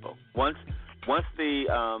for people. Once the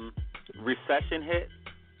recession hit,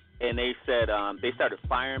 and they said they started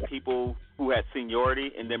firing people who had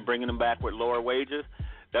seniority and then bringing them back with lower wages.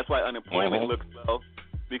 That's why unemployment looks low,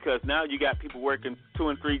 because now you got people working 2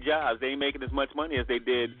 and 3 jobs. They ain't making as much money as they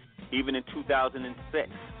did even in 2006.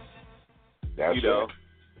 That's it.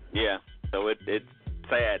 Yeah. So it's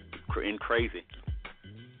sad and crazy.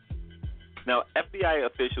 Now, FBI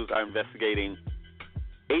officials are investigating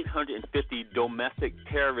 850 domestic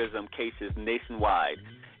terrorism cases nationwide,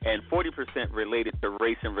 and 40% related to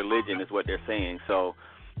race and religion is what they're saying. So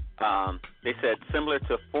they said similar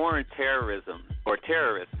to foreign terrorism or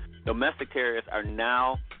terrorists, domestic terrorists are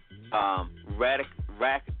now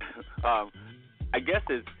I guess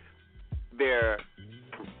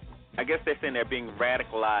they're saying they're being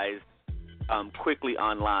radicalized quickly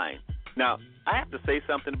online. Now, I have to say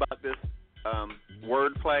something about this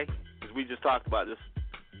wordplay, because we just talked about this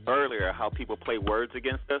earlier, how people play words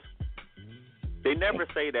against us. They never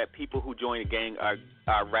say that people who join a gang are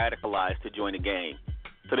radicalized to join a gang.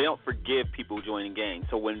 So they don't forgive people who join a gang.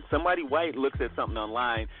 So when somebody white looks at something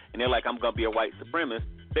online and they're like, I'm going to be a white supremacist,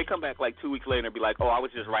 they come back like 2 weeks later and be like, oh, I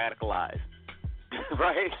was just radicalized.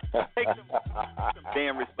 Right? Take some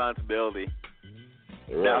damn responsibility.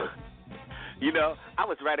 Really? Now, you know, I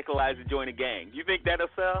was radicalized to join a gang. You think that'll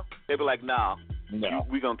sell? They'll be like, no.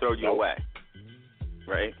 We're going to throw you away.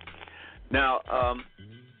 Right? Now,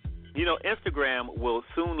 you know, Instagram will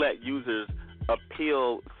soon let users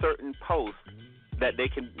appeal certain posts that they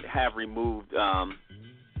can have removed,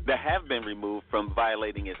 that have been removed from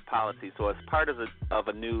violating its policy. So as part of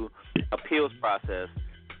a new appeals process,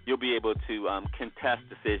 you'll be able to contest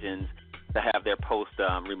decisions to have their post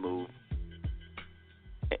removed.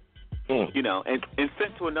 You know, and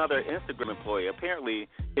sent to another Instagram employee. Apparently,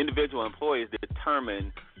 individual employees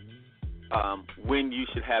determine when you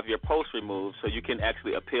should have your post removed, so you can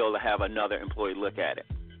actually appeal to have another employee look at it.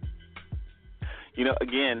 You know,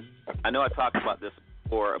 again, I know I talked about this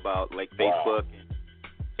before about like Facebook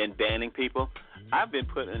and banning people. I've been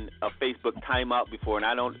put in a Facebook timeout before, and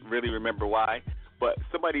I don't really remember why. But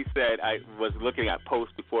somebody said, I was looking at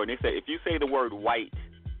posts before, and they said if you say the word white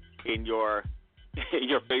in your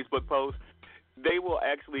Facebook post, they will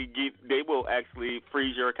actually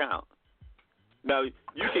freeze your account. Now you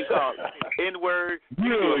can call N-word.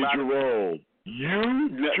 Really, Jerome?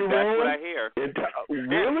 That's what I hear.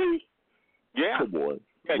 Really? Yeah. Come on.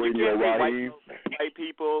 Yeah, you can't say white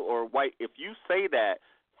people or white. If you say that,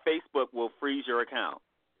 Facebook will freeze your account.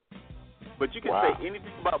 But you can say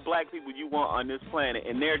anything about black people you want on this planet,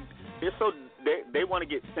 and they want to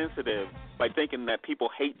get sensitive by thinking that people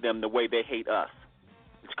hate them the way they hate us.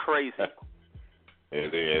 It's crazy.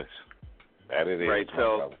 It is. That it is. Right.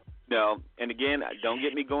 So no, and again, don't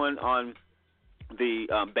get me going on the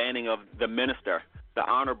banning of the minister, the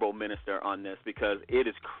honorable minister, on this, because it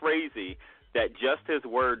is crazy that just his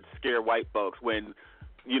words scare white folks when,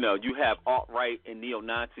 you know, you have alt-right and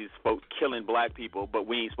neo-Nazis folks killing black people, but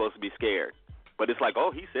we ain't supposed to be scared. But it's like,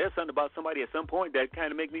 oh, he said something about somebody at some point that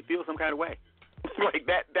kind of make me feel some kind of way. Like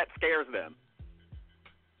that scares them.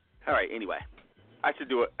 All right, anyway. I should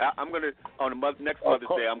do it. I'm going to, on the next Mother's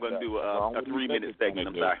Day, I'm going to do a 3-minute segment.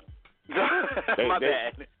 I'm sorry. My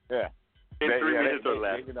bad. Yeah. In 3 minutes or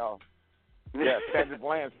less. You know, yeah, Sandra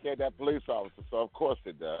Blann scared that police officer, so of course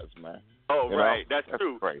it does, man. Oh, you right. That's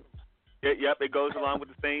true. Great. Yep, it goes along with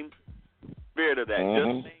the same spirit of that.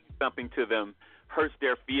 Just saying something to them hurts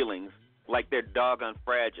their feelings like they're doggone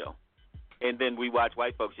fragile. And then we watch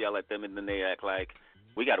white folks yell at them, and then they act like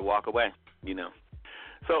we got to walk away, you know.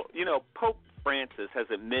 So, you know, Pope Francis has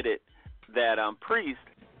admitted that priests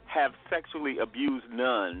have sexually abused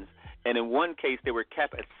nuns, and in one case they were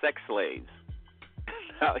kept as sex slaves.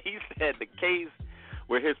 Now, he said the case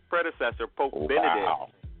where his predecessor, Pope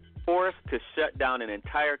Benedict, forced to shut down an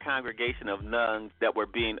entire congregation of nuns that were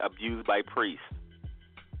being abused by priests.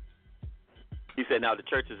 He said now the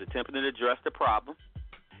church is attempting to address the problem,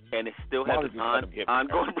 and it still has an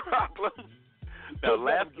ongoing problem. Now,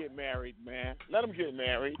 let them get married, man. Let them get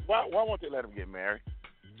married. Why won't they let them get married?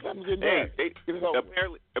 Let them get married.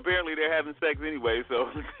 Apparently they're having sex anyway,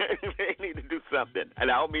 so they need to do something.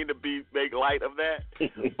 And I don't mean to make light of that,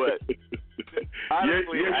 but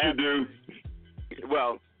honestly, yes, you do.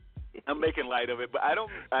 Well, I'm making light of it, but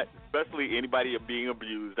especially anybody being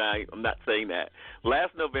abused. I'm not saying that.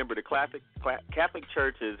 Last November, the Catholic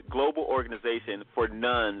Church's global organization for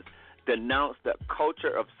nuns denounced the culture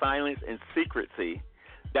of silence and secrecy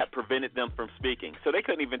that prevented them from speaking. So they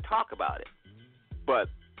couldn't even talk about it. But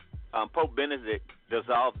Pope Benedict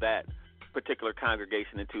dissolved that particular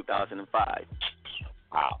congregation in 2005.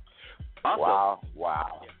 Wow. Also,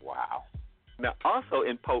 Wow. Now, also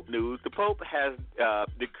in Pope news, the Pope has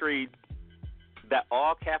decreed that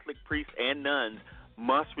all Catholic priests and nuns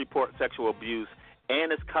must report sexual abuse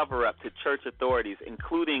and its cover-up to church authorities,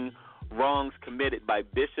 including wrongs committed by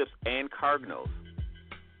bishops and cardinals.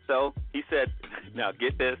 So he said, now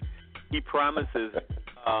get this, he promises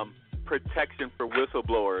protection for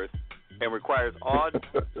whistleblowers and requires all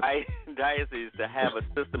dioceses to have a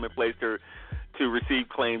system in place to receive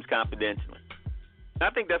claims confidentially. I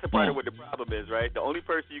think that's a part of what the problem is, right? The only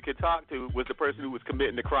person you could talk to was the person who was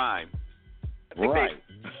committing the crime. Right.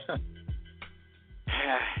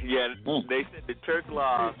 They said the church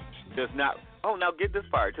law does not. Oh, now get this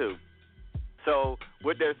part too. So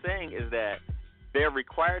what they're saying is that they're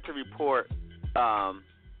required to report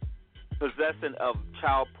possession of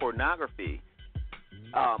child pornography,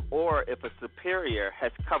 or if a superior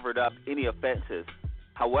has covered up any offenses.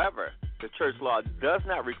 However, the church law does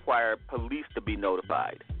not require police to be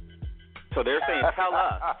notified. So they're saying, tell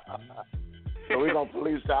us. So we're going to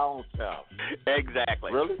police our own self.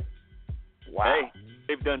 Exactly. Really? Wow. Hey,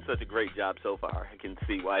 they've done such a great job so far. I can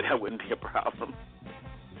see why that wouldn't be a problem.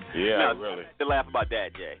 Yeah, now, really. To laugh about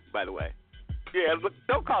that, Jay, by the way. Yeah, look,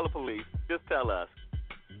 don't call the police. Just tell us.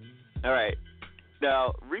 All right.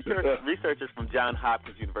 Now, researchers from Johns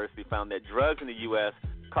Hopkins University found that drugs in the U.S.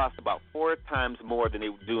 cost about 4 times more than they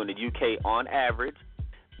do in the UK on average.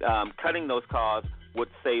 Cutting those costs would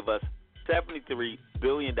save us $73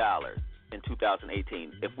 billion in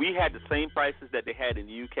 2018. If we had the same prices that they had in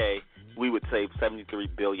the UK, we would save $73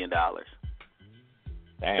 billion.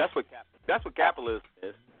 Damn. That's what capitalism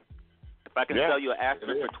is. If I can sell you an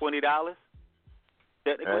aspirin for $20,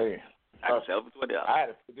 technically, I can sell it for $20. I had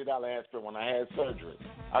a $50 aspirin when I had surgery.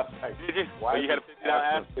 I was like, did you? Why you had a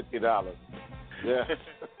 $50 aspirin? $50. Yeah.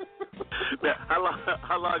 Now,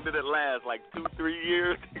 how long did it last? Like 2-3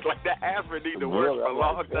 years? Like that aspirin need to work for a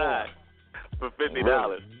long time for $50.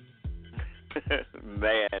 Really?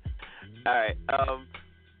 Man. All right.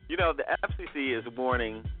 The FCC is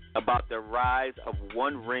warning about the rise of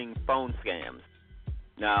one-ring phone scams.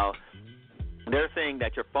 Now, they're saying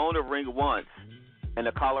that your phone will ring once and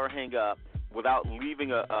the caller will hang up without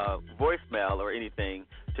leaving a voicemail or anything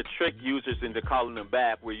to trick users into calling them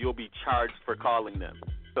back, where you'll be charged for calling them.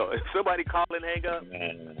 So if somebody call and hang up,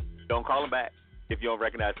 don't call them back if you don't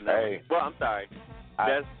recognize the number. Hey, well, I'm sorry.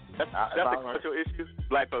 That's a cultural issue.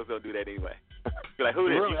 Black folks don't do that anyway. You're like, who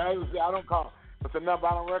is really? you? I don't call. What's the number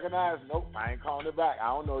I don't recognize? Nope, I ain't calling it back. I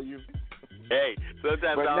don't know you. Hey,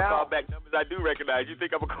 sometimes but I don't now, call back numbers I do recognize. You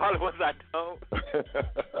think I'm going to call it once I don't?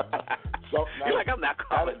 So you're like, I'm not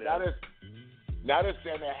calling them. Now they're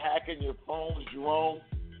saying they're hacking your phones, Jerome,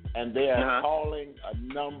 and they are calling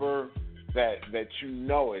a number that you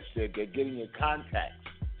know it. They're getting your contacts.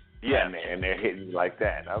 Yeah. And they're hitting you like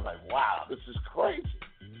that. I was like, wow, this is crazy.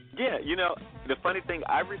 Yeah, the funny thing,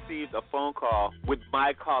 I received a phone call with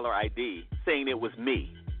my caller ID saying it was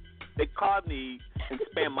me. They called me and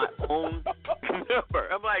spammed my own number.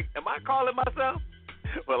 I'm like, am I calling myself?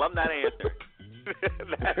 Well, I'm not answering.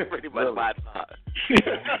 That's pretty much my thought.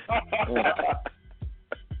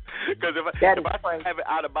 Because if I have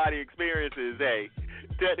out-of-body experiences, hey,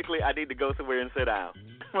 technically I need to go somewhere and sit down.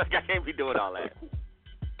 Like, I can't be doing all that.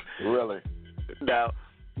 Really? Now,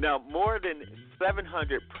 more than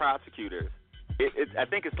 700 prosecutors, I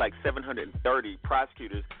think it's like 730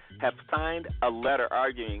 prosecutors, have signed a letter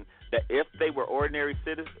arguing that if they were ordinary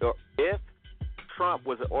citizens, or if Trump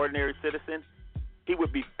was an ordinary citizen, he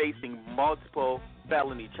would be facing multiple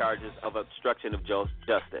felony charges of obstruction of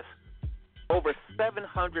justice. Over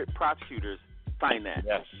 700 prosecutors signed that.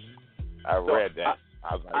 Yes, I read that.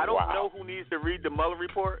 I was like, I don't wow. know who needs to read the Mueller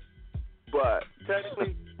report, but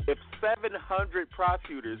technically, if 700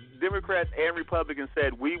 prosecutors, Democrats and Republicans,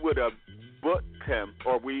 said we would have booked him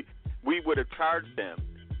or we would have charged him,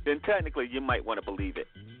 then technically you might want to believe it.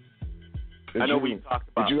 I know we talked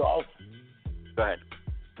about. Did you also? Go ahead.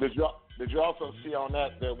 Did you also see on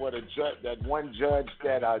that that one judge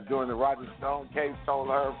that during the Roger Stone case told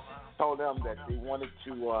them that they wanted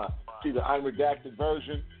to see the unredacted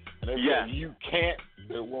version, and they said you can't.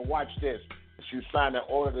 Well, watch this. She signed an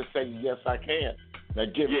order to say yes, I can. Now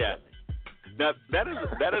give it to me. Now that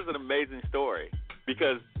is an amazing story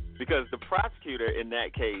because the prosecutor in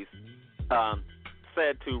that case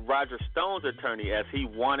said to Roger Stone's attorney, as he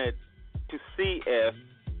wanted to see if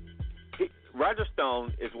Roger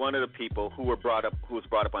Stone is one of the people who was brought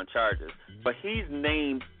up on charges, but he's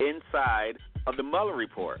named inside of the Mueller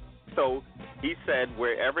report. So he said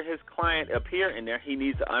wherever his client appear in there, he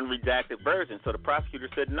needs an unredacted version. So the prosecutor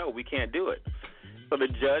said, no, we can't do it. So the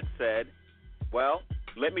judge said, well,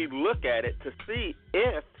 let me look at it to see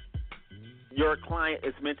if your client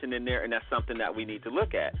is mentioned in there and that's something that we need to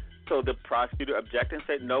look at. So the prosecutor objected and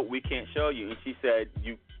said, no, we can't show you. And she said,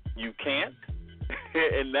 you can't?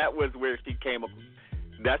 And that was where she came up.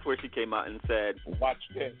 That's where she came out and said, "Watch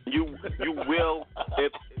this. You will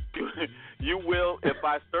if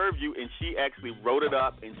I serve you." And she actually wrote it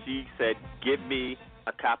up and she said, "Give me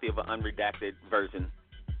a copy of an unredacted version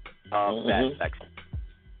of that section."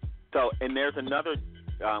 So, and there's another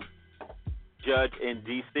judge in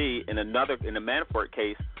D.C. in the Manafort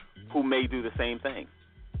case who may do the same thing,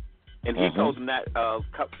 and he told them that a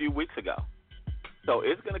few weeks ago. So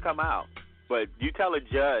it's going to come out, but you tell a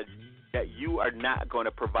judge that you are not going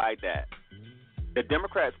to provide that. The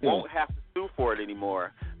Democrats won't have to sue for it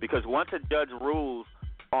anymore, because once a judge rules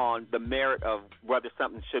on the merit of whether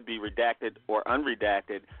something should be redacted or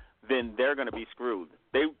unredacted, then they're going to be screwed.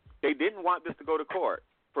 They didn't want this to go to court,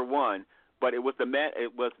 for one, but it was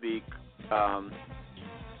the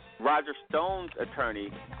Roger Stone's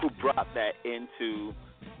attorney who brought that into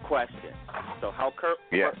question. So how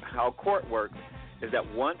court works is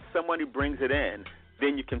that once somebody brings it in,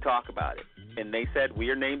 then you can talk about it. And they said, we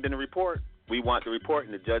are named in the report. We want the report.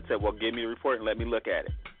 And the judge said, well, give me the report and let me look at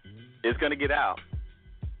it. It's going to get out.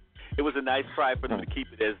 It was a nice try for them to keep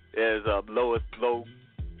it as low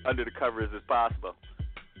under the covers as possible.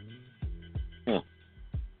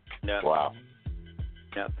 Yeah. Wow.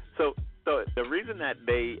 Yeah. So the reason that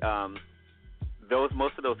they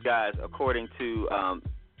most of those guys, according to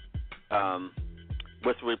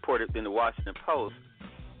what's reported in the Washington Post,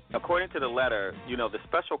 according to the letter, the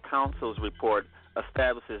special counsel's report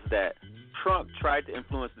establishes that Trump tried to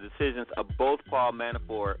influence the decisions of both Paul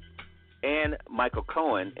Manafort and Michael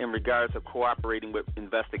Cohen in regards to cooperating with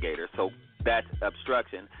investigators. So that's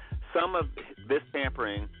obstruction. Some of this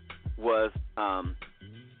tampering was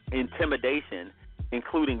intimidation,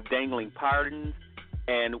 including dangling pardons,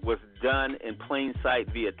 and was done in plain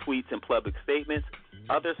sight via tweets and public statements.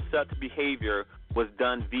 Other such behavior was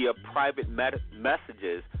done via private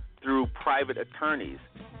messages through private attorneys,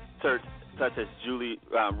 such as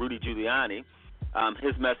Rudy Giuliani.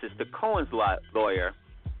 His message to Cohen's lawyer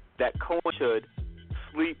that Cohen should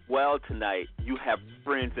sleep well tonight. You have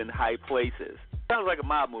friends in high places. Sounds like a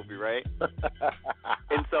mob movie, right?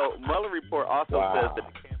 And so Mueller report also says that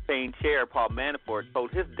the campaign chair, Paul Manafort,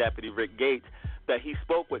 told his deputy, Rick Gates, that he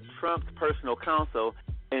spoke with Trump's personal counsel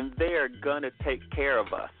and they're going to take care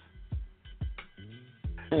of us.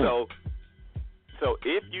 So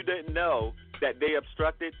if you didn't know that they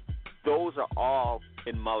obstructed, those are all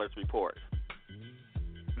in Mueller's report.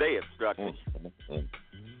 They obstructed.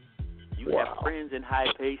 You have friends in high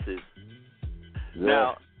places.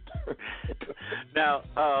 Yeah. Now,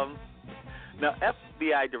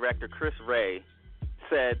 FBI Director Chris Wray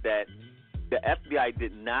said that the FBI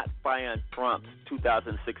did not spy on Trump's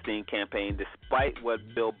 2016 campaign, despite what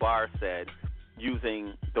Bill Barr said,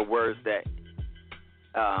 using the word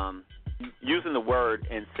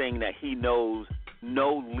and saying that he knows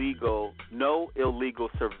no illegal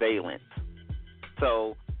surveillance.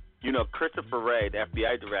 So, Christopher Wray, the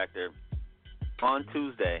FBI director, on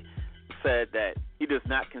Tuesday said that he does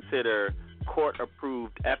not consider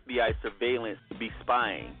court-approved FBI surveillance to be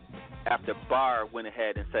spying, after Barr went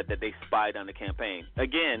ahead and said that they spied on the campaign.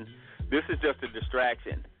 Again, this is just a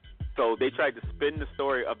distraction. So they tried to spin the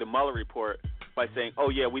story of the Mueller report by saying, oh,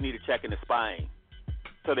 yeah, we need to check into spying.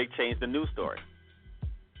 So they changed the news story.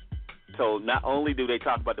 So not only do they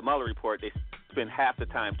talk about the Mueller report, they spend half the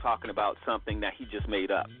time talking about something that he just made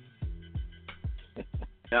up.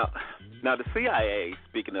 Now the CIA,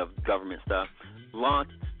 speaking of government stuff,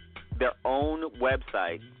 launched their own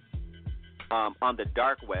website on the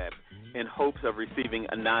dark web in hopes of receiving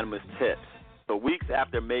anonymous tips. So weeks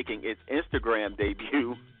after making its Instagram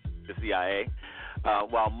debut, the CIA,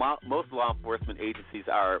 while most law enforcement agencies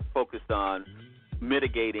are focused on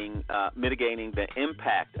mitigating the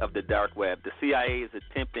impact of the dark web, the CIA is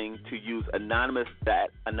attempting to use anonymous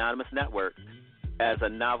network as a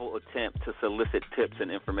novel attempt to solicit tips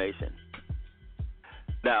and information.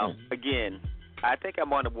 Now, again, I think I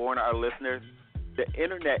want to warn our listeners, the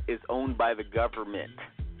internet is owned by the government,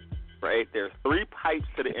 right? There's 3 pipes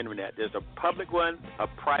to the internet. There's a public one, a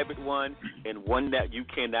private one, and one that you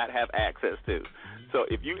cannot have access to. So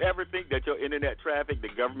if you ever think that your internet traffic, the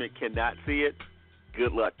government cannot see it,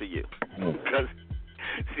 good luck to you. Because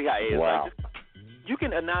CIA is like, you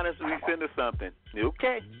can anonymously send us something.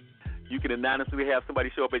 Okay. You can anonymously have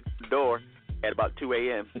somebody show up at the door at about 2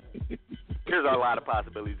 a.m. There's a lot of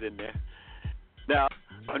possibilities in there. Now,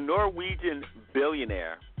 a Norwegian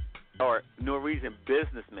billionaire or Norwegian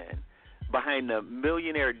businessman behind the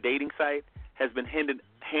millionaire dating site has been handed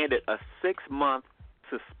a 6-month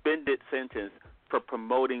suspended sentence for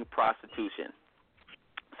promoting prostitution.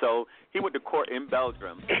 So he went to court in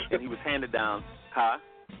Belgium, and he was handed down, Wow.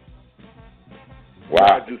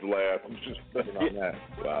 I just laughed. I'm just thinking on that.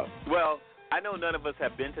 Wow. Well, I know none of us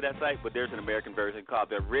have been to that site, but there's an American version called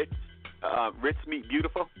the Rich Meet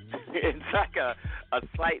Beautiful. It's like a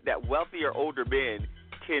site that wealthier older men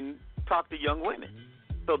can talk to young women.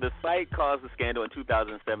 So the site caused a scandal in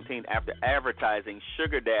 2017 after advertising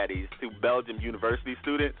sugar daddies to Belgium university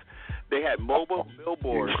students. They had mobile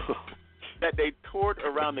billboards that they toured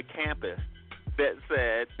around the campus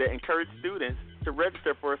that encouraged students to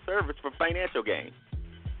register for a service for financial gain.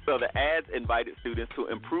 So the ads invited students to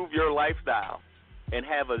improve your lifestyle and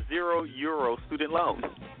have a €0 student loan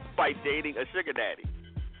by dating a sugar daddy.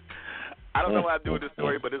 I don't know why I'm doing this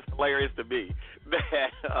story, but it's hilarious to me.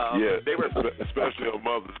 They were especially on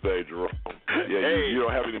Mother's Day, Jerome. Yeah, you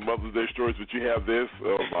don't have any Mother's Day stories, but you have this.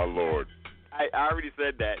 Oh my Lord! I already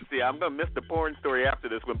said that. See, I'm gonna miss the porn story after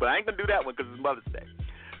this one, but I ain't gonna do that one because it's Mother's Day.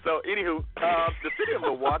 So, anywho, the city of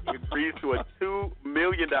Milwaukee agrees to a $2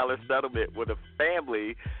 million settlement with a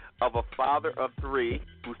family of a father of 3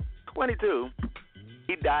 who's 22.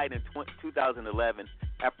 He died in 2011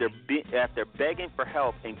 after begging for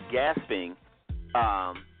help and gasping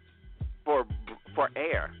for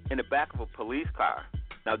air in the back of a police car.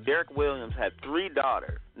 Now, Derek Williams had 3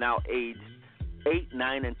 daughters, now aged 8,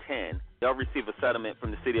 9, and 10. They'll receive a settlement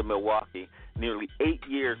from the city of Milwaukee nearly 8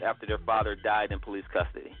 years after their father died in police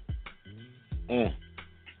custody.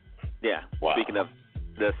 Yeah, wow. Speaking of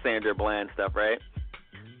the Sandra Blann stuff, right?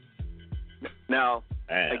 Now,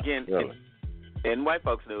 again, really? in white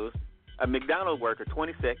folks news, a McDonald's worker,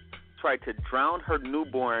 26, tried to drown her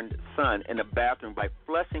newborn son in a bathroom by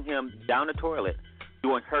flushing him down the toilet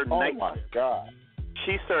during her night shift. Oh, my God.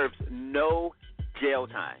 She serves no jail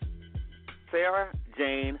time. Sarah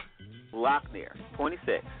Jane Lochner,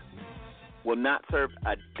 26, will not serve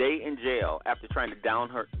a day in jail after trying to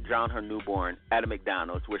drown her newborn at a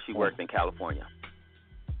McDonald's where she worked in California.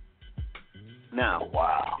 Now,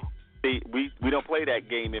 wow. See, we don't play that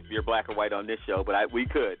game if you're black or white on this show, but we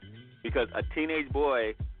could, because a teenage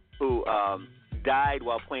boy who died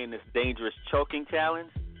while playing this dangerous choking challenge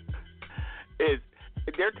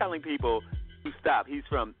they're telling people to stop. He's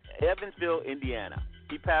from Evansville, Indiana.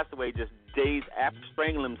 He passed away just days after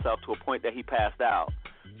strangling himself to a point that he passed out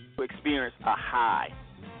to experience a high.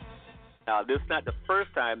 Now, this is not the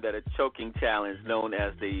first time that a choking challenge known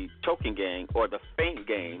as the choking game or the faint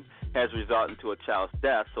game has resulted in a child's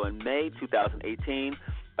death. So in May 2018,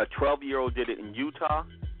 a 12-year-old did it in Utah.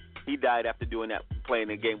 He died after doing that, playing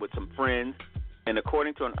a game with some friends. And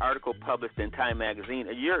according to an article published in Time magazine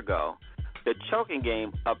a year ago, the choking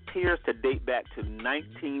game appears to date back to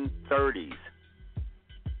 1930s.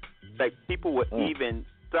 Like, people would even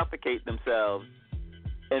suffocate themselves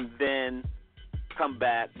and then come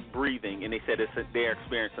back breathing, and they said they're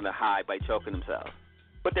experiencing a high by choking themselves.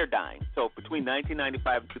 But they're dying. So between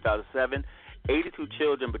 1995 and 2007, 82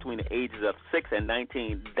 children between the ages of 6 and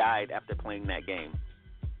 19 died after playing that game,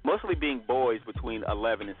 mostly being boys between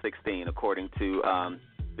 11 and 16, according to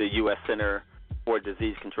the U.S. Center for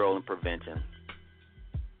Disease Control and Prevention.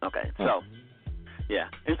 Okay, so, yeah.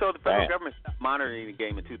 And so the federal government stopped monitoring the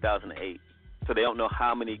game in 2008, so they don't know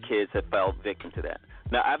how many kids have fell victim to that.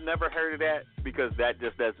 Now, I've never heard of that because that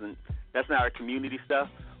just doesn't – that's not our community stuff,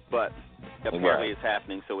 but apparently it's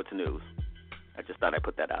happening, so it's news. I just thought I'd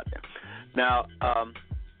put that out there. Now,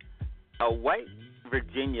 a white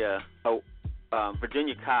Virginia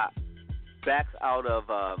cop backs out of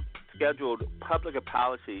a scheduled public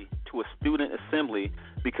apology to a student assembly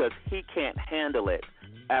because he can't handle it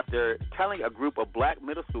after telling a group of black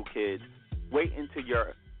middle school kids, wait until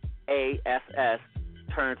your ASS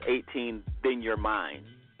turns 18, then you're mine.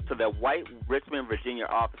 So the white Richmond, Virginia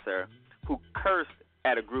officer who cursed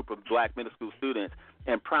at a group of black middle school students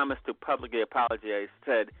and promised to publicly apologize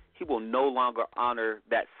said he will no longer honor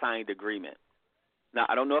that signed agreement. Now,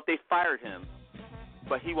 I don't know if they fired him,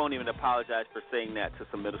 but he won't even apologize for saying that to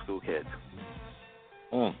some middle school kids.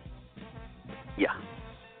 Yeah.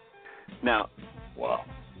 Now, wow.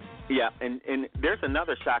 Yeah, and there's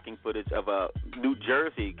another shocking footage of a New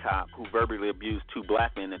Jersey cop who verbally abused 2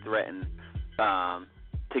 black men and threatened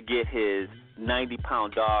to get his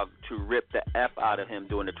 90-pound dog to rip the F out of him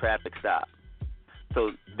during the traffic stop.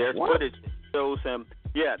 So there's footage that shows him.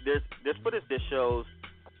 Yeah, there's footage that shows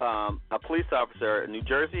a police officer, a New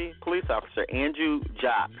Jersey police officer, Andrew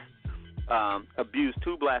Jocks, abused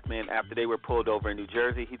two black men after they were pulled over in New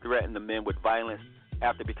Jersey. He threatened the men with violence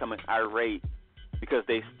after becoming irate because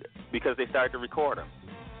they started to record him.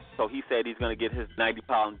 So he said he's going to get his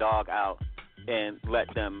 90-pound dog out and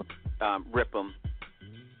let them rip him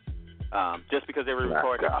just because they were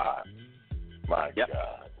recording. My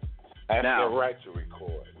God. And now, the right to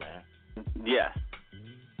record, man. Yes.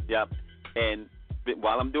 Yep. And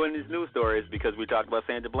while I'm doing these news stories, because we talked about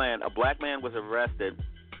Sandra Blann, a black man was arrested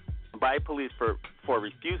by police for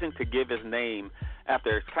refusing to give his name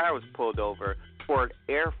after his car was pulled over for an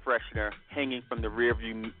air freshener hanging from the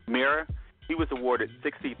rearview mirror. He was awarded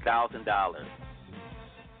 $60,000.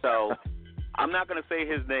 So I'm not going to say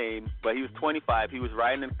his name, but he was 25. He was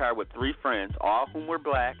riding in a car with three friends, all of whom were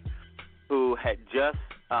black, who had just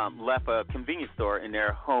left a convenience store in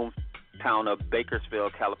their hometown of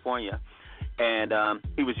Bakersfield, California. And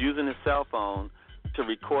he was using his cell phone to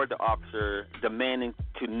record the officer demanding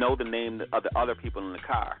to know the name of the other people in the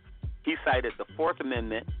car. He cited the Fourth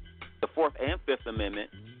Amendment, the Fourth and Fifth Amendment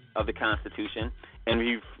of the Constitution, and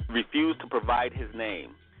he refused to provide his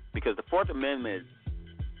name because the Fourth Amendment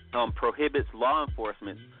prohibits law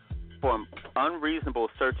enforcement from unreasonable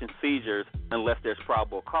search and seizures unless there's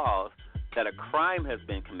probable cause that a crime has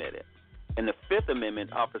been committed. And the Fifth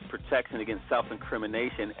Amendment offers protection against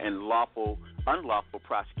self-incrimination and unlawful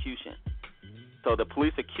prosecution. So the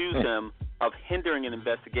police accused him of hindering an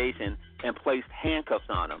investigation and placed handcuffs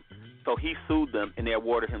on him. So he sued them, and they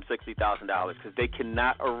awarded him $60,000 because they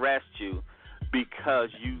cannot arrest you because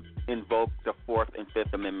you invoked the Fourth and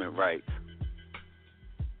Fifth Amendment rights.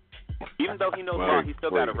 Even though he knows law, he still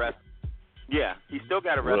got arrested. Yeah, he still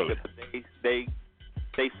got arrested, but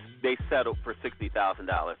they settled for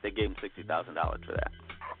 $60,000. They gave him $60,000 for that.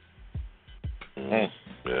 Yeah.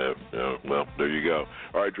 Well, there you go.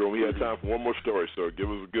 All right, Jerome, we have time for one more story, so give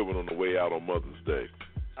us a good one on the way out on Mother's Day.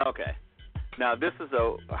 Okay. Now, this is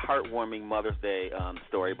a heartwarming Mother's Day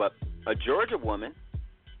story, but a Georgia woman,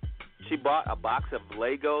 she bought a box of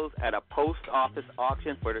Legos at a post office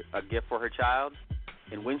auction for a gift for her child,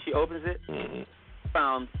 and when she opens it,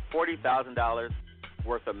 found $40,000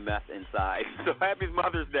 worth of meth inside. So happy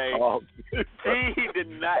Mother's Day. Oh. She did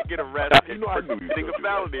not get arrested I for knew committing a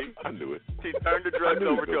felony. I knew it. She turned the drugs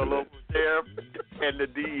over to a local sheriff, and the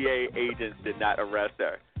DEA agents did not arrest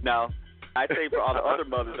her. Now, I say for all the other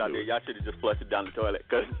mothers out there, y'all should have just flushed it down the toilet,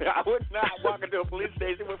 because I would not walk into a police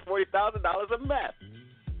station with $40,000 of meth.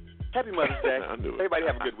 Happy Mother's Day. I knew it. Everybody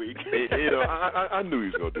have a good week. I knew he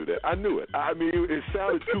was going to do that. I knew it. I mean, it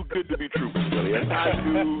sounded too good to be true, really. And I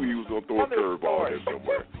knew he was going to throw a curveball in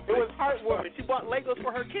somewhere. It was heartwarming. She bought Legos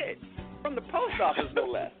for her kids from the post office, no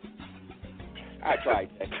less. I tried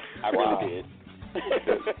that. I really did.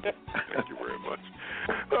 Thank you very much.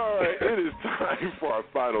 All right, it is time for our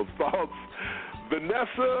final thoughts.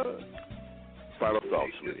 Vanessa, final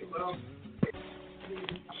thoughts, sweetie.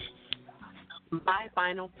 My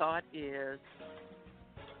final thought is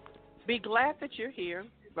be glad that you're here,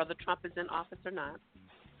 whether Trump is in office or not.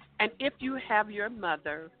 And if you have your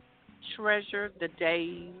mother, treasure the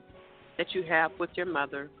days that you have with your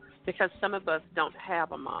mother, because some of us don't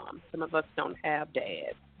have a mom. Some of us don't have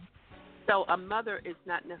dads. So a mother is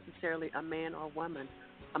not necessarily a man or woman.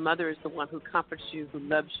 A mother is the one who comforts you, who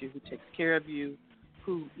loves you, who takes care of you,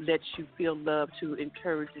 who lets you feel loved, who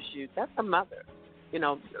encourages you. That's a mother. You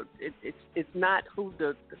know, it's not who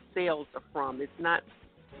the sales are from. It's not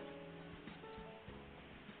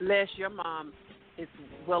unless your mom is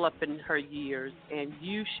well up in her years, and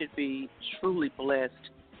you should be truly blessed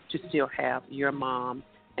to still have your mom.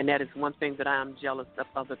 And that is one thing that I'm jealous of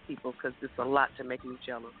other people, because it's a lot to make me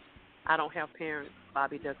jealous. I don't have parents.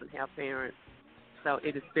 Bobby doesn't have parents. So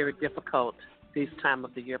it is very difficult this time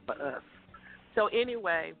of the year for us. So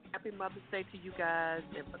anyway, happy Mother's Day to you guys.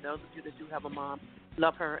 And for those of you that do have a mom,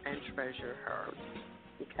 love her and treasure her.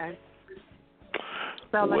 Okay?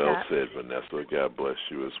 Well said, Vanessa. God bless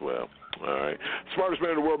you as well. All right. Smartest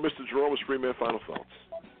man in the world, Mr. Jerome Freeman, final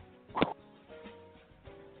thoughts.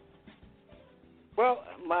 Well,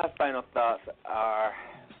 my final thoughts are,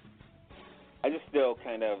 I just still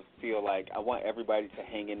kind of feel like I want everybody to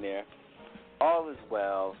hang in there. All is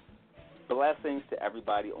well. Blessings to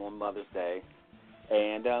everybody on Mother's Day.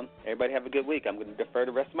 And everybody have a good week. I'm going to defer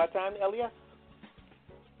the rest of my time to LES.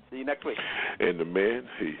 See you next week. And the man,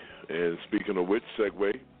 and speaking of which,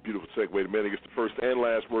 segue, beautiful segue, the man that gets the first and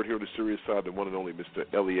last word here on the serious side, the one and only Mr.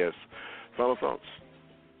 LES. Final thoughts.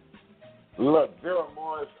 Look, Daryl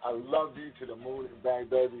Morris, I love you to the moon and back,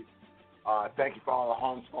 baby. Thank you for all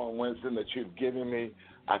the homeschooling wisdom that you've given me.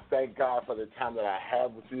 I thank God for the time that I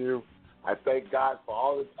have with you. I thank God for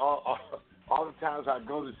all the times I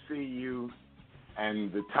go to see you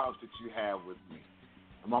and the talks that you have with me.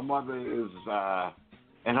 My mother is,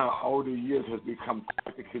 in her older years, has become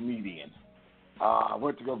quite a comedian. I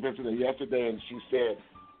went to go visit her yesterday, and she said,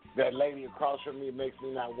 that lady across from me makes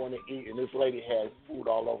me not want to eat, and this lady has food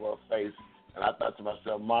all over her face. And I thought to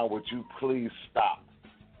myself, Mom, would you please stop?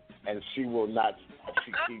 And she will not stop.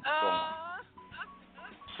 She keeps going.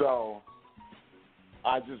 So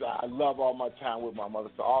I love all my time with my mother.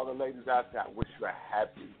 So all the ladies out there, I wish you a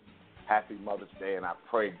happy Mother's Day, and I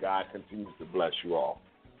pray God continues to bless you all.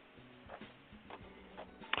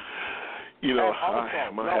 You know,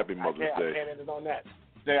 happy Mother's Day. I can't end it on that.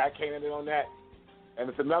 I can't end it on that. And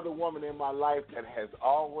it's another woman in my life that has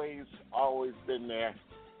always been there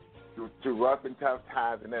through rough and tough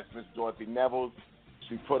times, and that's Miss Dorothy Nevels.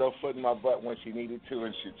 She put her foot in my butt when she needed to,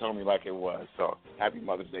 and she told me like it was. So happy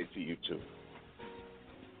Mother's Day to you, too.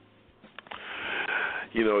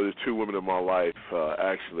 You know, there's two women in my life,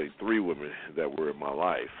 actually 3 women that were in my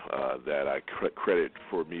life that I credit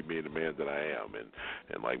for me being the man that I am.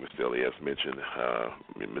 And like Mr. Elias mentioned,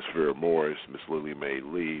 Miss Vera Morris, Miss Lily Mae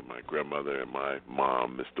Lee, my grandmother, and my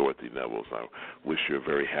mom, Miss Dorothy Nevels. I wish you a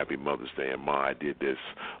very happy Mother's Day. And Ma, I did this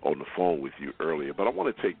on the phone with you earlier, but I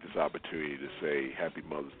want to take this opportunity to say happy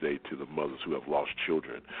Mother's Day to the mothers who have lost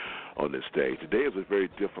children on this day. Today is a very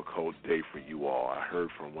difficult day for you all. I heard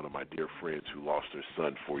from one of my dear friends who lost her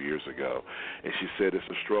son 4 years ago, and she said it's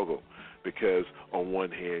a struggle because on one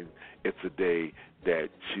hand, it's a day that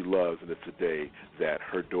she loves and it's a day that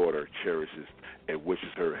her daughter cherishes and wishes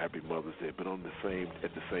her happy Mother's Day, but at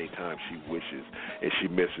the same time, she wishes and she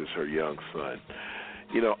misses her young son.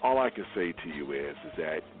 You know, all I can say to you is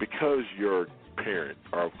that because your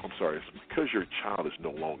because your child is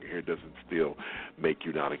no longer here doesn't still make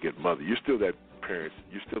you not a good mother. You're still that parent.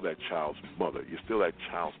 You're still that child's mother. You're still that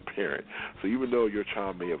child's parent. So even though your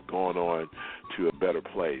child may have gone on to a better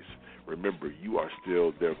place, remember, you are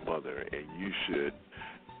still their mother, and you should,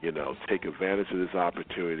 take advantage of this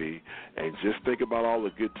opportunity and just think about all the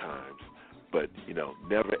good times. But,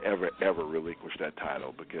 never, ever, ever relinquish that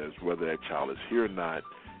title, because whether that child is here or not,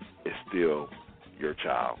 it's still your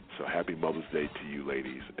child. So happy Mother's Day to you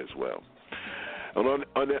ladies as well. And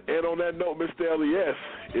on that note, Mr. Elias,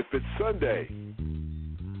 if it's Sunday,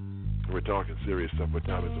 we're talking serious stuff. What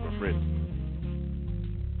time is it, my friend?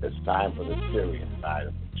 It's time for the serious side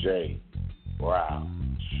of the J.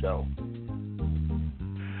 Brown Show.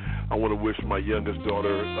 I want to wish my youngest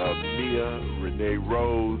daughter, Mia Renee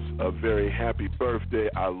Rose, a very happy birthday.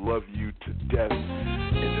 I love you to death,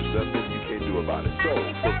 and there's nothing you can't do about it. So,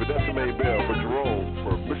 for Vanessa Maybell, for Jerome,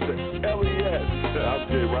 for Mr. Elias, I'm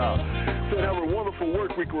Jay Rao. So have a wonderful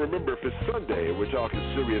work week. Remember, if it's Sunday and we're talking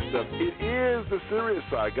serious stuff, it is the serious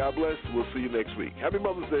side. God bless. We'll see you next week. Happy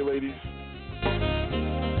Mother's Day, ladies.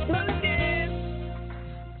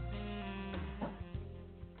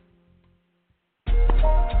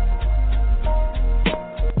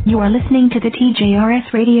 You are listening to the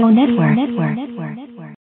TJRS Radio Network.